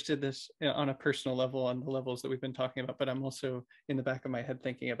I'm interested this on a personal level, on the levels that we've been talking about, but I'm also in the back of my head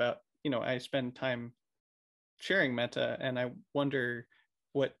thinking about, I spend time sharing meta, and I wonder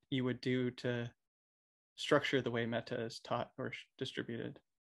what you would do to structure the way meta is taught or distributed.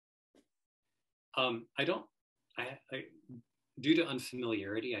 I don't, due to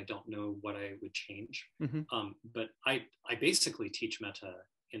unfamiliarity, I don't know what I would change. Mm-hmm. But I basically teach meta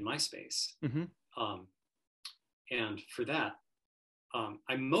in my space. Mm-hmm. And for that,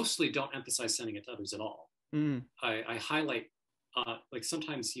 I mostly don't emphasize sending it to others at all. Mm. I highlight, like,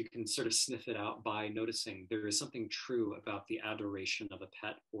 sometimes you can sort of sniff it out by noticing there is something true about the adoration of a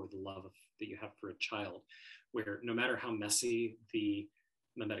pet or the love that you have for a child, where no matter how messy the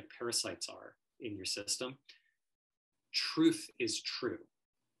mimetic parasites are in your system, truth is true.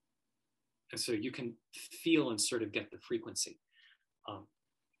 And so you can feel and sort of get the frequency.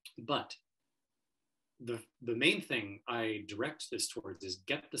 But the main thing I direct this towards is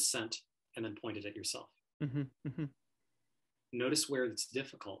get the scent and then point it at yourself. Mm-hmm. Mm-hmm. Notice where it's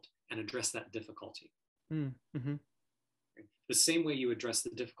difficult and address that difficulty. Mm-hmm. The same way you address the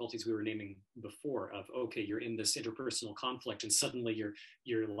difficulties we were naming before of, okay, you're in this interpersonal conflict and suddenly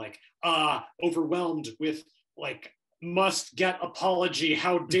you're like, overwhelmed with, like, must get apology,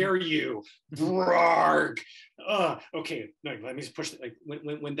 how dare you, brarg. Okay, no, let me just push it. Like,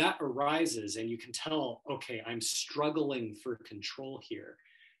 when that arises and you can tell, okay, I'm struggling for control here,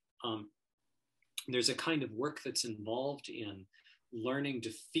 there's a kind of work that's involved in learning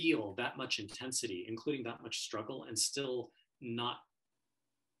to feel that much intensity, including that much struggle, and still not,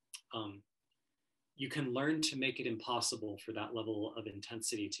 you can learn to make it impossible for that level of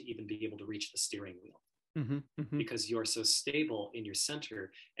intensity to even be able to reach the steering wheel. Mm-hmm. Mm-hmm. Because you're so stable in your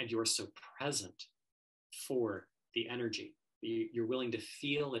center and you're so present for the energy. You're willing to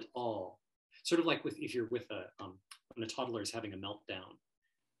feel it all. Sort of like if you're with when a toddler is having a meltdown,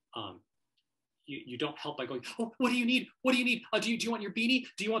 you don't help by going, oh, what do you need? What do you need? Do you want your beanie?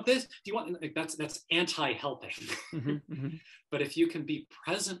 Do you want this? Do you want, like, that's anti-helping. Mm-hmm. Mm-hmm. But if you can be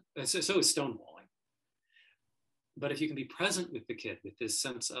present, so is stonewalling. But if you can be present with the kid with this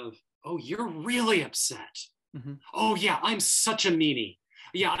sense of, oh, you're really upset. Mm-hmm. Oh yeah, I'm such a meanie.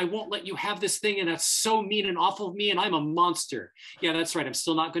 Yeah, I won't let you have this thing, and that's so mean and awful of me, and I'm a monster. Yeah, that's right. I'm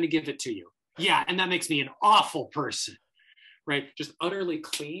still not going to give it to you. Yeah, and that makes me an awful person, right? Just utterly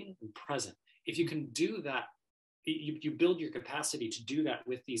clean and present. If you can do that, you build your capacity to do that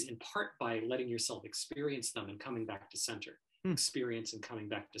with these, in part by letting yourself experience them and coming back to center. Experience and coming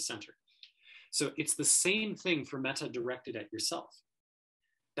back to center. So it's the same thing for meta directed at yourself.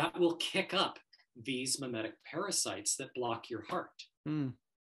 That will kick up these mimetic parasites that block your heart. Mm.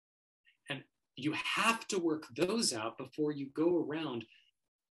 And you have to work those out before you go around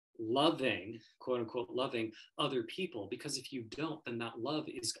loving, quote unquote, loving other people. Because if you don't, then that love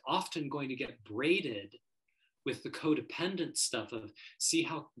is often going to get braided with the codependent stuff of, see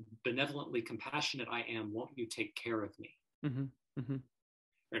how benevolently compassionate I am, won't you take care of me? Mm-hmm. Mm-hmm.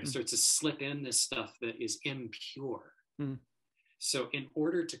 Right? It starts to slip in this stuff that is impure. Mm. So in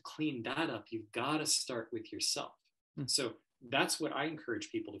order to clean that up, you've got to start with yourself. So that's what I encourage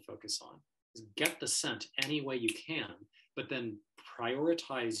people to focus on. is get the scent any way you can, but then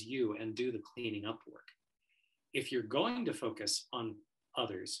prioritize you and do the cleaning up work. If you're going to focus on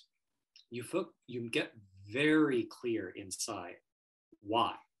others, you get very clear inside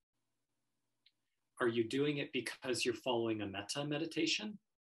why. Are you doing it because you're following a metta meditation?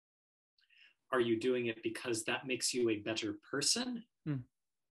 Are you doing it because that makes you a better person?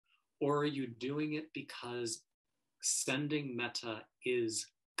 Or are you doing it because sending metta is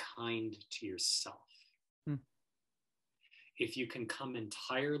kind to yourself? If you can come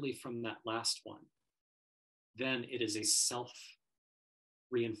entirely from that last one, then it is a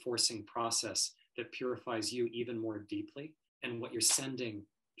self-reinforcing process that purifies you even more deeply, and what you're sending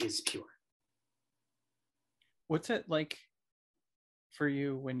is pure. What's it like for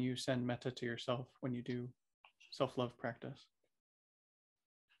you when you send metta to yourself, when you do self-love practice?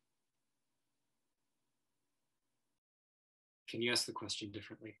 Can you ask the question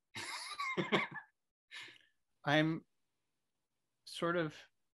differently? I'm sort of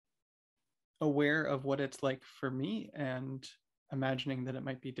aware of what it's like for me and imagining that it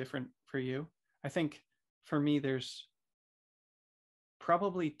might be different for you. I think for me, there's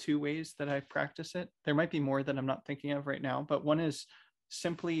probably two ways that I practice it. There might be more that I'm not thinking of right now, but one is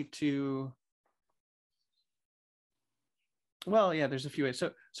simply to, well, yeah, there's a few ways.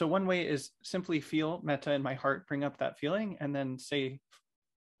 So one way is simply feel metta in my heart, bring up that feeling, and then say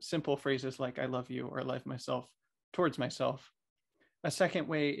simple phrases like I love you or I love myself towards myself. A second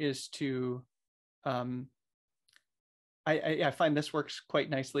way is to I find this works quite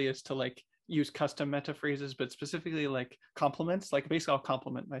nicely, is to like use custom meta phrases, but specifically like compliments. Like basically I'll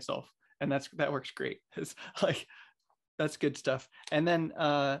compliment myself, and that works great. It's like that's good stuff. And then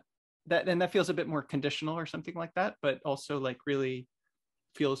that feels a bit more conditional or something like that, but also like really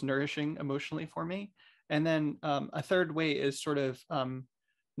feels nourishing emotionally for me. And then a third way is sort of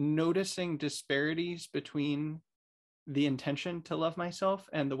noticing disparities between the intention to love myself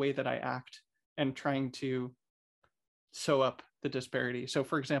and the way that I act, and trying to sew up the disparity. So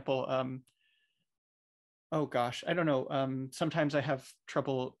for example, oh gosh, I don't know. Sometimes I have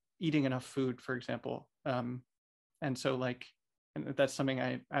trouble eating enough food, for example. And so like, and that's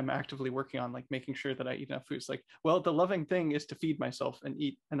something I'm actively working on, like making sure that I eat enough food. It's like, well, the loving thing is to feed myself and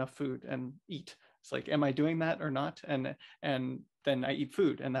eat enough food and eat. It's like, am I doing that or not? And then I eat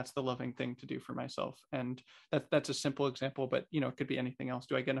food, and that's the loving thing to do for myself. And that's a simple example, but you know, it could be anything else.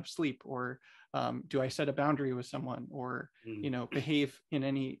 Do I get enough sleep, or do I set a boundary with someone, or you know, behave in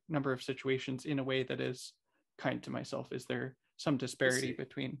any number of situations in a way that is kind to myself? Is there some disparity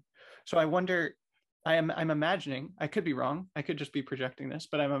between? So I wonder, I'm imagining, I could be wrong, I could just be projecting this,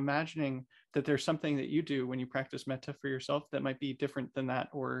 but I'm imagining that there's something that you do when you practice metta for yourself that might be different than that,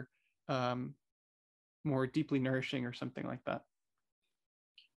 or more deeply nourishing or something like that.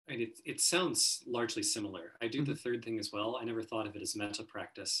 It sounds largely similar. I do the third thing as well. I never thought of it as metta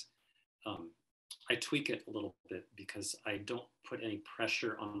practice. I tweak it a little bit because I don't put any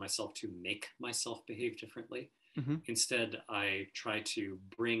pressure on myself to make myself behave differently. Instead, I try to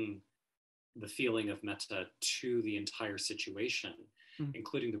bring the feeling of metta to the entire situation,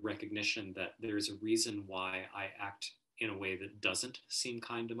 including the recognition that there's a reason why I act in a way that doesn't seem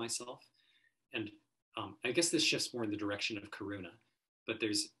kind to myself. And I guess this shifts more in the direction of karuna, but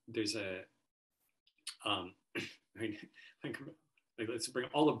there's a let's bring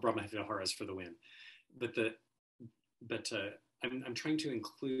all of Brahma Viharas for the win. But I'm trying to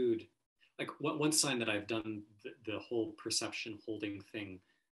include, like, one sign that I've done the whole perception holding thing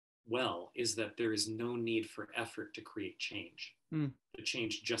well is that there is no need for effort to create change. The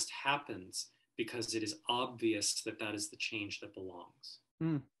change just happens because it is obvious that that is the change that belongs.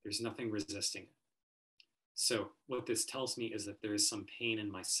 There's nothing resisting it. So what this tells me is that there is some pain in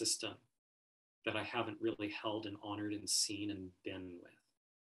my system that I haven't really held and honored and seen and been with.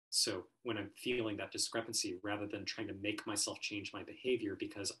 So when I'm feeling that discrepancy, rather than trying to make myself change my behavior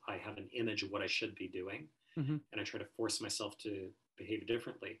because I have an image of what I should be doing, and I try to force myself to behave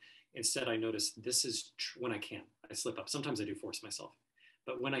differently, instead I notice this is when I can. I slip up. Sometimes I do force myself,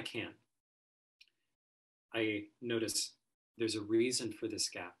 but when I can, I notice there's a reason for this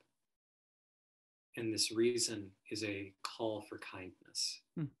gap. And this reason is a call for kindness.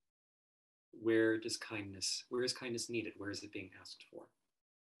 Where is kindness needed? Where is it being asked for?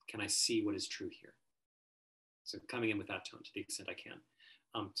 Can I see what is true here? So coming in with that tone to the extent I can.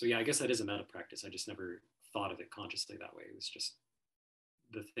 So yeah, I guess that is a metta practice. I just never thought of it consciously that way. It was just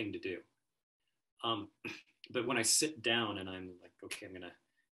the thing to do. But when I sit down and I'm like, okay,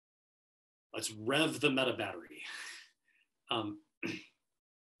 let's rev the metta battery.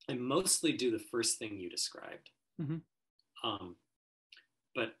 I mostly do the first thing you described.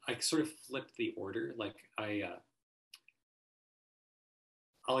 but I sort of flip the order. Like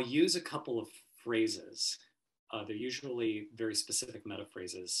I'll use a couple of phrases. They're usually very specific meta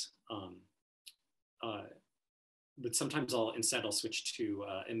phrases. Uh, but sometimes I'll switch to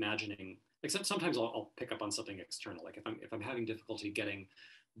imagining. Like sometimes I'll pick up on something external. Like if I'm having difficulty getting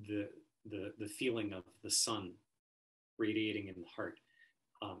the feeling of the sun radiating in the heart,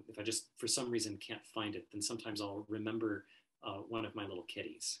 if I just for some reason can't find it, then sometimes I'll remember one of my little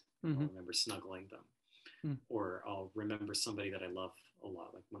kitties. Mm-hmm. I'll remember snuggling them, or I'll remember somebody that I love a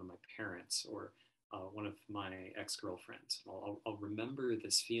lot, like one of my parents or one of my ex-girlfriends. I'll remember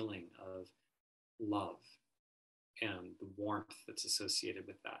this feeling of love and the warmth that's associated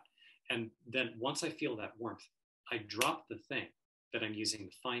with that. And then once I feel that warmth, I drop the thing that I'm using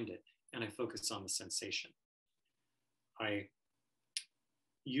to find it and I focus on the sensation. I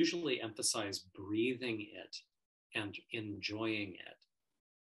usually emphasize breathing it and enjoying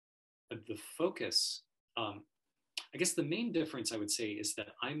it. The focus, I guess the main difference I would say is that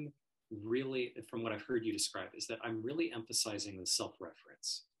I'm really, from what I've heard you describe, is that I'm really emphasizing the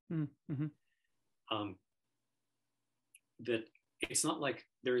self-reference. Mm-hmm. That it's not like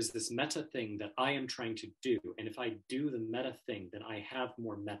there is this meta thing that I am trying to do, and if I do the meta thing, then I have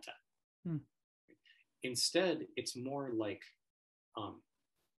more meta. Instead, it's more like, I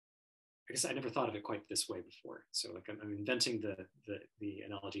guess I never thought of it quite this way before. So like I'm inventing the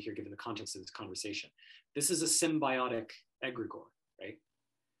analogy here, given the context of this conversation. This is a symbiotic egregore, right?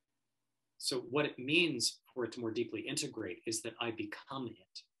 So what it means for it to more deeply integrate is that I become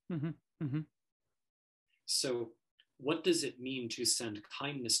it. Mm-hmm. Mm-hmm. So what does it mean to send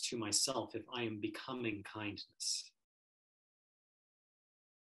kindness to myself if I am becoming kindness?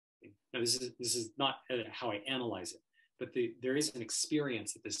 Now, this is not how I analyze it, but there is an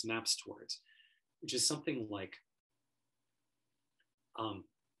experience that this maps towards, which is something like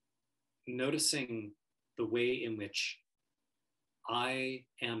noticing the way in which I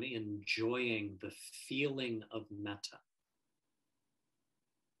am enjoying the feeling of metta.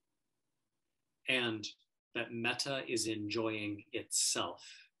 And that metta is enjoying itself,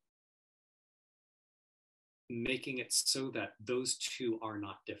 making it so that those two are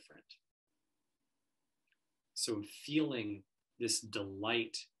not different. So feeling this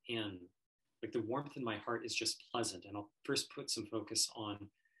delight in, like the warmth in my heart is just pleasant. And I'll first put some focus on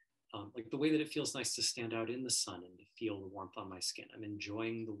like the way that it feels nice to stand out in the sun and to feel the warmth on my skin. I'm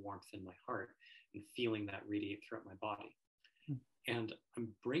enjoying the warmth in my heart and feeling that radiate throughout my body. And I'm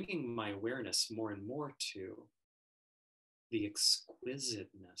bringing my awareness more and more to the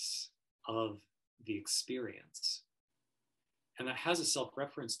exquisiteness of the experience. And that has a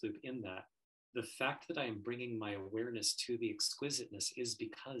self-reference loop in that the fact that I am bringing my awareness to the exquisiteness is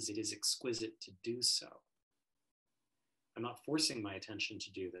because it is exquisite to do so. I'm not forcing my attention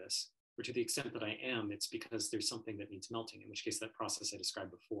to do this, or to the extent that I am, it's because there's something that needs melting, in which case that process I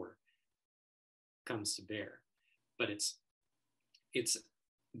described before comes to bear. But it's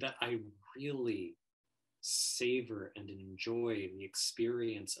that I really savor and enjoy the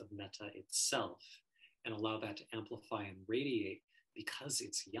experience of metta itself and allow that to amplify and radiate because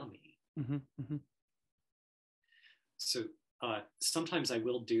it's yummy. Mm-hmm. Mm-hmm. So sometimes I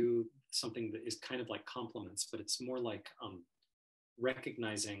will do something that is kind of like compliments, but it's more like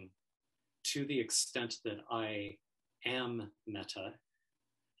recognizing, to the extent that I am metta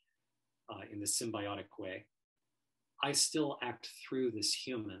in this symbiotic way, I still act through this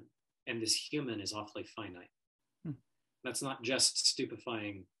human, and this human is awfully finite. That's not just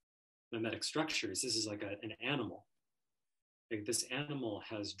stupefying mimetic structures. This is like an animal. Like this animal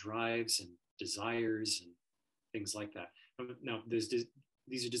has drives and desires and things like that. Now,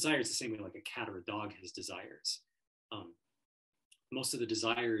 these are desires the same way like a cat or a dog has desires. Most of the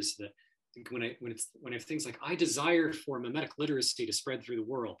desires that when I have things like I desire for mimetic literacy to spread through the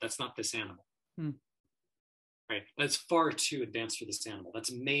world, that's not this animal. Right? That's far too advanced for this animal.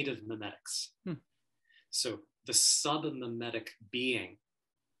 That's made of mimetics. So the sub-mimetic being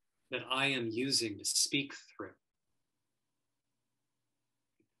that I am using to speak through,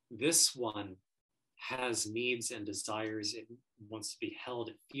 this one has needs and desires. It wants to be held.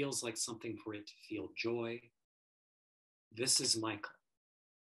 It feels like something for it to feel joy. This is Michael.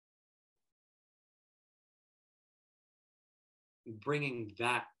 Bringing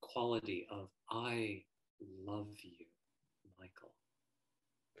that quality of I love you, Michael.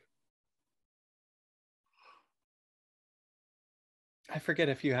 I forget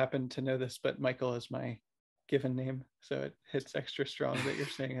if you happen to know this, but Michael is my given name, so it hits extra strong that you're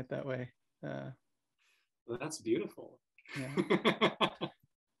saying it that way. Well, that's beautiful. Yeah.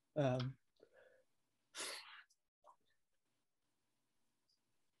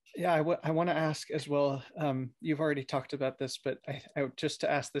 Yeah, I want to ask as well. You've already talked about this, but just to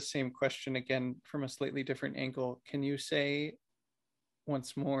ask the same question again from a slightly different angle, can you say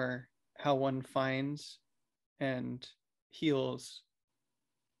once more how one finds and heals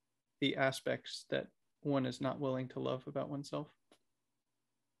the aspects that one is not willing to love about oneself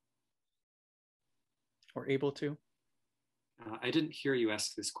or able to? I didn't hear you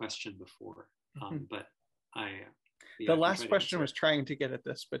ask this question before, Mm-hmm. but The yeah, I can last try to question answer was trying to get at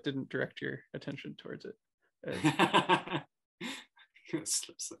this, but didn't direct your attention towards it. it.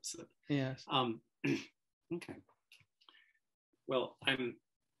 Slip. Yes. Okay. Well, I'm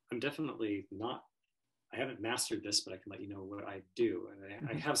definitely not. I haven't mastered this, but I can let you know what I do, and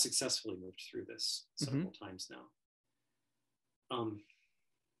I Mm-hmm. have successfully moved through this Mm-hmm. several times now.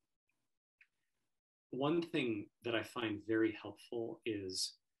 One thing that I find very helpful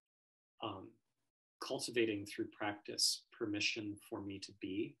is um, cultivating through practice permission for me to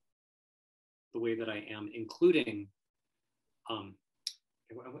be the way that I am, including um,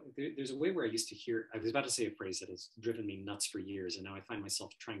 there's a way where I used to hear, I was about to say a phrase that has driven me nuts for years, and now I find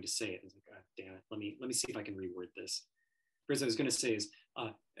myself trying to say it. I was like, God damn it, let me see if I can reword this. The phrase I was going to say is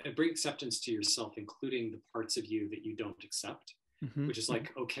bring acceptance to yourself, including the parts of you that you don't accept. Mm-hmm. Which is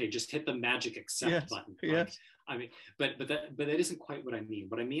like, okay, just hit the magic accept Yes. button. Like, Yes. I mean, but that isn't quite what I mean.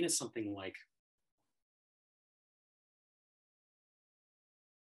 What I mean is something like,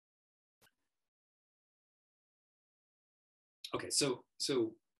 okay, so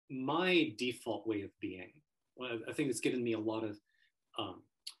my default way of being, well, I think it's given me um,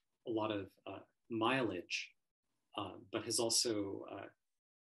 a lot of mileage, but has also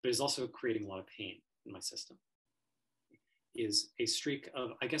but is also creating a lot of pain in my system. Is a streak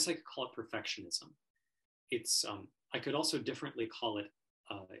of, I guess I could call it perfectionism. It's I could also differently call it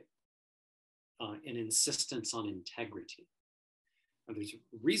an insistence on integrity. And there's a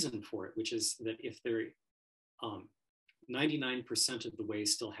reason for it, which is that if there um, 99% of the way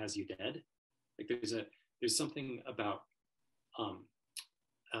still has you dead, like there's something about um,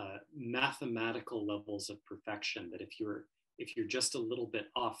 mathematical levels of perfection that if you're just a little bit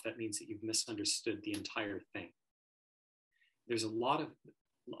off, that means that you've misunderstood the entire thing. There's a lot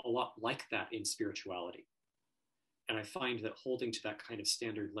like that in spirituality. And I find that holding to that kind of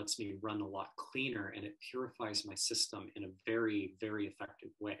standard lets me run a lot cleaner, and it purifies my system in a very, very effective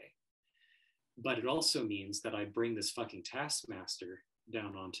way. But it also means that I bring this fucking taskmaster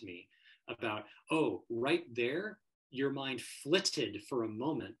down onto me about, oh, right there, your mind flitted for a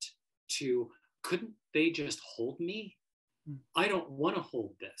moment to, couldn't they just hold me? I don't want to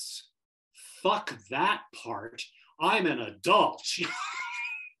hold this. Fuck that part. I'm an adult.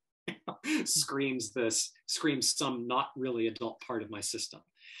 Screams some not really adult part of my system.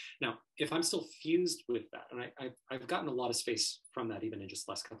 Now, if I'm still fused with that, and I've gotten a lot of space from that even in just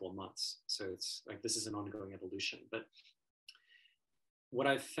the last couple of months, so it's like this is an ongoing evolution. But what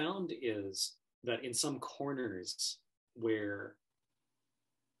I've found is that in some corners where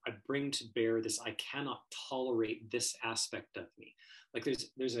I bring to bear this, I cannot tolerate this aspect of me. Like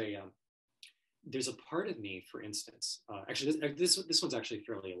there's a part of me, for instance, actually this one's actually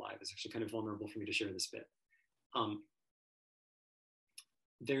fairly alive. It's actually kind of vulnerable for me to share this bit.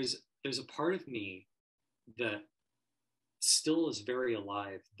 There's a part of me that still is very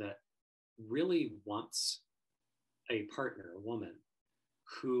alive, that really wants a partner, a woman,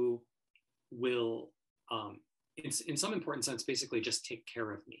 who will, in some important sense, basically just take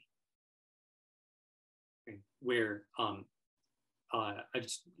care of me. Okay? Where I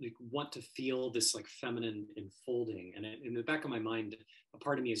just like, want to feel this like feminine enfolding, and in the back of my mind, a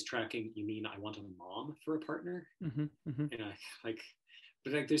part of me is tracking. You mean I want a mom for a partner? Mm-hmm. Mm-hmm. And I like,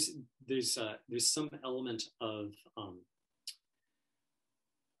 but like there's some element of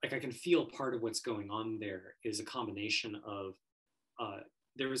like I can feel part of what's going on there is a combination of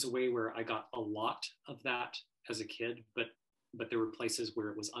there was a way where I got a lot of that as a kid, but there were places where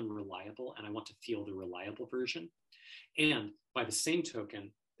it was unreliable, and I want to feel the reliable version. And by the same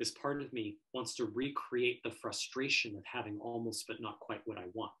token, this part of me wants to recreate the frustration of having almost but not quite what I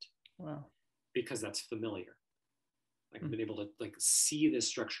want. Wow. Because that's familiar. Like, I've been able to like see this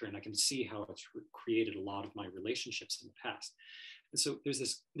structure, and I can see how it's created a lot of my relationships in the past. And so there's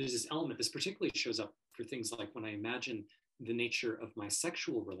this element. This particularly shows up for things like when I imagine the nature of my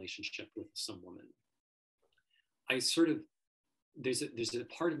sexual relationship with some woman. I sort of there's a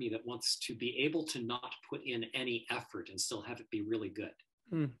part of me that wants to be able to not put in any effort and still have it be really good.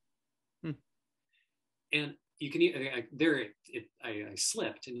 Mm-hmm. And you can I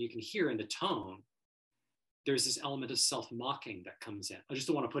slipped, and you can hear in the tone there's this element of self-mocking that comes in. I just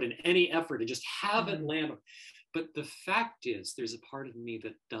don't want to put in any effort and just have it land. But the fact is, there's a part of me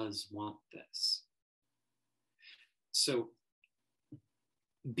that does want this. So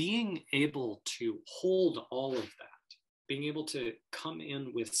being able to hold all of that, being able to come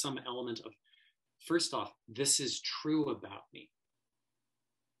in with some element of, first off, this is true about me.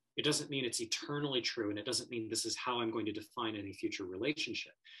 It doesn't mean it's eternally true, and it doesn't mean this is how I'm going to define any future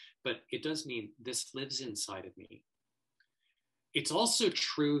relationship, but it does mean this lives inside of me. It's also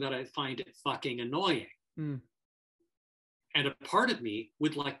true that I find it fucking annoying. Mm. And a part of me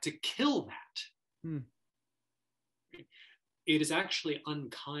would like to kill that. Mm. It is actually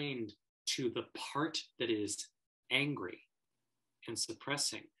unkind to the part that is angry and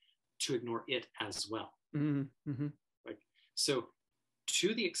suppressing to ignore it as well. Mm-hmm. Like, so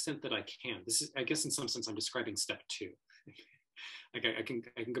to the extent that I can, this is, I guess in some sense, I'm describing step 2. Like I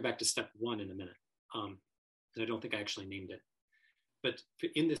can go back to step 1 in a minute. I don't think I actually named it. But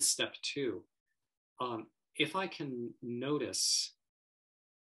in this step 2, if I can notice,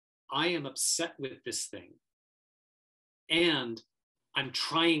 I am upset with this thing, and I'm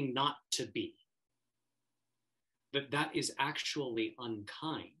trying not to be, that is actually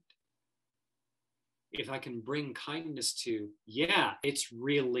unkind. If I can bring kindness to, yeah, it's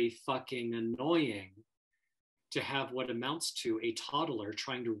really fucking annoying to have what amounts to a toddler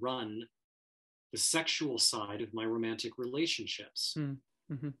trying to run the sexual side of my romantic relationships.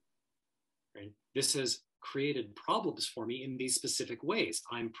 Mm-hmm. Right? This has created problems for me in these specific ways.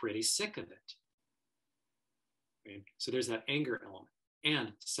 I'm pretty sick of it. Right? So there's that anger element.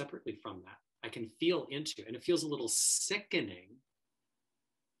 And separately from that, I can feel into, and it feels a little sickening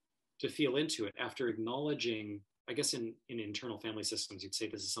to feel into it after acknowledging, I guess in internal family systems, you'd say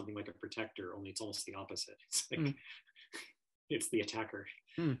this is something like a protector, only it's almost the opposite. It's like, it's the attacker.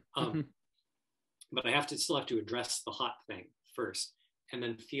 But I still have to address the hot thing first, and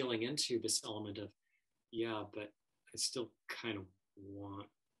then feeling into this element of, yeah, but I still kind of want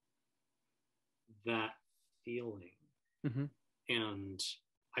that feeling. Mm-hmm. And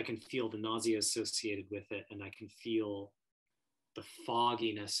I can feel the nausea associated with it, and I can feel the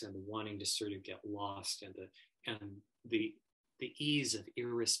fogginess and wanting to sort of get lost, and the ease of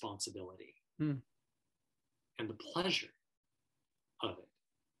irresponsibility and the pleasure of it.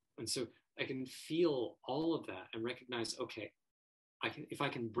 And so I can feel all of that and recognize, okay, if I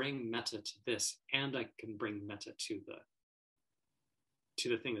can bring metta to this, and I can bring metta to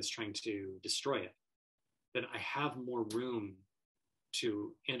the thing that's trying to destroy it, then I have more room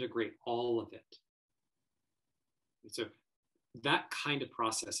to integrate all of it. And so that kind of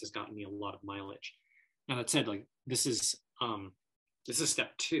process has gotten me a lot of mileage. Now that said, like this is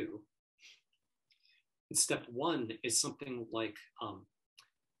step 2. And step 1 is something like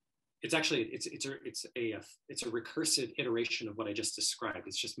it's a recursive iteration of what I just described.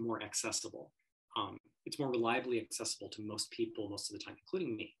 It's just more accessible. It's more reliably accessible to most people most of the time,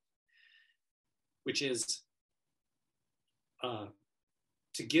 including me, which is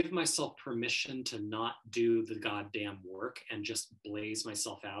to give myself permission to not do the goddamn work and just blaze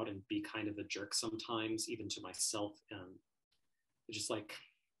myself out and be kind of a jerk sometimes, even to myself. And just like,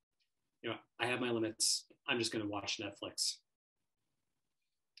 I have my limits. I'm just going to watch Netflix.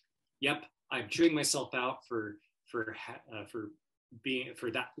 Yep, I'm chewing myself out for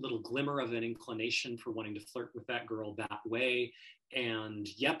that little glimmer of an inclination for wanting to flirt with that girl that way. And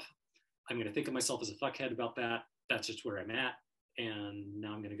yep, I'm going to think of myself as a fuckhead about that. That's just where I'm at. And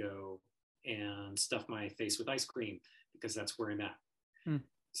now I'm going to go and stuff my face with ice cream because that's where I'm at.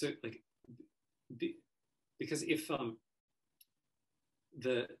 So like, because if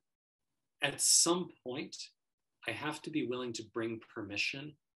at some point I have to be willing to bring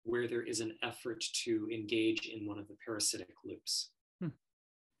permission where there is an effort to engage in one of the parasitic loops.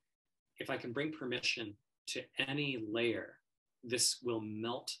 If I can bring permission to any layer, this will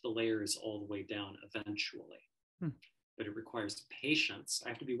melt the layers all the way down eventually. But it requires patience. I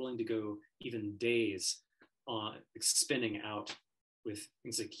have to be willing to go even days spinning out with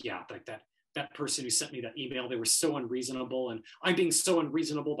things like, yeah, like that person who sent me that email, they were so unreasonable, and I'm being so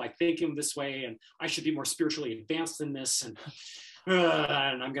unreasonable by thinking this way, and I should be more spiritually advanced than this, and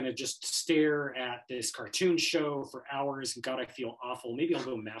I'm going to just stare at this cartoon show for hours, and God, I feel awful. Maybe I'll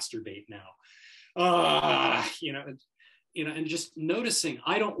go masturbate now. And just noticing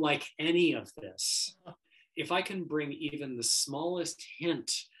I don't like any of this. If I can bring even the smallest hint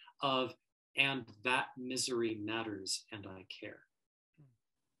of, and that misery matters and I care.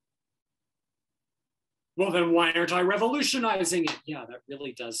 Well, then why aren't I revolutionizing it? Yeah, that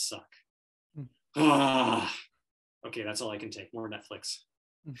really does suck. Okay, that's all I can take. More Netflix.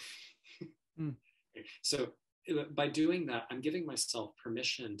 So by doing that, I'm giving myself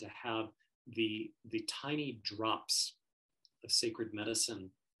permission to have the tiny drops of sacred medicine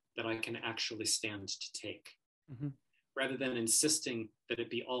that I can actually stand to take. Mm-hmm. Rather than insisting that it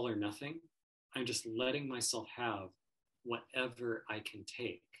be all or nothing, I'm just letting myself have whatever I can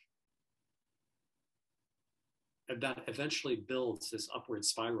take. And that eventually builds this upward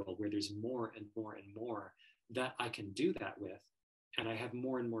spiral where there's more and more and more that I can do that with. And I have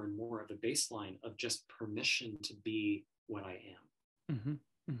more and more and more of a baseline of just permission to be what I am.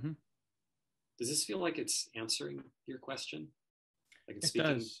 Mm-hmm. Mm-hmm. Does this feel like it's answering your question? Like it's It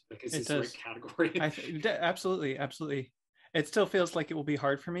speaking, does. like is It this the right does. category? Absolutely, absolutely. It still feels like it will be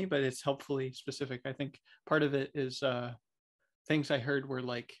hard for me, but it's helpfully specific. I think part of it is things I heard were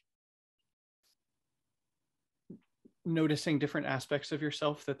like noticing different aspects of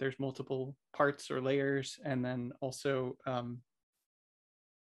yourself, that there's multiple parts or layers, and then also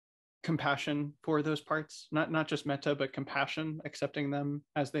compassion for those parts, not just metta, but compassion, accepting them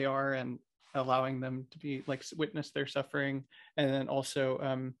as they are and allowing them to be like witness their suffering. And then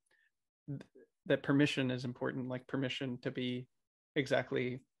also that permission is important, like permission to be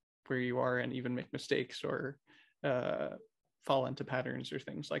exactly where you are and even make mistakes or fall into patterns or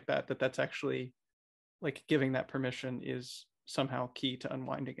things like that. That's actually like giving that permission is somehow key to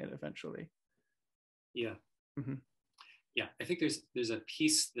unwinding it eventually. Yeah. Mm-hmm. Yeah, I think there's a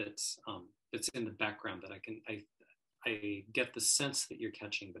piece that's in the background that I get the sense that you're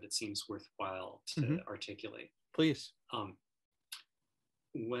catching, but it seems worthwhile to Mm-hmm. articulate. Please.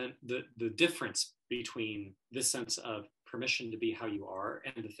 When the difference between this sense of permission to be how you are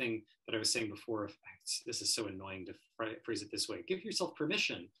and the thing that I was saying before, this is so annoying to phrase it this way, give yourself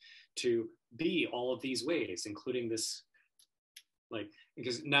permission to be all of these ways, including this, like,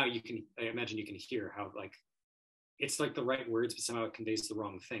 because now I imagine you can hear how like it's like the right words, but somehow it conveys the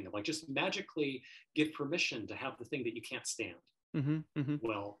wrong thing. Like just magically give permission to have the thing that you can't stand. Mm-hmm. Mm-hmm.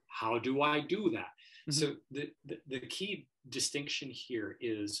 Well, how do I do that? Mm-hmm. So the key distinction here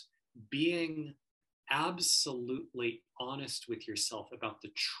is being absolutely honest with yourself about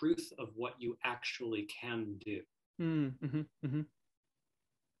the truth of what you actually can do. Mm-hmm. Mm-hmm.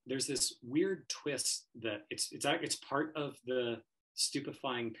 There's this weird twist that it's part of the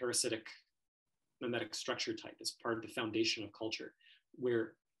stupefying parasitic mimetic structure type. It's part of the foundation of culture,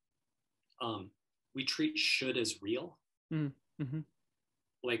 where we treat should as real. Mm-hmm.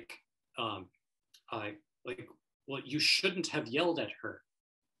 Like, like, well, you shouldn't have yelled at her.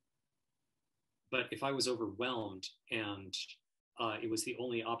 But if I was overwhelmed and it was the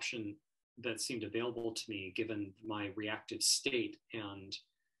only option that seemed available to me, given my reactive state, and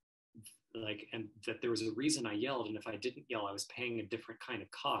that there was a reason I yelled, and if I didn't yell, I was paying a different kind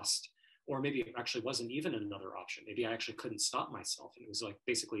of cost. Or maybe it actually wasn't even another option. Maybe I actually couldn't stop myself. And it was like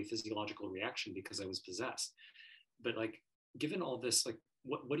basically a physiological reaction because I was possessed. But like, given all this, like,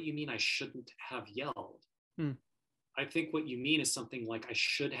 what do you mean I shouldn't have yelled? Mm. I think what you mean is something like I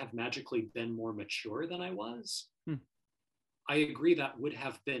should have magically been more mature than I was. Mm. I agree that would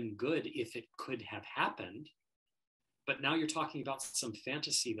have been good if it could have happened. But now you're talking about some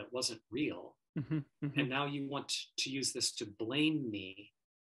fantasy that wasn't real. Mm-hmm. Mm-hmm. And now you want to use this to blame me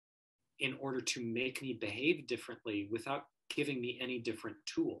in order to make me behave differently without giving me any different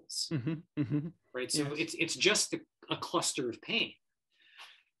tools. Mm-hmm. Mm-hmm. Right. So yes. It's just a cluster of pain.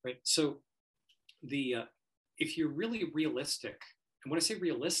 Right. So if you're really realistic, and when I say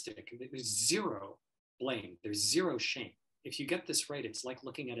realistic, there's zero blame, there's zero shame. If you get this right, it's like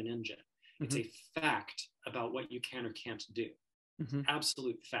looking at an engine. Mm-hmm. It's a fact about what you can or can't do. Mm-hmm.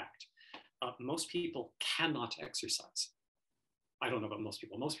 Absolute fact. Most people cannot exercise. I don't know about most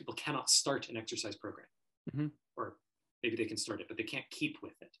people. Most people cannot start an exercise program. Mm-hmm. Or maybe they can start it, but they can't keep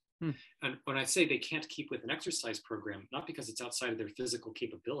with it. Mm. And when I say they can't keep with an exercise program, not because it's outside of their physical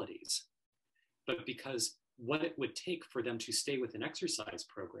capabilities, but because what it would take for them to stay with an exercise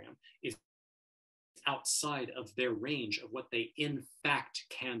program is outside of their range of what they in fact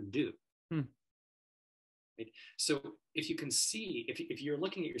can do. Mm. Right? So if you can see, if you're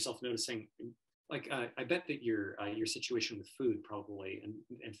looking at yourself noticing, like I bet that your situation with food probably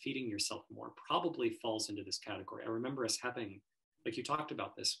and feeding yourself more probably falls into this category. I remember us having, like you talked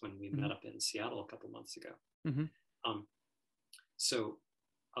about this when we mm-hmm. met up in Seattle a couple months ago. Mm-hmm. So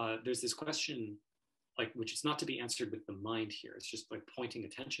there's this question, like, which is not to be answered with the mind here. It's just like pointing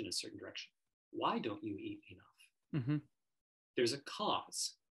attention in a certain direction. Why don't you eat enough? Mm-hmm. There's a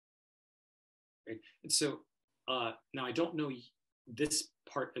cause. Right? And so now I don't know this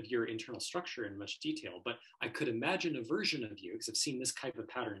part of your internal structure in much detail, but I could imagine a version of you, because I've seen this type of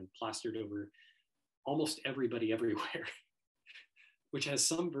pattern plastered over almost everybody everywhere, which has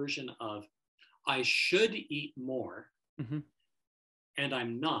some version of, I should eat more, mm-hmm. and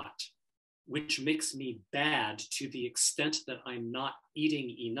I'm not, which makes me bad to the extent that I'm not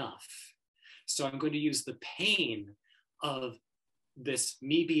eating enough. So I'm going to use the pain of this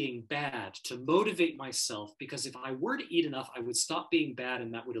me being bad to motivate myself, because if I were to eat enough, I would stop being bad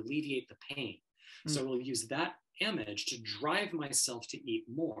and that would alleviate the pain. Mm. So I will use that image to drive myself to eat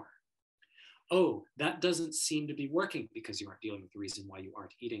more. Oh, that doesn't seem to be working because you aren't dealing with the reason why you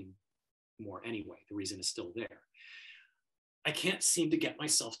aren't eating more anyway. The reason is still there. I can't seem to get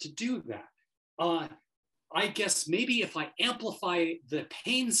myself to do that. I guess maybe if I amplify the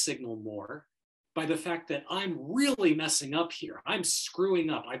pain signal more by the fact that I'm really messing up here, I'm screwing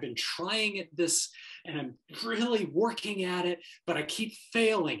up. I've been trying at this and I'm really working at it, but I keep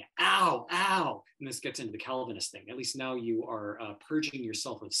failing. Ow, ow. And this gets into the Calvinist thing. At least now you are purging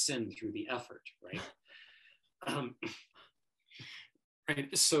yourself of sin through the effort, right?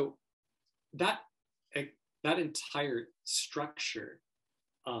 Right. So that entire structure,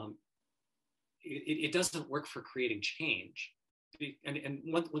 it doesn't work for creating change. And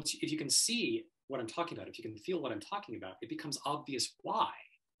once, if you can see what I'm talking about, if you can feel what I'm talking about, it becomes obvious why.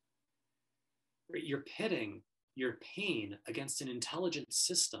 Right? You're pitting your pain against an intelligent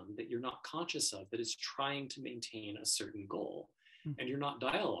system that you're not conscious of, that is trying to maintain a certain goal. And you're not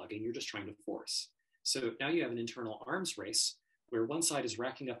dialoguing, you're just trying to force. So now you have an internal arms race where one side is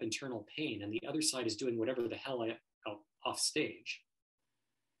racking up internal pain and the other side is doing whatever the hell off stage.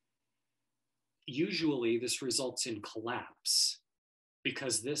 Usually this results in collapse,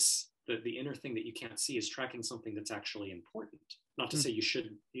 because the inner thing that you can't see is tracking something that's actually important. Not to say you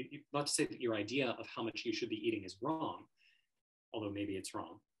should, not to say that your idea of how much you should be eating is wrong, although maybe it's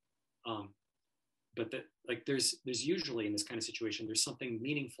wrong. But that, like, there's usually in this kind of situation, there's something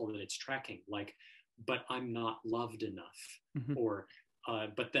meaningful that it's tracking, like, but I'm not loved enough, or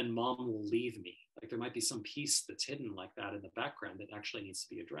but then mom will leave me. Like, there might be some piece that's hidden like that in the background that actually needs to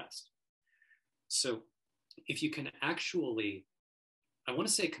be addressed. So if you can actually, I want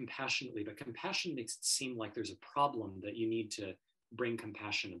to say compassionately, but compassion makes it seem like there's a problem that you need to bring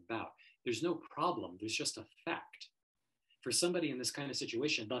compassion about. There's no problem, there's just a fact. For somebody in this kind of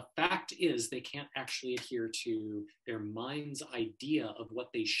situation, the fact is they can't actually adhere to their mind's idea of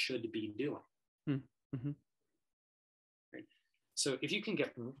what they should be doing. Mm-hmm. Right? So if you can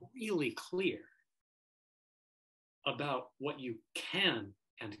get really clear about what you can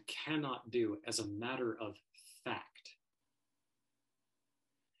and cannot do as a matter of fact,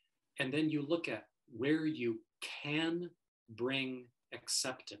 and then you look at where you can bring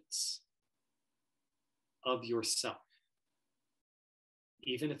acceptance of yourself,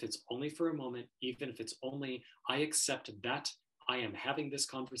 even if it's only for a moment, even if it's only, I accept that I am having this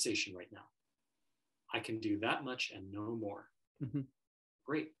conversation right now. I can do that much and no more.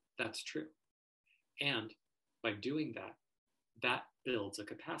 Great, that's true. And by doing that, that builds a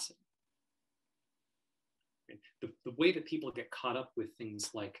capacity. The way that people get caught up with things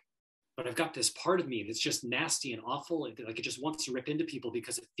like, but I've got this part of me that's just nasty and awful, and like it just wants to rip into people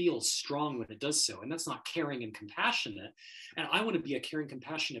because it feels strong when it does so. And that's not caring and compassionate. And I want to be a caring,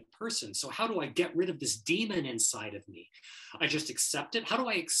 compassionate person. So how do I get rid of this demon inside of me? I just accept it. How do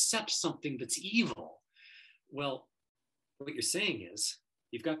I accept something that's evil? Well, what you're saying is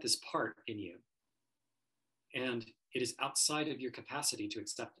you've got this part in you, and it is outside of your capacity to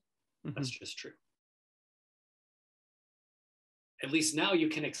accept it. That's just true. At least now you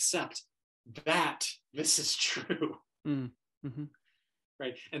can accept that this is true.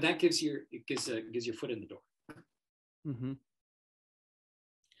 Right? And that gives your foot in the door.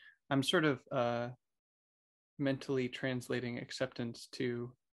 I'm sort of mentally translating acceptance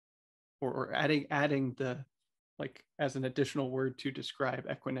to, or adding the, like, as an additional word to describe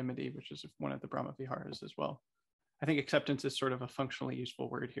equanimity, which is one of the Brahma Viharas as well. I think acceptance is sort of a functionally useful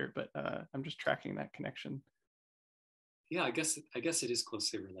word here, but I'm just tracking that connection. Yeah, I guess it is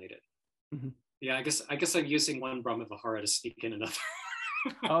closely related. Yeah, I guess I'm using one Brahma Vihara to sneak in another.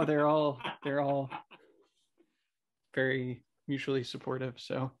 Oh, they're all very mutually supportive.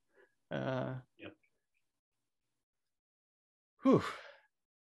 So, yep. Whew.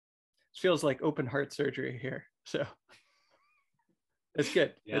 It feels like open heart surgery here. So it's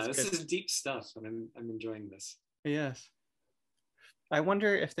good. Yeah, it's this good. is deep stuff, and I'm enjoying this. Yes. I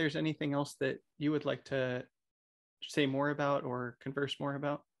wonder if there's anything else that you would like to say more about or converse more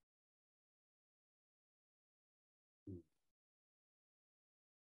about.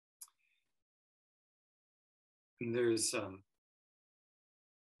 And there's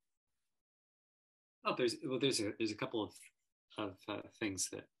there's a couple of things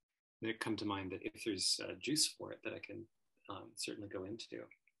that come to mind, that if there's juice for it, that I can certainly go into.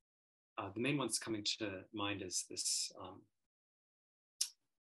 The main one's coming to mind is this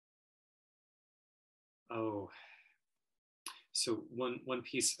Oh, so one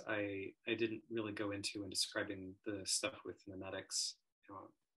piece I didn't really go into in describing the stuff with memetics uh,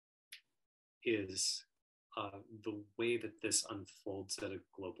 is the way that this unfolds at a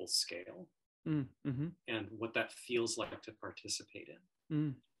global scale Mm-hmm. and what that feels like to participate in.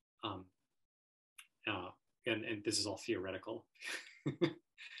 Mm. Um, uh, and this is all theoretical,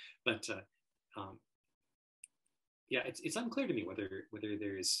 but yeah, it's unclear to me whether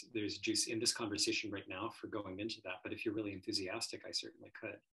there's juice in this conversation right now for going into that. But if you're really enthusiastic, I certainly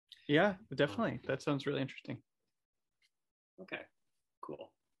could. Yeah, Um, definitely. That sounds really interesting. okay,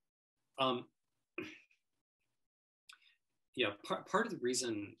 cool. Um, yeah, part of the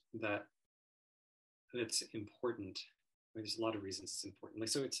reason that it's important, there's a lot of reasons it's important. Like,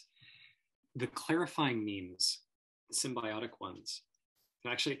 so it's the clarifying memes, the symbiotic ones.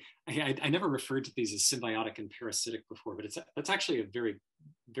 And actually, I never referred to these as symbiotic and parasitic before, but that's actually a very,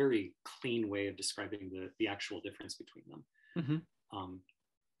 very clean way of describing the actual difference between them. Mm-hmm. Um,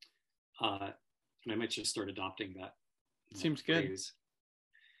 and I might just start adopting that Seems good. phrase.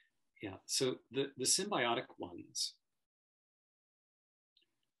 Yeah. So the symbiotic ones,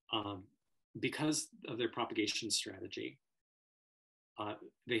 um, because of their propagation strategy,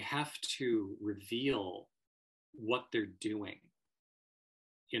 they have to reveal what they're doing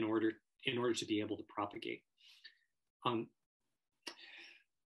in order to be able to propagate. Um,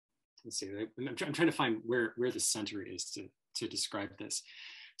 let's see. I'm trying to find where the center is to describe this.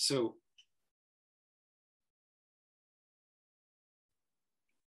 So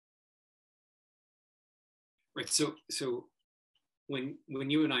right. So when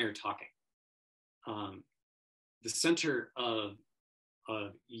you and I are talking, the center of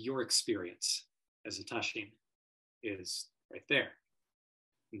your experience as a Tashin is right there.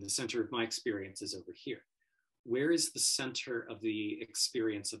 And the center of my experience is over here. Where is the center of the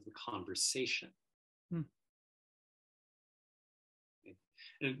experience of the conversation? Hmm.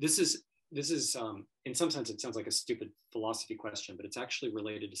 And this is in some sense, it sounds like a stupid philosophy question, but it's actually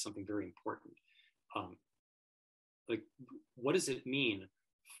related to something very important. Um, like, what does it mean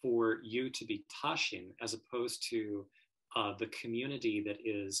for you to be Tashin as opposed to the community that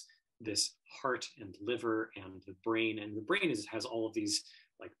is this heart and liver and the brain? And the brain has all of these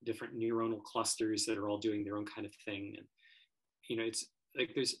like different neuronal clusters that are all doing their own kind of thing. And it's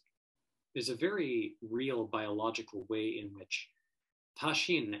like there's a very real biological way in which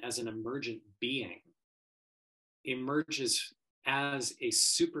Tashin, as an emergent being, emerges as a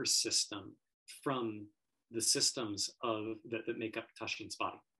super system from the systems that make up Tashin's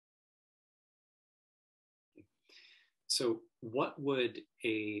body. So, what would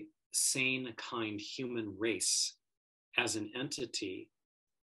a sane, kind human race as an entity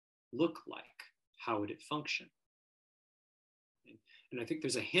look like? How would it function? And I think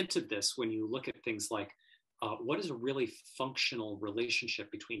there's a hint of this when you look at things like what is a really functional relationship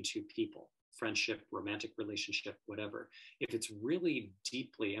between two people, friendship, romantic relationship, whatever. If it's really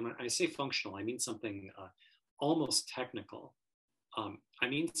deeply, and when I say functional, I mean something almost technical. I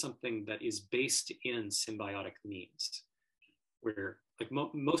mean something that is based in symbiotic means, where like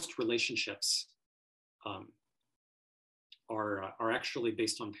most relationships are actually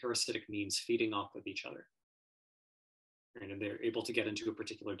based on parasitic means feeding off of each other. Right? And they're able to get into a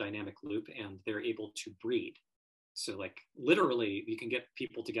particular dynamic loop and they're able to breed. So like literally you can get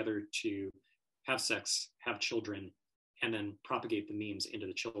people together to have sex, have children, and then propagate the memes into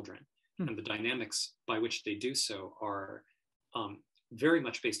the children. Hmm. And the dynamics by which they do so are very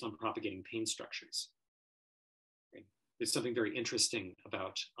much based on propagating pain structures. Right? There's something very interesting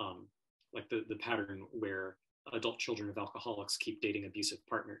about like the pattern where adult children of alcoholics keep dating abusive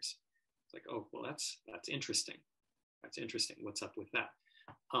partners. It's like, oh, well, that's interesting. That's interesting. What's up with that?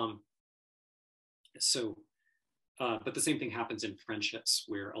 But the same thing happens in friendships,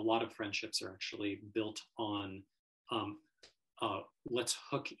 where a lot of friendships are actually built on let's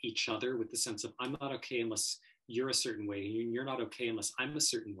hook each other with the sense of I'm not okay unless you're a certain way, and you're not okay unless I'm a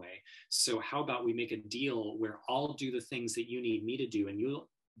certain way. So how about we make a deal where I'll do the things that you need me to do, and you'll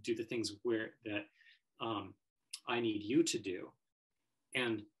do the things that I need you to do.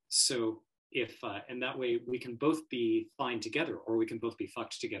 And so and that way we can both be fine together, or we can both be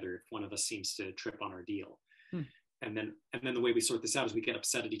fucked together if one of us seems to trip on our deal. Hmm. And then the way we sort this out is we get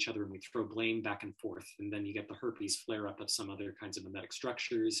upset at each other and we throw blame back and forth, and then you get the herpes flare up of some other kinds of mimetic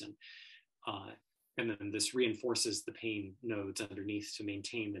structures, and then this reinforces the pain nodes underneath to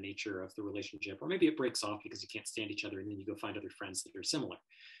maintain the nature of the relationship. Or maybe it breaks off because you can't stand each other, and then you go find other friends that are similar,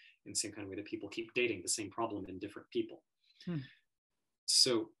 in the same kind of way that people keep dating the same problem in different people. Hmm.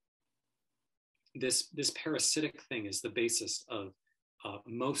 So this parasitic thing is the basis of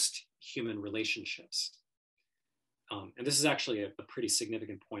most human relationships. And this is actually a pretty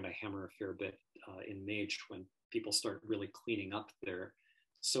significant point I hammer a fair bit in Mage when people start really cleaning up their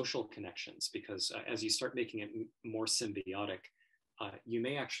social connections, because as you start making it more symbiotic, you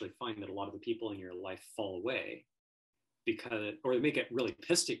may actually find that a lot of the people in your life fall away because, or they may get really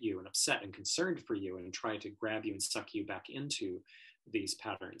pissed at you and upset and concerned for you and try to grab you and suck you back into these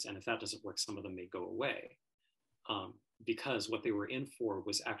patterns. And if that doesn't work, some of them may go away, because what they were in for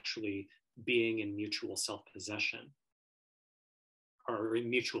was actually being in mutual self-possession, or in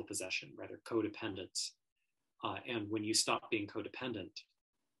mutual possession, rather, codependence. And when you stop being codependent,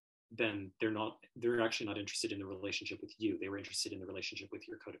 then they're actually not interested in the relationship with you. They were interested in the relationship with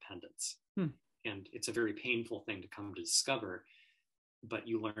your codependence. And it's a very painful thing to come to discover, but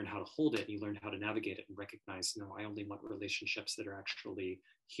you learn how to hold it, you learn how to navigate it and recognize, no, I only want relationships that are actually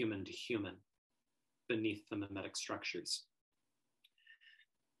human to human beneath the mimetic structures.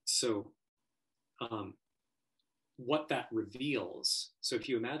 So what that reveals, so if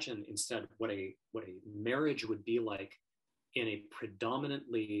you imagine instead what a marriage would be like in a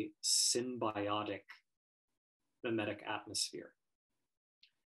predominantly symbiotic mimetic atmosphere,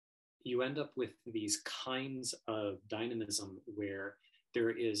 you end up with these kinds of dynamism where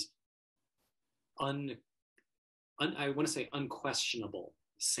there is I want to say unquestionable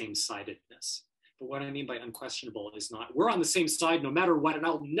same-sidedness. But what I mean by unquestionable is not, we're on the same side no matter what, and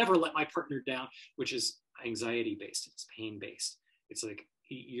I'll never let my partner down, which is anxiety-based, it's pain-based. It's like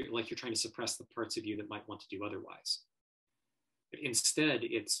you're trying to suppress the parts of you that might want to do otherwise. But instead,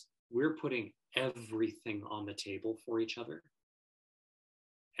 it's we're putting everything on the table for each other,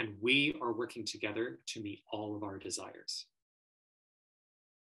 and we are working together to meet all of our desires.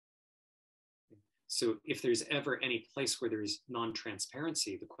 So if there's ever any place where there's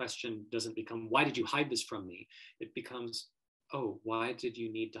non-transparency, the question doesn't become, why did you hide this from me? It becomes, oh, why did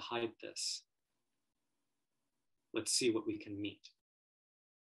you need to hide this? Let's see what we can meet.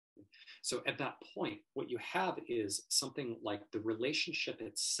 So at that point, what you have is something like the relationship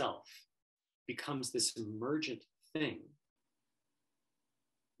itself becomes this emergent thing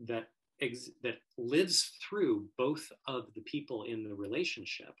that lives through both of the people in the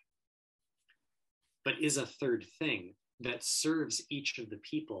relationship, but is a third thing that serves each of the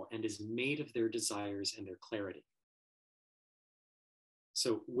people and is made of their desires and their clarity.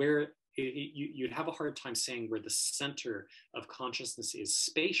 So where you'd have a hard time saying where the center of consciousness is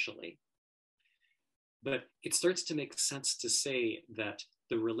spatially, but it starts to make sense to say that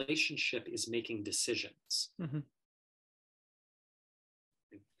the relationship is making decisions. Mm-hmm.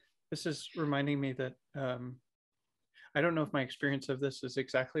 This is reminding me that I don't know if my experience of this is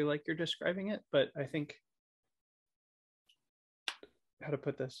exactly like you're describing it, but I think, how to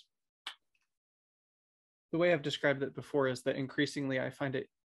put this, the way I've described it before is that increasingly I find it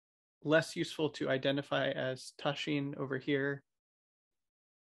less useful to identify as Tashin over here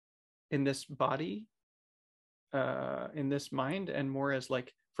in this body, in this mind, and more as,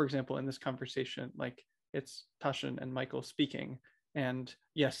 like, for example, in this conversation, like it's Tashin and Michael speaking. And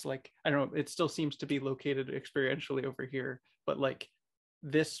yes, like, I don't know, it still seems to be located experientially over here, but like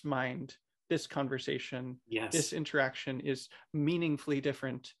this mind, this conversation, yes, this interaction is meaningfully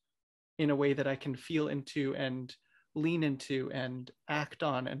different in a way that I can feel into and lean into and act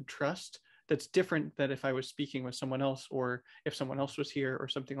on and trust. That's different than if I was speaking with someone else, or if someone else was here or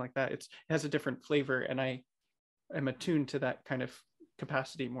something like that. It has a different flavor, and I am attuned to that kind of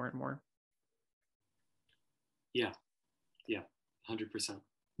capacity more and more. Yeah, 100%.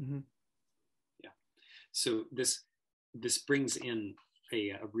 Mm-hmm. Yeah. So this brings in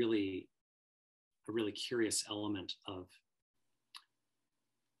a really curious element of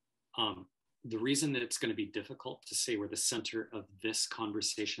the reason that it's going to be difficult to say where the center of this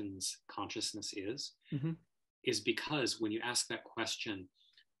conversation's consciousness is, mm-hmm. is because when you ask that question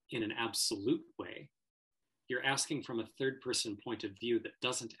in an absolute way, you're asking from a third person point of view that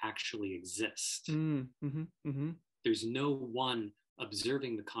doesn't actually exist. Mm-hmm. Mm-hmm. There's no one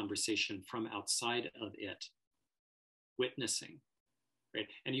observing the conversation from outside of it, witnessing, right?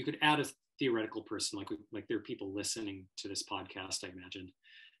 And you could add a theoretical person, like there are people listening to this podcast, I imagine.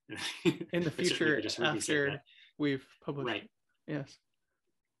 In the future, after we've published. Right. Yes.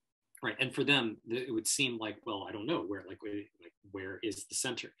 Right. And for them, it would seem like, well, I don't know where is the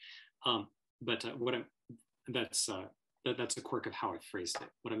center? But that's a quirk of how I phrased it.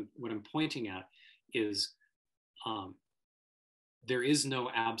 What I'm pointing at is there is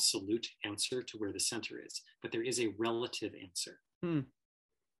no absolute answer to where the center is, but there is a relative answer. The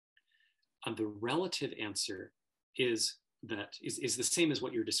relative answer is the same as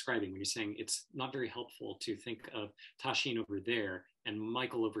what you're describing when you're saying it's not very helpful to think of Tashin over there and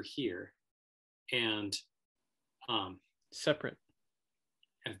Michael over here, and Separate.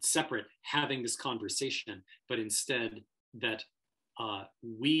 and separate, having this conversation, but instead that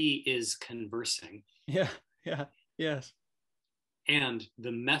we is conversing. Yeah, yeah, yes. And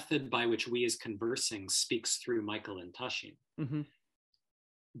the method by which we is conversing speaks through Michael and Tashin. Mm-hmm.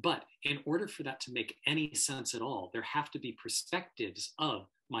 But in order for that to make any sense at all, there have to be perspectives of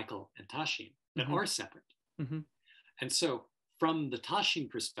Michael and Tashin that Mm-hmm. are separate. Mm-hmm. And so, from the Tashin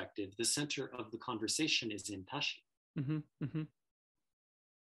perspective, the center of the conversation is in Tashin. Mm-hmm. Mm-hmm.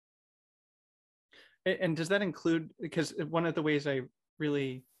 And does that include, because one of the ways I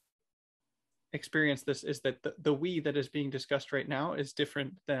really experience this is that the we that is being discussed right now is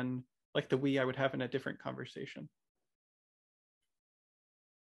different than like the we I would have in a different conversation.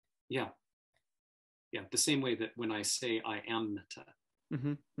 Yeah. Yeah. The same way that when I say I am meta,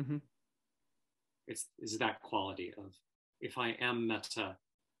 Mm-hmm. Mm-hmm. is that quality of, if I am meta,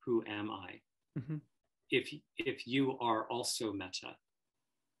 who am I? Mm-hmm. If you are also meta,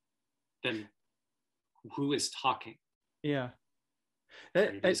 then who is talking? Yeah.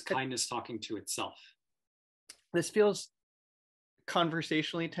 Right? Is kindness talking to itself? This feels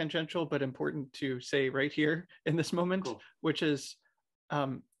conversationally tangential, but important to say right here in this moment, cool. Which is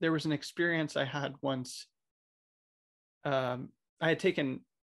there was an experience I had once. I had taken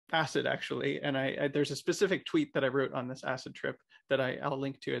acid actually, and I there's a specific tweet that I wrote on this acid trip that I'll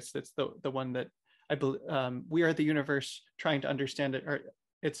link to. It's the one that I believe we are the universe trying to understand it or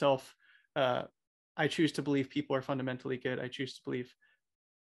itself. I choose to believe people are fundamentally good. I choose to believe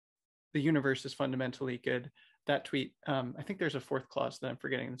the universe is fundamentally good. That tweet, I think there's a fourth clause that I'm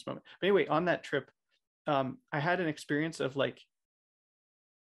forgetting in this moment. But anyway, on that trip, I had an experience of like,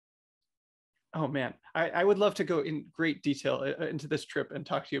 oh man, I would love to go in great detail into this trip and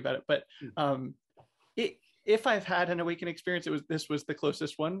talk to you about it. But if I've had an awakening experience, this was the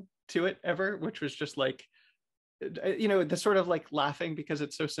closest one to it ever, which was just like, the sort of like laughing because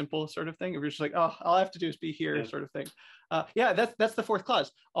it's so simple sort of thing. It was just like, oh, all I have to do is be here, sort of thing. Yeah, that's the fourth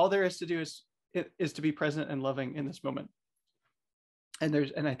clause. All there is to do is to be present and loving in this moment.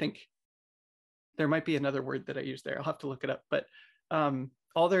 And I think there might be another word that I use there. I'll have to look it up. But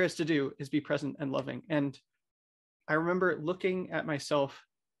all there is to do is be present and loving. And I remember looking at myself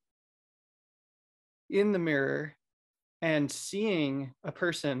in the mirror and seeing a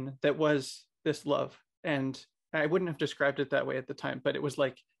person that was this love. And I wouldn't have described it that way at the time, but it was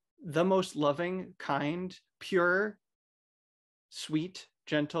like the most loving, kind, pure, sweet,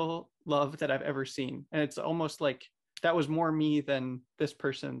 gentle love that I've ever seen. And it's almost like that was more me than this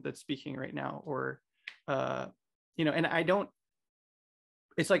person that's speaking right now. Or, and I don't,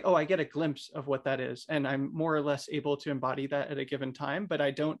 it's like, oh, I get a glimpse of what that is. And I'm more or less able to embody that at a given time, but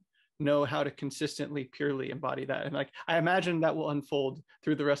I don't know how to consistently purely embody that. And like I imagine that will unfold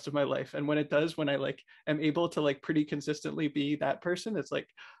through the rest of my life, and when it does, when I like am able to like pretty consistently be that person, it's like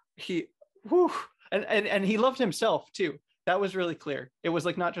he whew, and he loved himself too. That was really clear. It was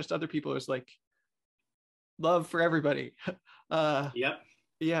like not just other people, it was like love for everybody. Yep.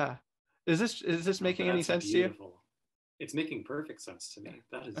 Yeah. Is this making any sense beautiful. To you? It's making perfect sense to me.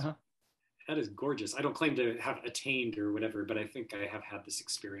 That is gorgeous. I don't claim to have attained or whatever, but I think I have had this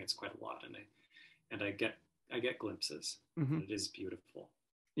experience quite a lot, and I get glimpses. Mm-hmm. It is beautiful.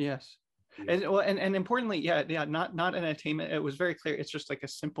 Yes. Beautiful. And importantly, yeah, not an attainment. It was very clear. It's just like a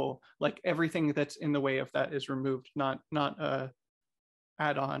simple, like everything that's in the way of that is removed, not a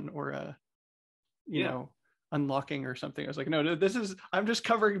add-on or a unlocking or something. I was like, no, I'm just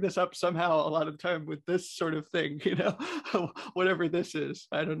covering this up somehow a lot of the time with this sort of thing, whatever this is.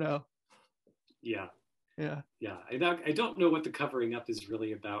 I don't know. Yeah. I don't know what the covering up is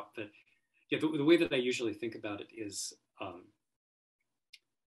really about, but yeah, the way that I usually think about it is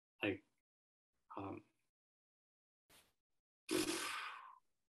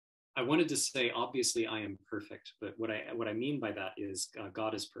I wanted to say obviously I am perfect, but what I mean by that is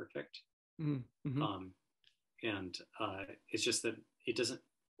God is perfect. Mm-hmm. And it's just that it doesn't.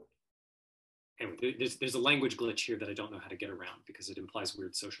 Anyway, there's a language glitch here that I don't know how to get around because it implies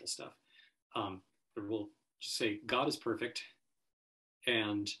weird social stuff. But we'll just say God is perfect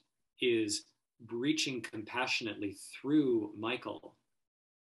and is breaching compassionately through Michael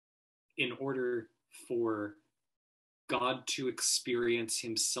in order for God to experience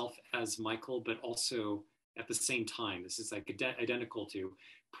himself as Michael, but also at the same time, this is like identical to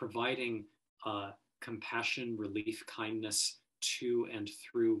providing compassion, relief, kindness to and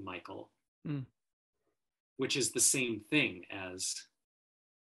through Michael, which is the same thing as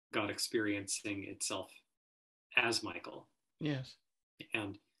God experiencing itself as Michael. Yes.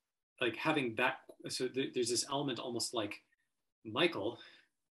 And like having that, so there's this element almost like Michael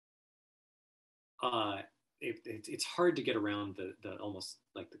it's hard to get around the almost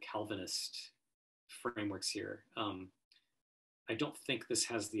like the Calvinist frameworks here. I don't think this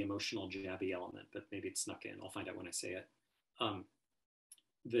has the emotional jabby element, but maybe it's snuck in. I'll find out when I say it. Um,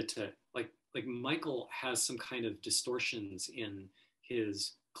 that like Michael has some kind of distortions in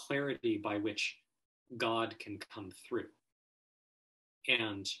his clarity by which God can come through,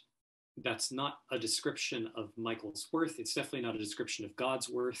 and that's not a description of Michael's worth. It's definitely not a description of God's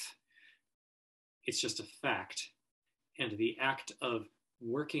worth. It's just a fact, and the act of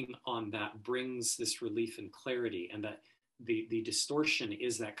working on that brings this relief and clarity, and that the distortion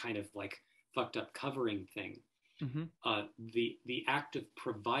is that kind of like fucked up covering thing. Mm-hmm. The act of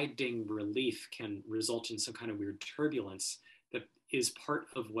providing relief can result in some kind of weird turbulence that is part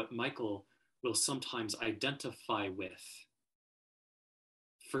of what Michael will sometimes identify with,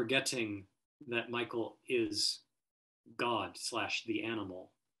 forgetting that Michael is God / the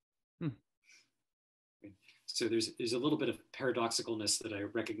animal. Mm. So there's a little bit of paradoxicalness that I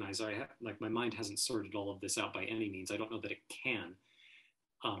recognize. I have, like, my mind hasn't sorted all of this out by any means. I don't know that it can,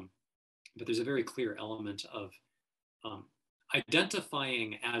 but there's a very clear element of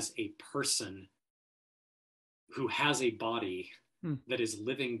identifying as a person who has a body that is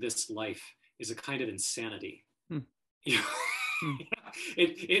living this life is a kind of insanity. You know?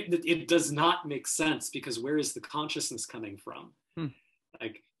 It does not make sense, because where is the consciousness coming from?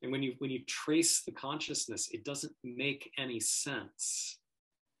 Like, and when you trace the consciousness, it doesn't make any sense.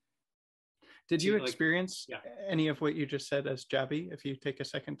 Did you experience any of what you just said as jabby, if you take a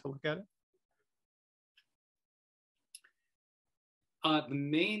second to look at it? The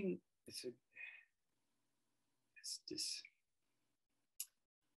main it's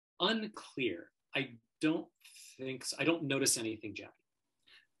unclear. I don't think so. I don't notice anything jabby.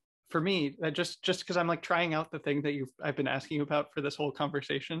 For me, just because I'm like trying out the thing that I've been asking you about for this whole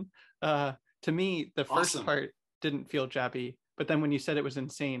conversation. To me, the first part didn't feel jabby, but then when you said it was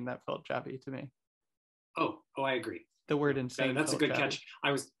insane, that felt jabby to me. Oh, I agree. The word insane. That's a good catch.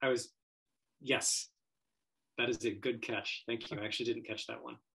 I was. Yes, that is a good catch. Thank you. I actually didn't catch that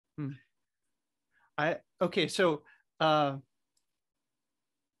one. Okay, so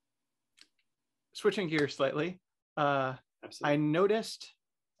switching gears slightly, I noticed.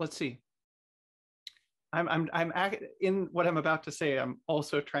 Let's see. I'm in what I'm about to say. I'm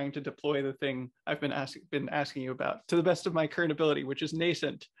also trying to deploy the thing I've been asking you about to the best of my current ability, which is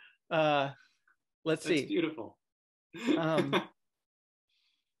nascent. Let's see. That's beautiful.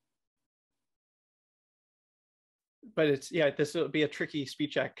 But this will be a tricky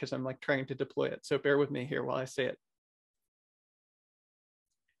speech act because I'm like trying to deploy it. So bear with me here while I say it.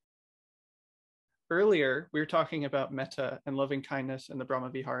 Earlier, we were talking about metta and loving kindness and the Brahma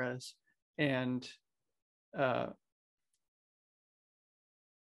Viharas, and I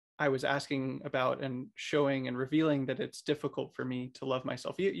was asking about and showing and revealing that it's difficult for me to love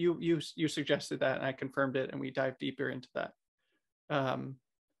myself. You suggested that, and I confirmed it, and we dived deeper into that.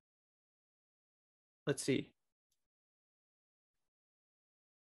 Let's see.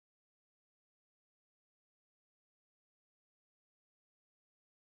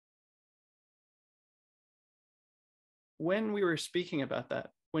 When we were speaking about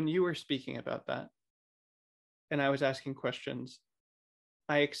that, when you were speaking about that, and I was asking questions,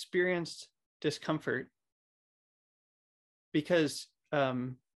 I experienced discomfort because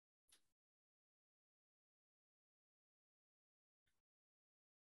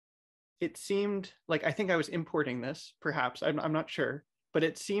it seemed like, I think I was importing this, perhaps, I'm not sure, but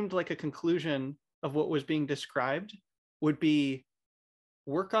it seemed like a conclusion of what was being described would be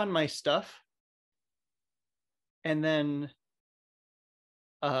work on my stuff and then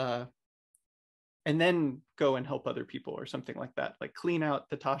go and help other people or something like that, like clean out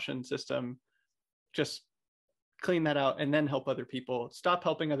the Taschen system, just clean that out and then help other people. Stop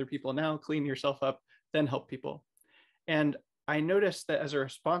helping other people now, clean yourself up, then help people. And I noticed that as a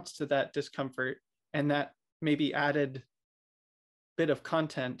response to that discomfort and that maybe added bit of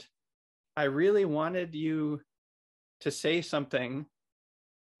content, I really wanted you to say something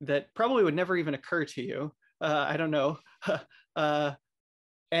that probably would never even occur to you. I don't know.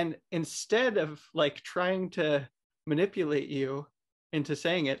 And instead of like trying to manipulate you into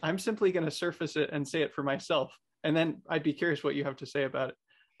saying it, I'm simply going to surface it and say it for myself. And then I'd be curious what you have to say about it.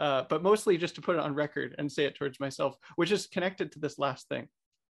 But mostly just to put it on record and say it towards myself, which is connected to this last thing.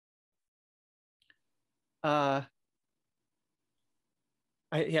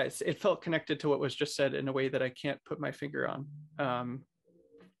 It felt connected to what was just said in a way that I can't put my finger on.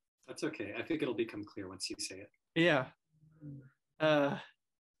 That's okay. I think it'll become clear once you say it. Yeah.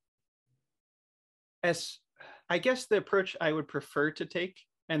 As I guess the approach I would prefer to take,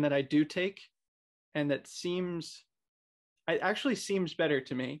 and that I do take, and that seems, it actually seems better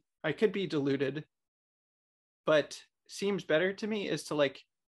to me. I could be deluded, but seems better to me is to like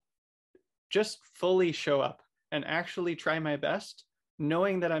just fully show up and actually try my best,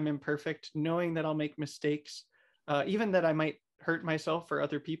 knowing that I'm imperfect, knowing that I'll make mistakes, even that I might hurt myself or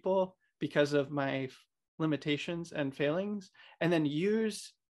other people because of my limitations and failings, and then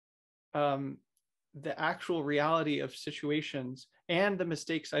use um, the actual reality of situations and the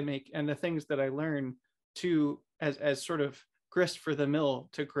mistakes I make and the things that I learn to as sort of grist for the mill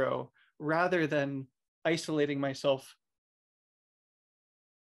to grow, rather than isolating myself,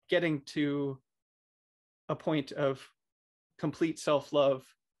 getting to a point of complete self-love,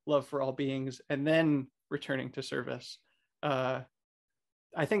 love for all beings, and then returning to service. uh,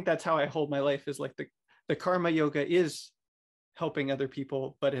 I think that's how I hold my life, is like the karma yoga is helping other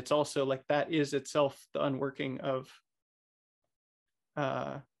people, but it's also like that is itself the unworking of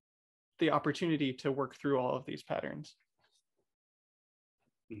uh, the opportunity to work through all of these patterns.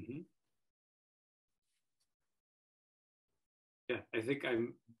 Mm-hmm. Yeah, I think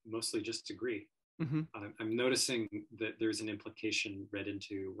I'm mostly just agree. Mm-hmm. I'm noticing that there's an implication read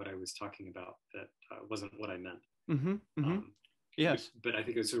into what I was talking about that wasn't what I meant. Mm-hmm. Mm-hmm. Yes. But I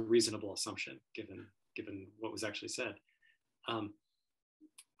think it's a reasonable assumption given what was actually said. Um,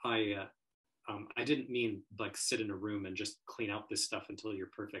 I didn't mean like sit in a room and just clean out this stuff until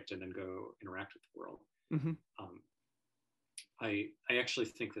you're perfect and then go interact with the world. Mm-hmm. I actually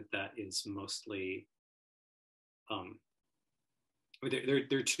think that is mostly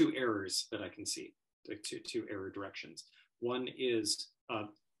there are two errors that I can see, like two error directions. One is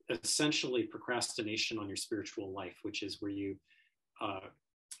essentially procrastination on your spiritual life, which is where you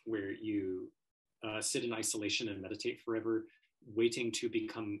sit in isolation and meditate forever, waiting to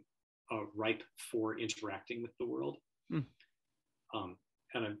become ripe for interacting with the world. Mm.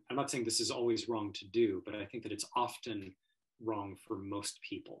 And I'm not saying this is always wrong to do, but I think that it's often wrong for most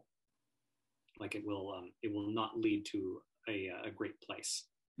people. Like it will not lead to a great place.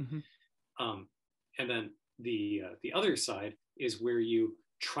 Mm-hmm. And then the other side is where you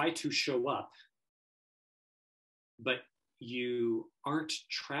try to show up, but you aren't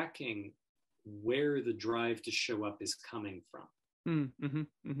tracking where the drive to show up is coming from. Mm-hmm.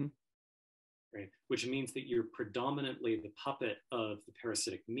 Mm-hmm. Right? Which means that you're predominantly the puppet of the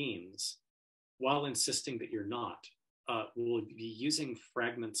parasitic memes, while insisting that you're not. Will be using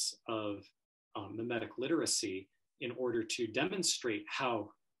fragments of mimetic literacy in order to demonstrate how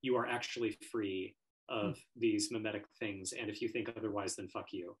you are actually free of these mimetic things. And if you think otherwise, then fuck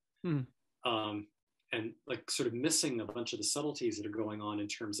you. Mm. And like sort of missing a bunch of the subtleties that are going on in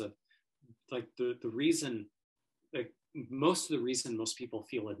terms of like the reason, like most of the reason most people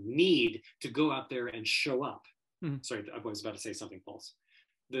feel a need to go out there and show up. Sorry, I was about to say something false.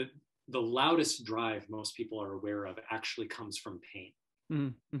 The loudest drive most people are aware of actually comes from pain.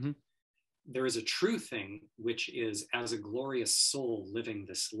 Mm-hmm. There is a true thing, which is as a glorious soul living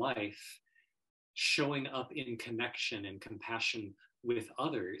this life, showing up in connection and compassion with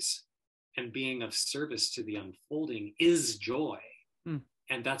others and being of service to the unfolding is joy. Mm.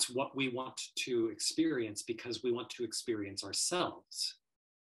 And that's what we want to experience because we want to experience ourselves.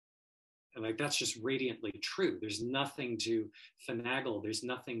 And like that's just radiantly true. There's nothing to finagle, there's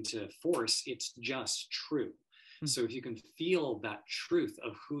nothing to force, it's just true. So if you can feel that truth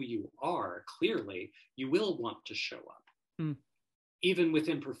of who you are clearly, you will want to show up. Even with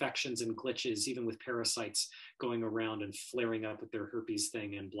imperfections and glitches, even with parasites going around and flaring up with their herpes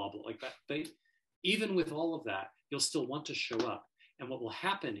thing and blah, blah, like that. Even with all of that, you'll still want to show up. And what will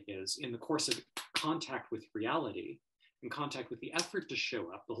happen is in the course of contact with reality, in contact with the effort to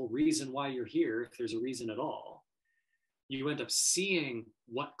show up, the whole reason why you're here, if there's a reason at all, you end up seeing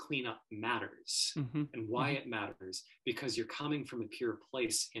what cleanup matters and why it matters, because you're coming from a pure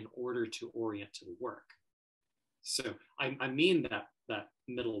place in order to orient to the work. So I mean that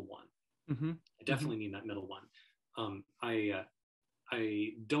middle one. I definitely mean that middle one. I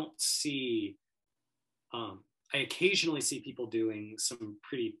don't see. I occasionally see people doing some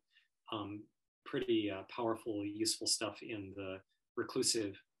pretty powerful, useful stuff in the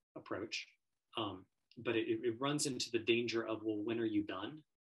reclusive approach, but it runs into the danger of, well, when are you done?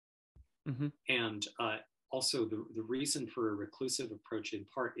 And also the reason for a reclusive approach in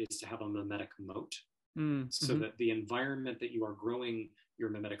part is to have a mimetic moat, so that the environment that you are growing your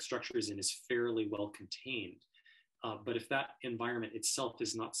mimetic structures in is fairly well contained. But if that environment itself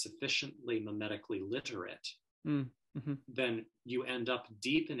is not sufficiently mimetically literate, then you end up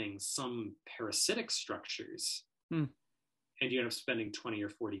deepening some parasitic structures, and you end up spending 20 or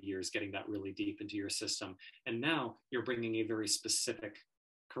 40 years getting that really deep into your system. And now you're bringing a very specific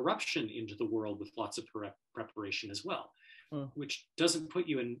corruption into the world with lots of preparation as well, Oh. which doesn't put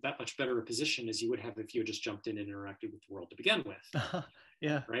you in that much better a position as you would have if you had just jumped in and interacted with the world to begin with.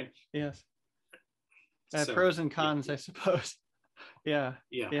 Yeah. Right. Yes. So Pros and cons, I suppose. Yeah.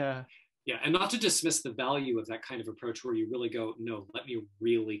 yeah. Yeah. Yeah. And not to dismiss the value of that kind of approach where you really go, no, let me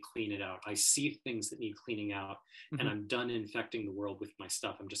really clean it out. I see things that need cleaning out, and I'm done infecting the world with my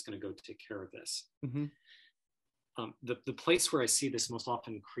stuff. I'm just going to go take care of this. The place where I see this most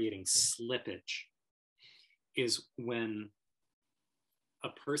often creating slippage is when a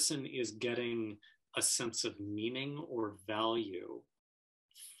person is getting a sense of meaning or value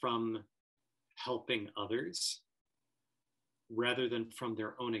from helping others rather than from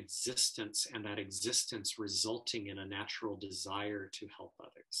their own existence, and that existence resulting in a natural desire to help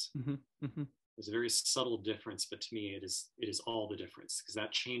others. There's a very subtle difference, but to me it is all the difference, because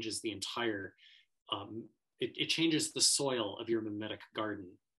that changes the entire it changes the soil of your mimetic garden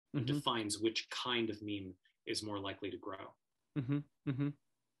and defines which kind of meme is more likely to grow.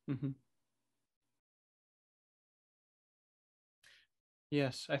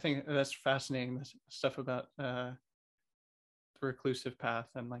 Yes, I think that's fascinating, this stuff about the reclusive path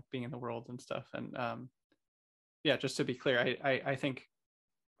and like being in the world and stuff. And yeah, just to be clear, I think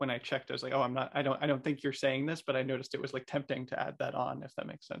when I checked, I was like, oh, I don't think you're saying this, but I noticed it was like tempting to add that on, if that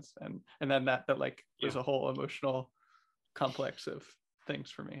makes sense. And then that like there's a whole emotional complex of things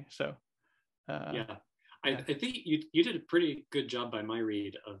for me. So I think you did a pretty good job by my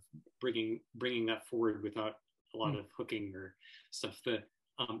read of bringing that forward without a lot of hooking or stuff. The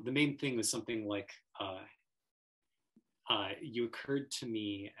main thing was something like you occurred to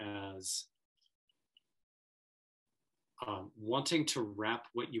me as wanting to wrap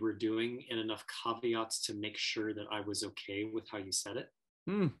what you were doing in enough caveats to make sure that I was okay with how you said it.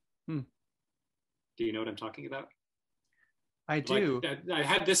 Do you know what I'm talking about? I do. Like, I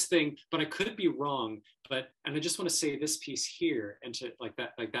had this thing, but I could be wrong. And I just want to say this piece here, and to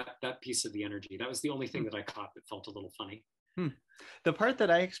that piece of the energy. That was the only thing that I caught that felt a little funny. The part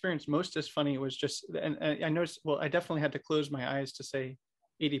that I experienced most as funny was just, and I noticed, well, I definitely had to close my eyes to say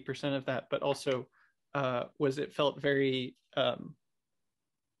 80% of that, but also was it felt very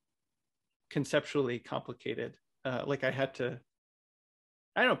conceptually complicated. Like I had to,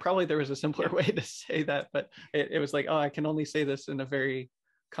 I don't know, probably there was a simpler way to say that, but it was like, oh, I can only say this in a very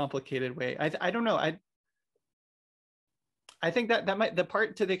complicated way. I don't know. I think that might, the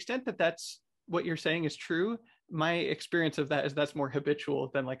part, to the extent that that's what you're saying is true, my experience of that is that's more habitual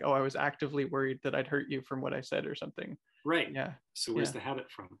than like, oh, I was actively worried that I'd hurt you from what I said or something. Right. Yeah. So where's the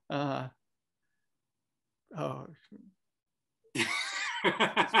habit from?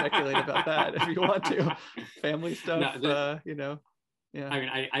 Speculate about that if you want to. Family stuff, you know. Yeah. I mean,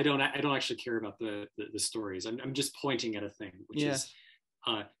 I don't actually care about the stories. I'm just pointing at a thing, which is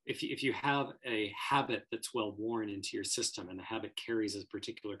if you have a habit that's well worn into your system, and the habit carries a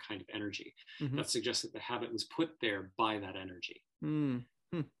particular kind of energy, that suggests that the habit was put there by that energy.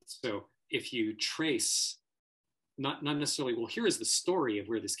 So if you trace, not necessarily, well, here is the story of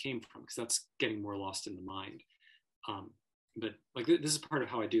where this came from, because that's getting more lost in the mind. But like, this is part of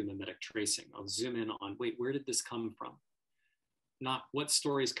how I do mimetic tracing. I'll zoom in on, wait, where did this come from? Not what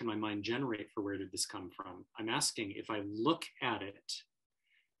stories can my mind generate for where did this come from. I'm asking, if I look at it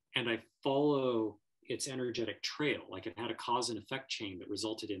and I follow its energetic trail, like it had a cause and effect chain that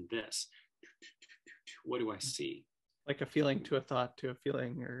resulted in this, what do I see? Like a feeling to a thought to a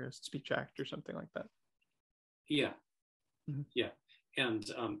feeling, or a speech act or something like that. Yeah. Yeah.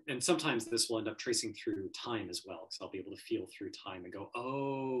 And sometimes this will end up tracing through time as well, because I'll be able to feel through time and go,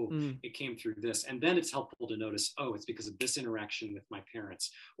 oh, it came through this. And then it's helpful to notice, oh, it's because of this interaction with my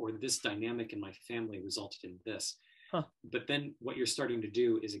parents, or this dynamic in my family resulted in this. But then what you're starting to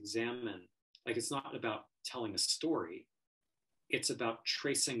do is examine, like, it's not about telling a story, it's about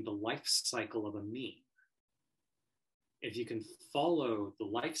tracing the life cycle of a meme. If you can follow the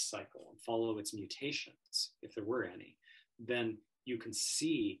life cycle and follow its mutations, if there were any, then you can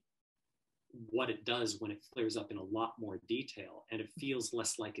see what it does when it flares up in a lot more detail, and it feels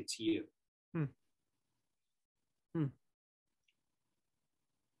less like it's you.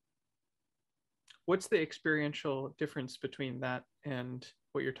 What's the experiential difference between that and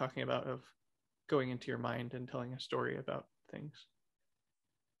what you're talking about of going into your mind and telling a story about things?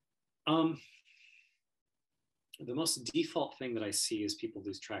 The most default thing that I see is people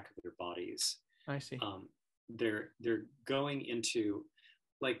lose track of their bodies. I see. They're going into,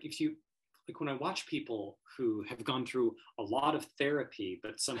 like, when I watch people who have gone through a lot of therapy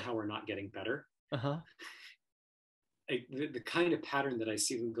but somehow are not getting better, the kind of pattern that I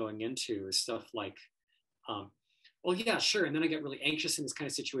see them going into is stuff like, well, yeah, sure. And then I get really anxious in this kind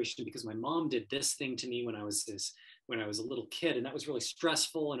of situation because my mom did this thing to me when I was a little kid, and that was really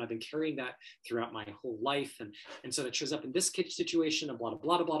stressful. And I've been carrying that throughout my whole life. And so that shows up in this kid situation and blah,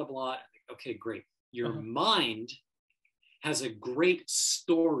 blah, blah, blah, blah. Okay, great. Your Uh-huh. mind has a great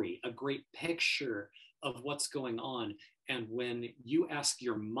story, a great picture of what's going on. And when you ask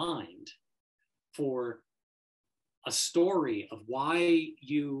your mind for a story of why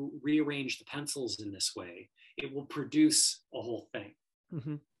you rearrange the pencils in this way, it will produce a whole thing.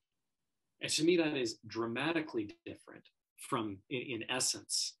 Mm-hmm. And to me, that is dramatically different from, in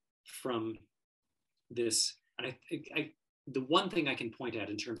essence, from this. And the one thing I can point at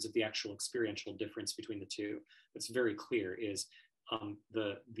in terms of the actual experiential difference between the two that's very clear is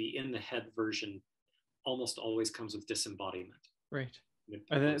the in the head version almost always comes with disembodiment. Right.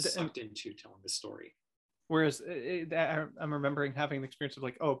 People are sucked into telling the story. Whereas I'm remembering having the experience of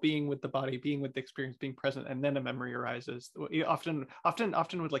like, oh, being with the body, being with the experience, being present, and then a memory arises. You often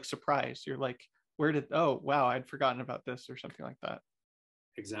with like surprise. You're like, where did? Oh, wow, I'd forgotten about this or something like that.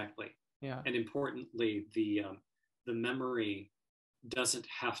 Exactly. Yeah. And importantly, the memory doesn't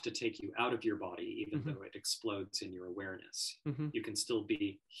have to take you out of your body, even Mm-hmm. though it explodes in your awareness. Mm-hmm. You can still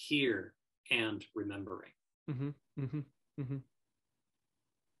be here and remembering. Mm-hmm. Mm-hmm. Mm-hmm.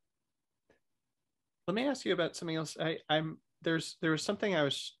 Let me ask you about something else. There was something I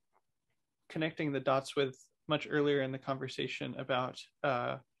was connecting the dots with much earlier in the conversation about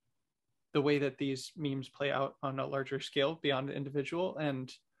the way that these memes play out on a larger scale beyond the individual.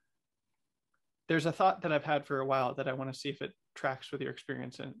 And there's a thought that I've had for a while that I want to see if it tracks with your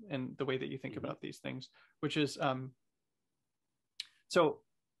experience and the way that you think Mm-hmm. about these things, which is so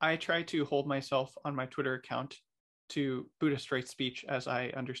I try to hold myself on my Twitter account to Buddhist right speech as I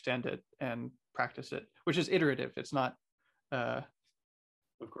understand it and practice it, which is iterative. It's not, uh,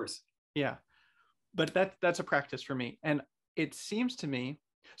 Of course. yeah, but that's a practice for me. And it seems to me,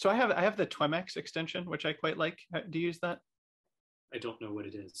 so I have the Twemex extension, which I quite like. Do you use that? I don't know what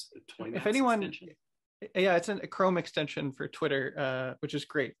it is. The If Toymax anyone, extension? yeah, it's a Chrome extension for Twitter, which is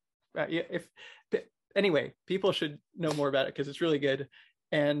great. Yeah, if anyway, people should know more about it because it's really good.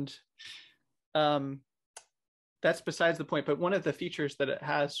 And um, that's besides the point. But one of the features that it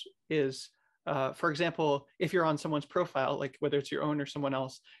has is, for example, if you're on someone's profile, like whether it's your own or someone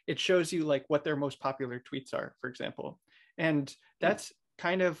else, it shows you like what their most popular tweets are, for example. And Hmm. that's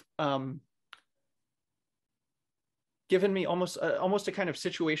kind of given me almost a kind of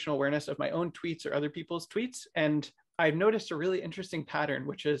situational awareness of my own tweets or other people's tweets. And I've noticed a really interesting pattern,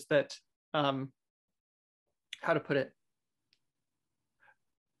 which is that how to put it.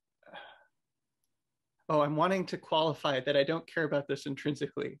 Oh, I'm wanting to qualify that I don't care about this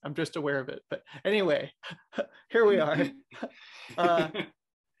intrinsically. I'm just aware of it. But anyway, here we are. Uh,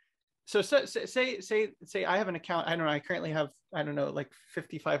 so say I have an account. I don't know. I currently have, I don't know, like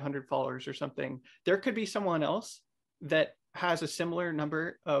 5,500 followers or something. There could be someone else that has a similar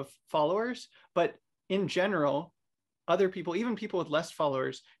number of followers, but in general, other people, even people with less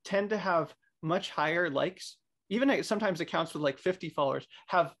followers, tend to have much higher likes. Even sometimes accounts with like 50 followers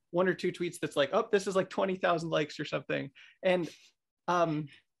have one or two tweets that's like, oh, this is like 20,000 likes or something. And um,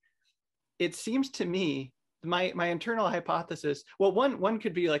 it seems to me, my internal hypothesis, well, one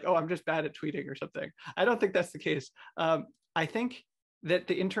could be like, oh, I'm just bad at tweeting or something. I don't think that's the case. I think that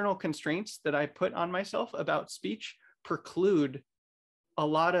the internal constraints that I put on myself about speech preclude a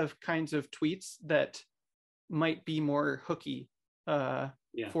lot of kinds of tweets that might be more hooky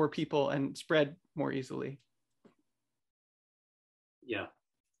Yeah. for people and spread more easily. Yeah.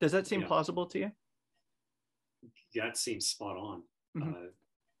 Does that seem Yeah. plausible to you? That seems spot on. Mm-hmm.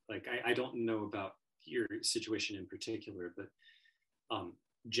 Like, I don't know about your situation in particular, but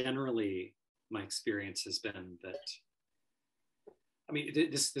generally, my experience has been that, I mean,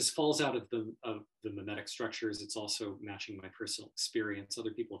 this falls out of the mimetic structures. It's also matching my personal experience.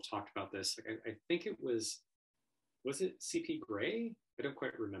 Other people have talked about this. Like, I think it was it CP Gray? I don't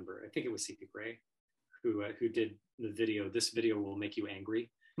quite remember. I think it was CP Gray who did the video. This video will make you angry,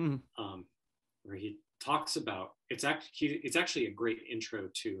 Mm-hmm. where he talks about it's actually a great intro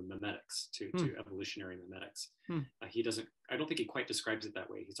to mimetics, to evolutionary mimetics. Mm-hmm. He doesn't. I don't think he quite describes it that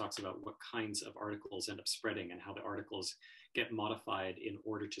way. He talks about what kinds of articles end up spreading and how the articles get modified in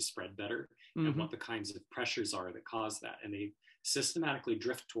order to spread better, and Mm-hmm. what the kinds of pressures are that cause that, and they systematically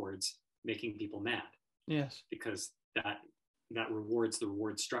drift towards making people mad. Yes. Because that rewards the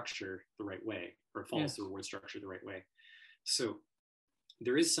reward structure the right way, or follows Yes. the reward structure the right way. So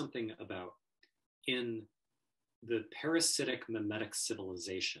there is something about, in the parasitic mimetic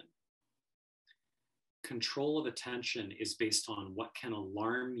civilization, control of attention is based on what can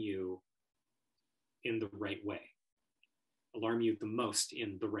alarm you in the right way. alarm you the most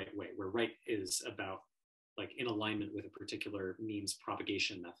in the right way, where right is about like in alignment with a particular meme's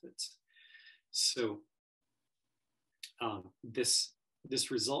propagation methods. So this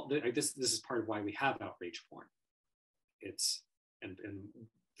result, this is part of why we have outrage porn. It's and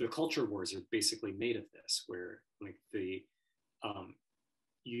the culture wars are basically made of this, where like the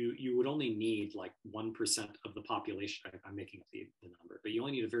you would only need like 1% of the population. I'm making up the number, but you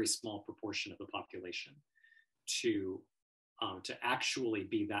only need a very small proportion of the population to actually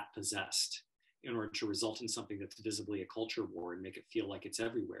be that possessed in order to result in something that's visibly a culture war and make it feel like it's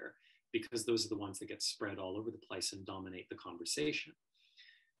everywhere, because those are the ones that get spread all over the place and dominate the conversation.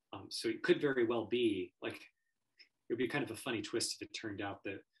 So it could very well be like, it would be kind of a funny twist if it turned out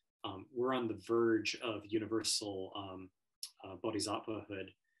that we're on the verge of universal bodhisattvahood,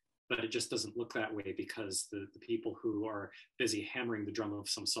 but it just doesn't look that way because the people who are busy hammering the drum of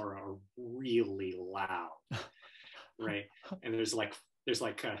samsara are really loud, right? And there's like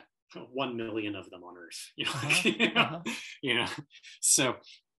 1 million of them on Earth, you know. You know? So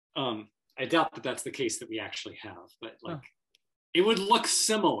I doubt that that's the case that we actually have, but like it would look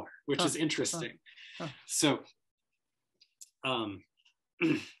similar, which is interesting. So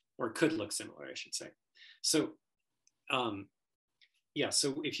or could look similar, I should say. So yeah,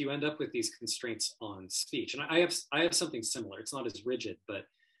 so if you end up with these constraints on speech, and I have something similar. It's not as rigid, but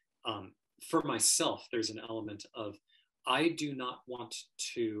for myself, there's an element of I do not want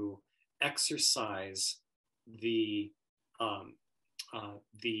to exercise the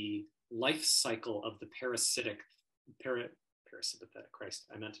life cycle of the parasympathetic. Christ,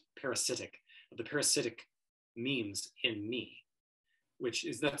 I meant parasitic, of the parasitic memes in me, which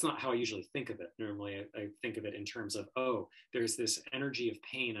is, that's not how I usually think of it. Normally, I think of it in terms of, oh, there's this energy of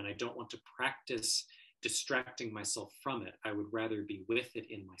pain, and I don't want to practice distracting myself from it. I would rather be with it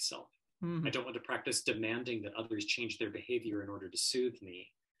in myself. I don't want to practice demanding that others change their behavior in order to soothe me.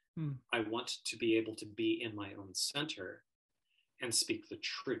 I want to be able to be in my own center and speak the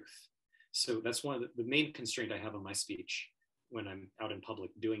truth. So that's one of the main constraint I have on my speech when I'm out in public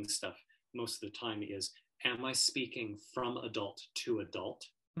doing stuff most of the time is, am I speaking from adult to adult?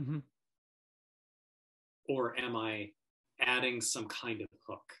 Or am I adding some kind of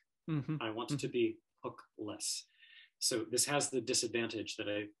hook? I want to be hookless. So this has the disadvantage that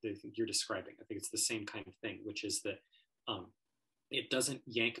I think you're describing. I think it's the same kind of thing, which is that it doesn't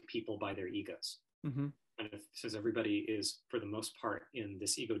yank people by their egos. And since everybody is, for the most part, in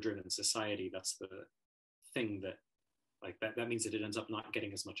this ego-driven society, that's the thing that, like, that means that it ends up not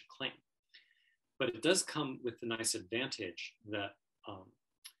getting as much acclaim. But it does come with the nice advantage that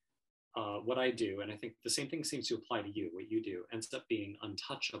what I do, and I think the same thing seems to apply to you, what you do, ends up being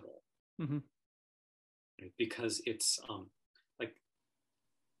untouchable. Right? Because it's like,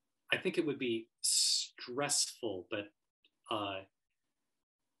 I think it would be stressful, but I'm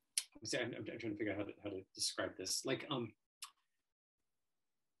trying to figure out how to describe this. Like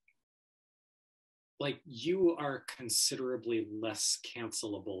you are considerably less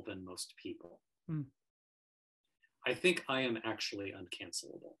cancelable than most people. I think I am actually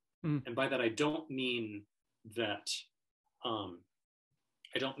uncancelable. And by that, I don't mean that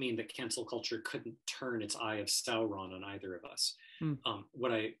cancel culture couldn't turn its eye of Sauron on either of us.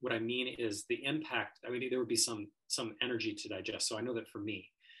 What I mean is the impact. I mean, there would be some energy to digest. So I know that for me,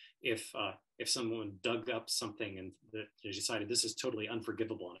 if someone dug up something and that they decided this is totally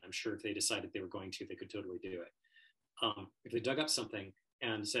unforgivable, and I'm sure if they decided they were going to, they could totally do it. If they dug up something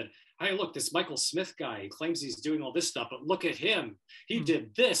and said, hey, look, this Michael Smith guy, he claims he's doing all this stuff, but look at him. He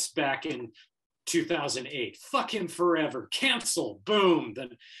did this back in 2008. Fuck him forever. Cancel. Boom.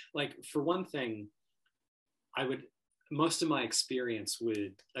 Then, like, for one thing, most of my experience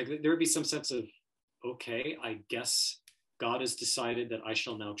would, like, there would be some sense of, okay, I guess God has decided that I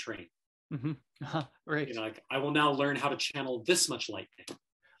shall now train. Right. You know, like, I will now learn how to channel this much lightning.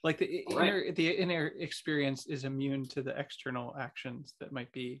 Like the inner experience is immune to the external actions that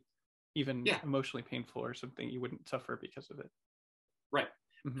might be even emotionally painful or something. You wouldn't suffer because of it. Right.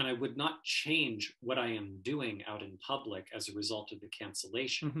 And I would not change what I am doing out in public as a result of the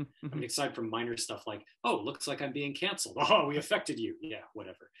cancellation. I mean, aside from minor stuff like, oh, looks like I'm being canceled. Oh, we affected you. Yeah,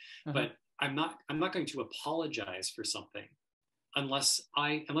 whatever. But I'm not going to apologize for something unless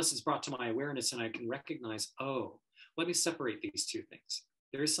it's brought to my awareness and I can recognize, oh, let me separate these two things.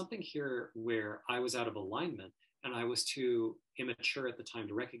 There is something here where I was out of alignment and I was too immature at the time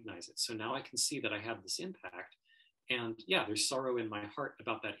to recognize it. So now I can see that I have this impact. And yeah, there's sorrow in my heart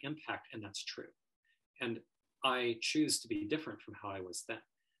about that impact, and that's true. And I choose to be different from how I was then.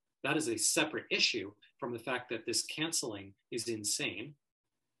 That is a separate issue from the fact that this canceling is insane,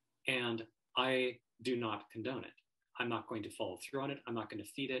 and I do not condone it. I'm not going to follow through on it. I'm not going to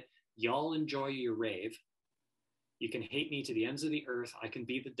feed it. Y'all enjoy your rave. You can hate me to the ends of the earth. I can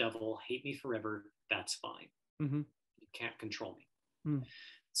be the devil, hate me forever. That's fine. Mm-hmm. You can't control me. Mm.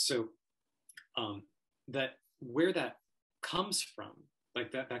 So that where that comes from,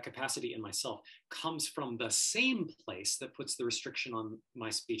 like that capacity in myself, comes from the same place that puts the restriction on my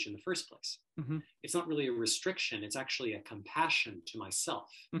speech in the first place. Mm-hmm. It's not really a restriction. It's actually a compassion to myself.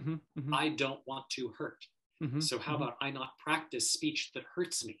 Mm-hmm. Mm-hmm. I don't want to hurt. Mm-hmm. So how Mm-hmm. about I not practice speech that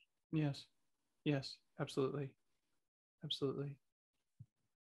hurts me? Yes. Yes, absolutely. Absolutely.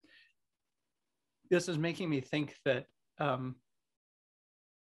 This is making me think that, how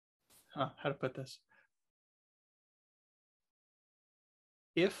to put this?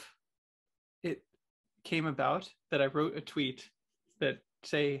 If it came about that I wrote a tweet that,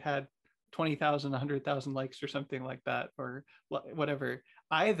 say, had 20,000, 100,000 likes or something like that, or whatever,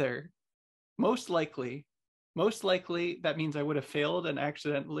 either most likely, that means I would have failed and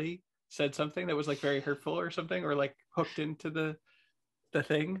accidentally said something that was like very hurtful or something, or like hooked into the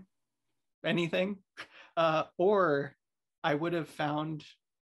thing, anything, or I would have found,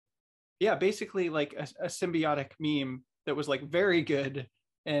 yeah, basically like a symbiotic meme that was like very good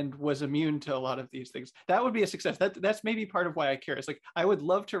and was immune to a lot of these things. That would be a success. That's maybe part of why I care. It's like I would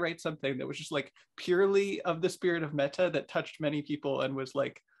love to write something that was just like purely of the spirit of meta, that touched many people and was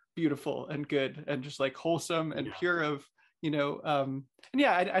like beautiful and good and just like wholesome and pure of, and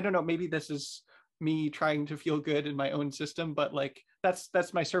yeah, I don't know, maybe this is me trying to feel good in my own system, but like that's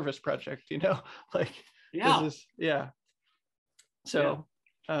my service project, like this Yeah. is, yeah. Yeah. So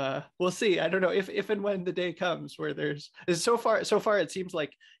we'll see. I don't know if and when the day comes where there's, so far it seems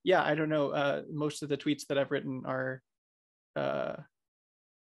like, yeah, I don't know, most of the tweets that I've written are uh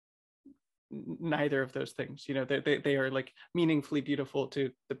neither of those things. They are like meaningfully beautiful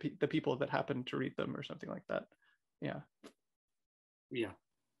to the people that happen to read them or something like that. Yeah. Yeah.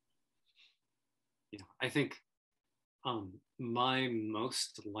 Yeah. I think my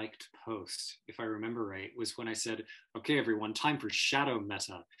most liked post, if I remember right, was when I said, okay, everyone, time for shadow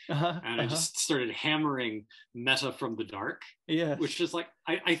meta. Uh-huh. And I Uh-huh. just started hammering meta from the dark, Yes. which is like,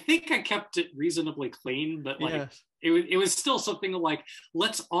 I think I kept it reasonably clean, but like, Yes. it was still something like,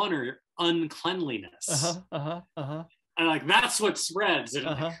 let's honor uncleanliness. Uh-huh. Uh-huh. Uh-huh. And like, that's what spreads. And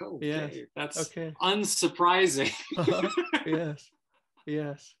I'm like, Uh-huh. Yes. okay, that's Okay. unsurprising. Uh-huh. Yes.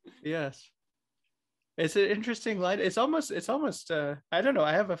 Yes. Yes. It's an interesting line. It's almost I don't know.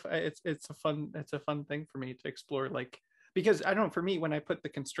 I have it's a fun thing for me to explore, like, because I don't know, for me, when I put the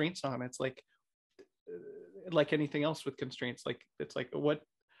constraints on, it's like anything else with constraints, like it's like what,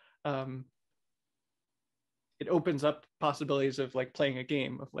 um it opens up possibilities of like playing a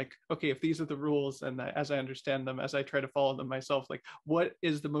game of like, okay, if these are the rules, and as I understand them, as I try to follow them myself, like what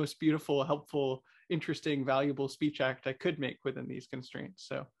is the most beautiful, helpful, interesting, valuable speech act I could make within these constraints.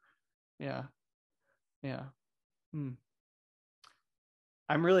 So yeah. Yeah. Hmm.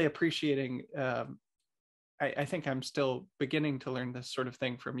 I'm really appreciating. I think I'm still beginning to learn this sort of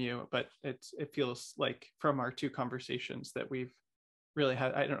thing from you, but it feels like from our two conversations that we've really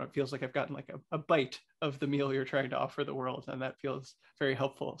had. I don't know. It feels like I've gotten like a bite of the meal you're trying to offer the world, and that feels very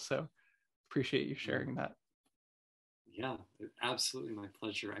helpful. So appreciate you sharing that. Yeah, absolutely my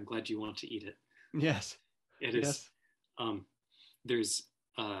pleasure. I'm glad you want to eat it. Yes. It is. Yes. Um, there's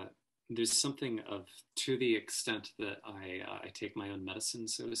uh, there's something of, to the extent that I take my own medicine,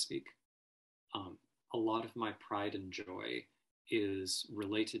 so to speak. Um, a lot of my pride and joy is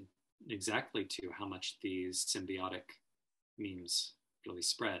related exactly to how much these symbiotic memes really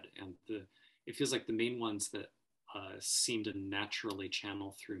spread, and it feels like the main ones that seem to naturally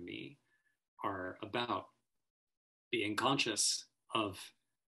channel through me are about being conscious of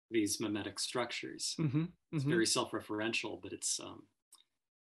these mimetic structures. Mm-hmm. It's Mm-hmm. very self-referential, but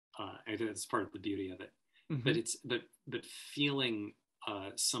I think it's part of the beauty of it. Mm-hmm. But feeling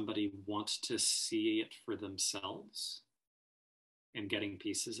somebody want to see it for themselves and getting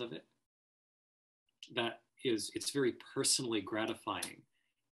pieces of it, it's very personally gratifying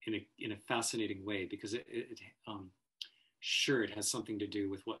in a fascinating way, because sure, it has something to do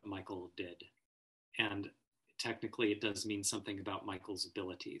with what Michael did, and technically it does mean something about Michael's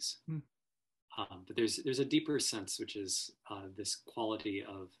abilities. Mm. But there's a deeper sense, which is this quality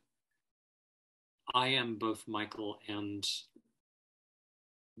of, I am both Michael and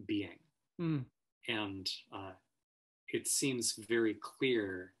being. Mm. And it seems very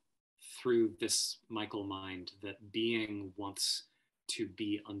clear through this Michael mind that being wants to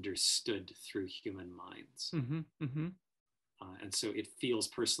be understood through human minds. Mm-hmm. Mm-hmm. And so it feels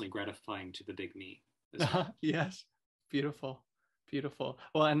personally gratifying to the big me as well. Yes. Beautiful. Beautiful.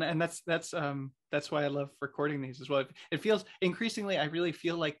 Well, and that's why I love recording these as well. It feels increasingly, I really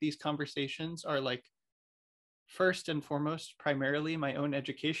feel like these conversations are like first and foremost, primarily my own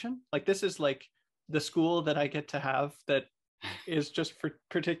education. Like this is like the school that I get to have that is just for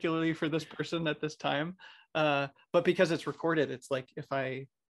particularly for this person at this time. But because it's recorded, it's like if I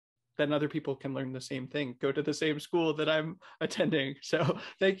then other people can learn the same thing, go to the same school that I'm attending. So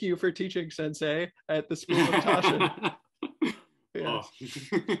thank you for teaching, Sensei, at the School of Toshin. Oh.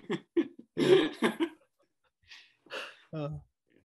 Yes. Yeah.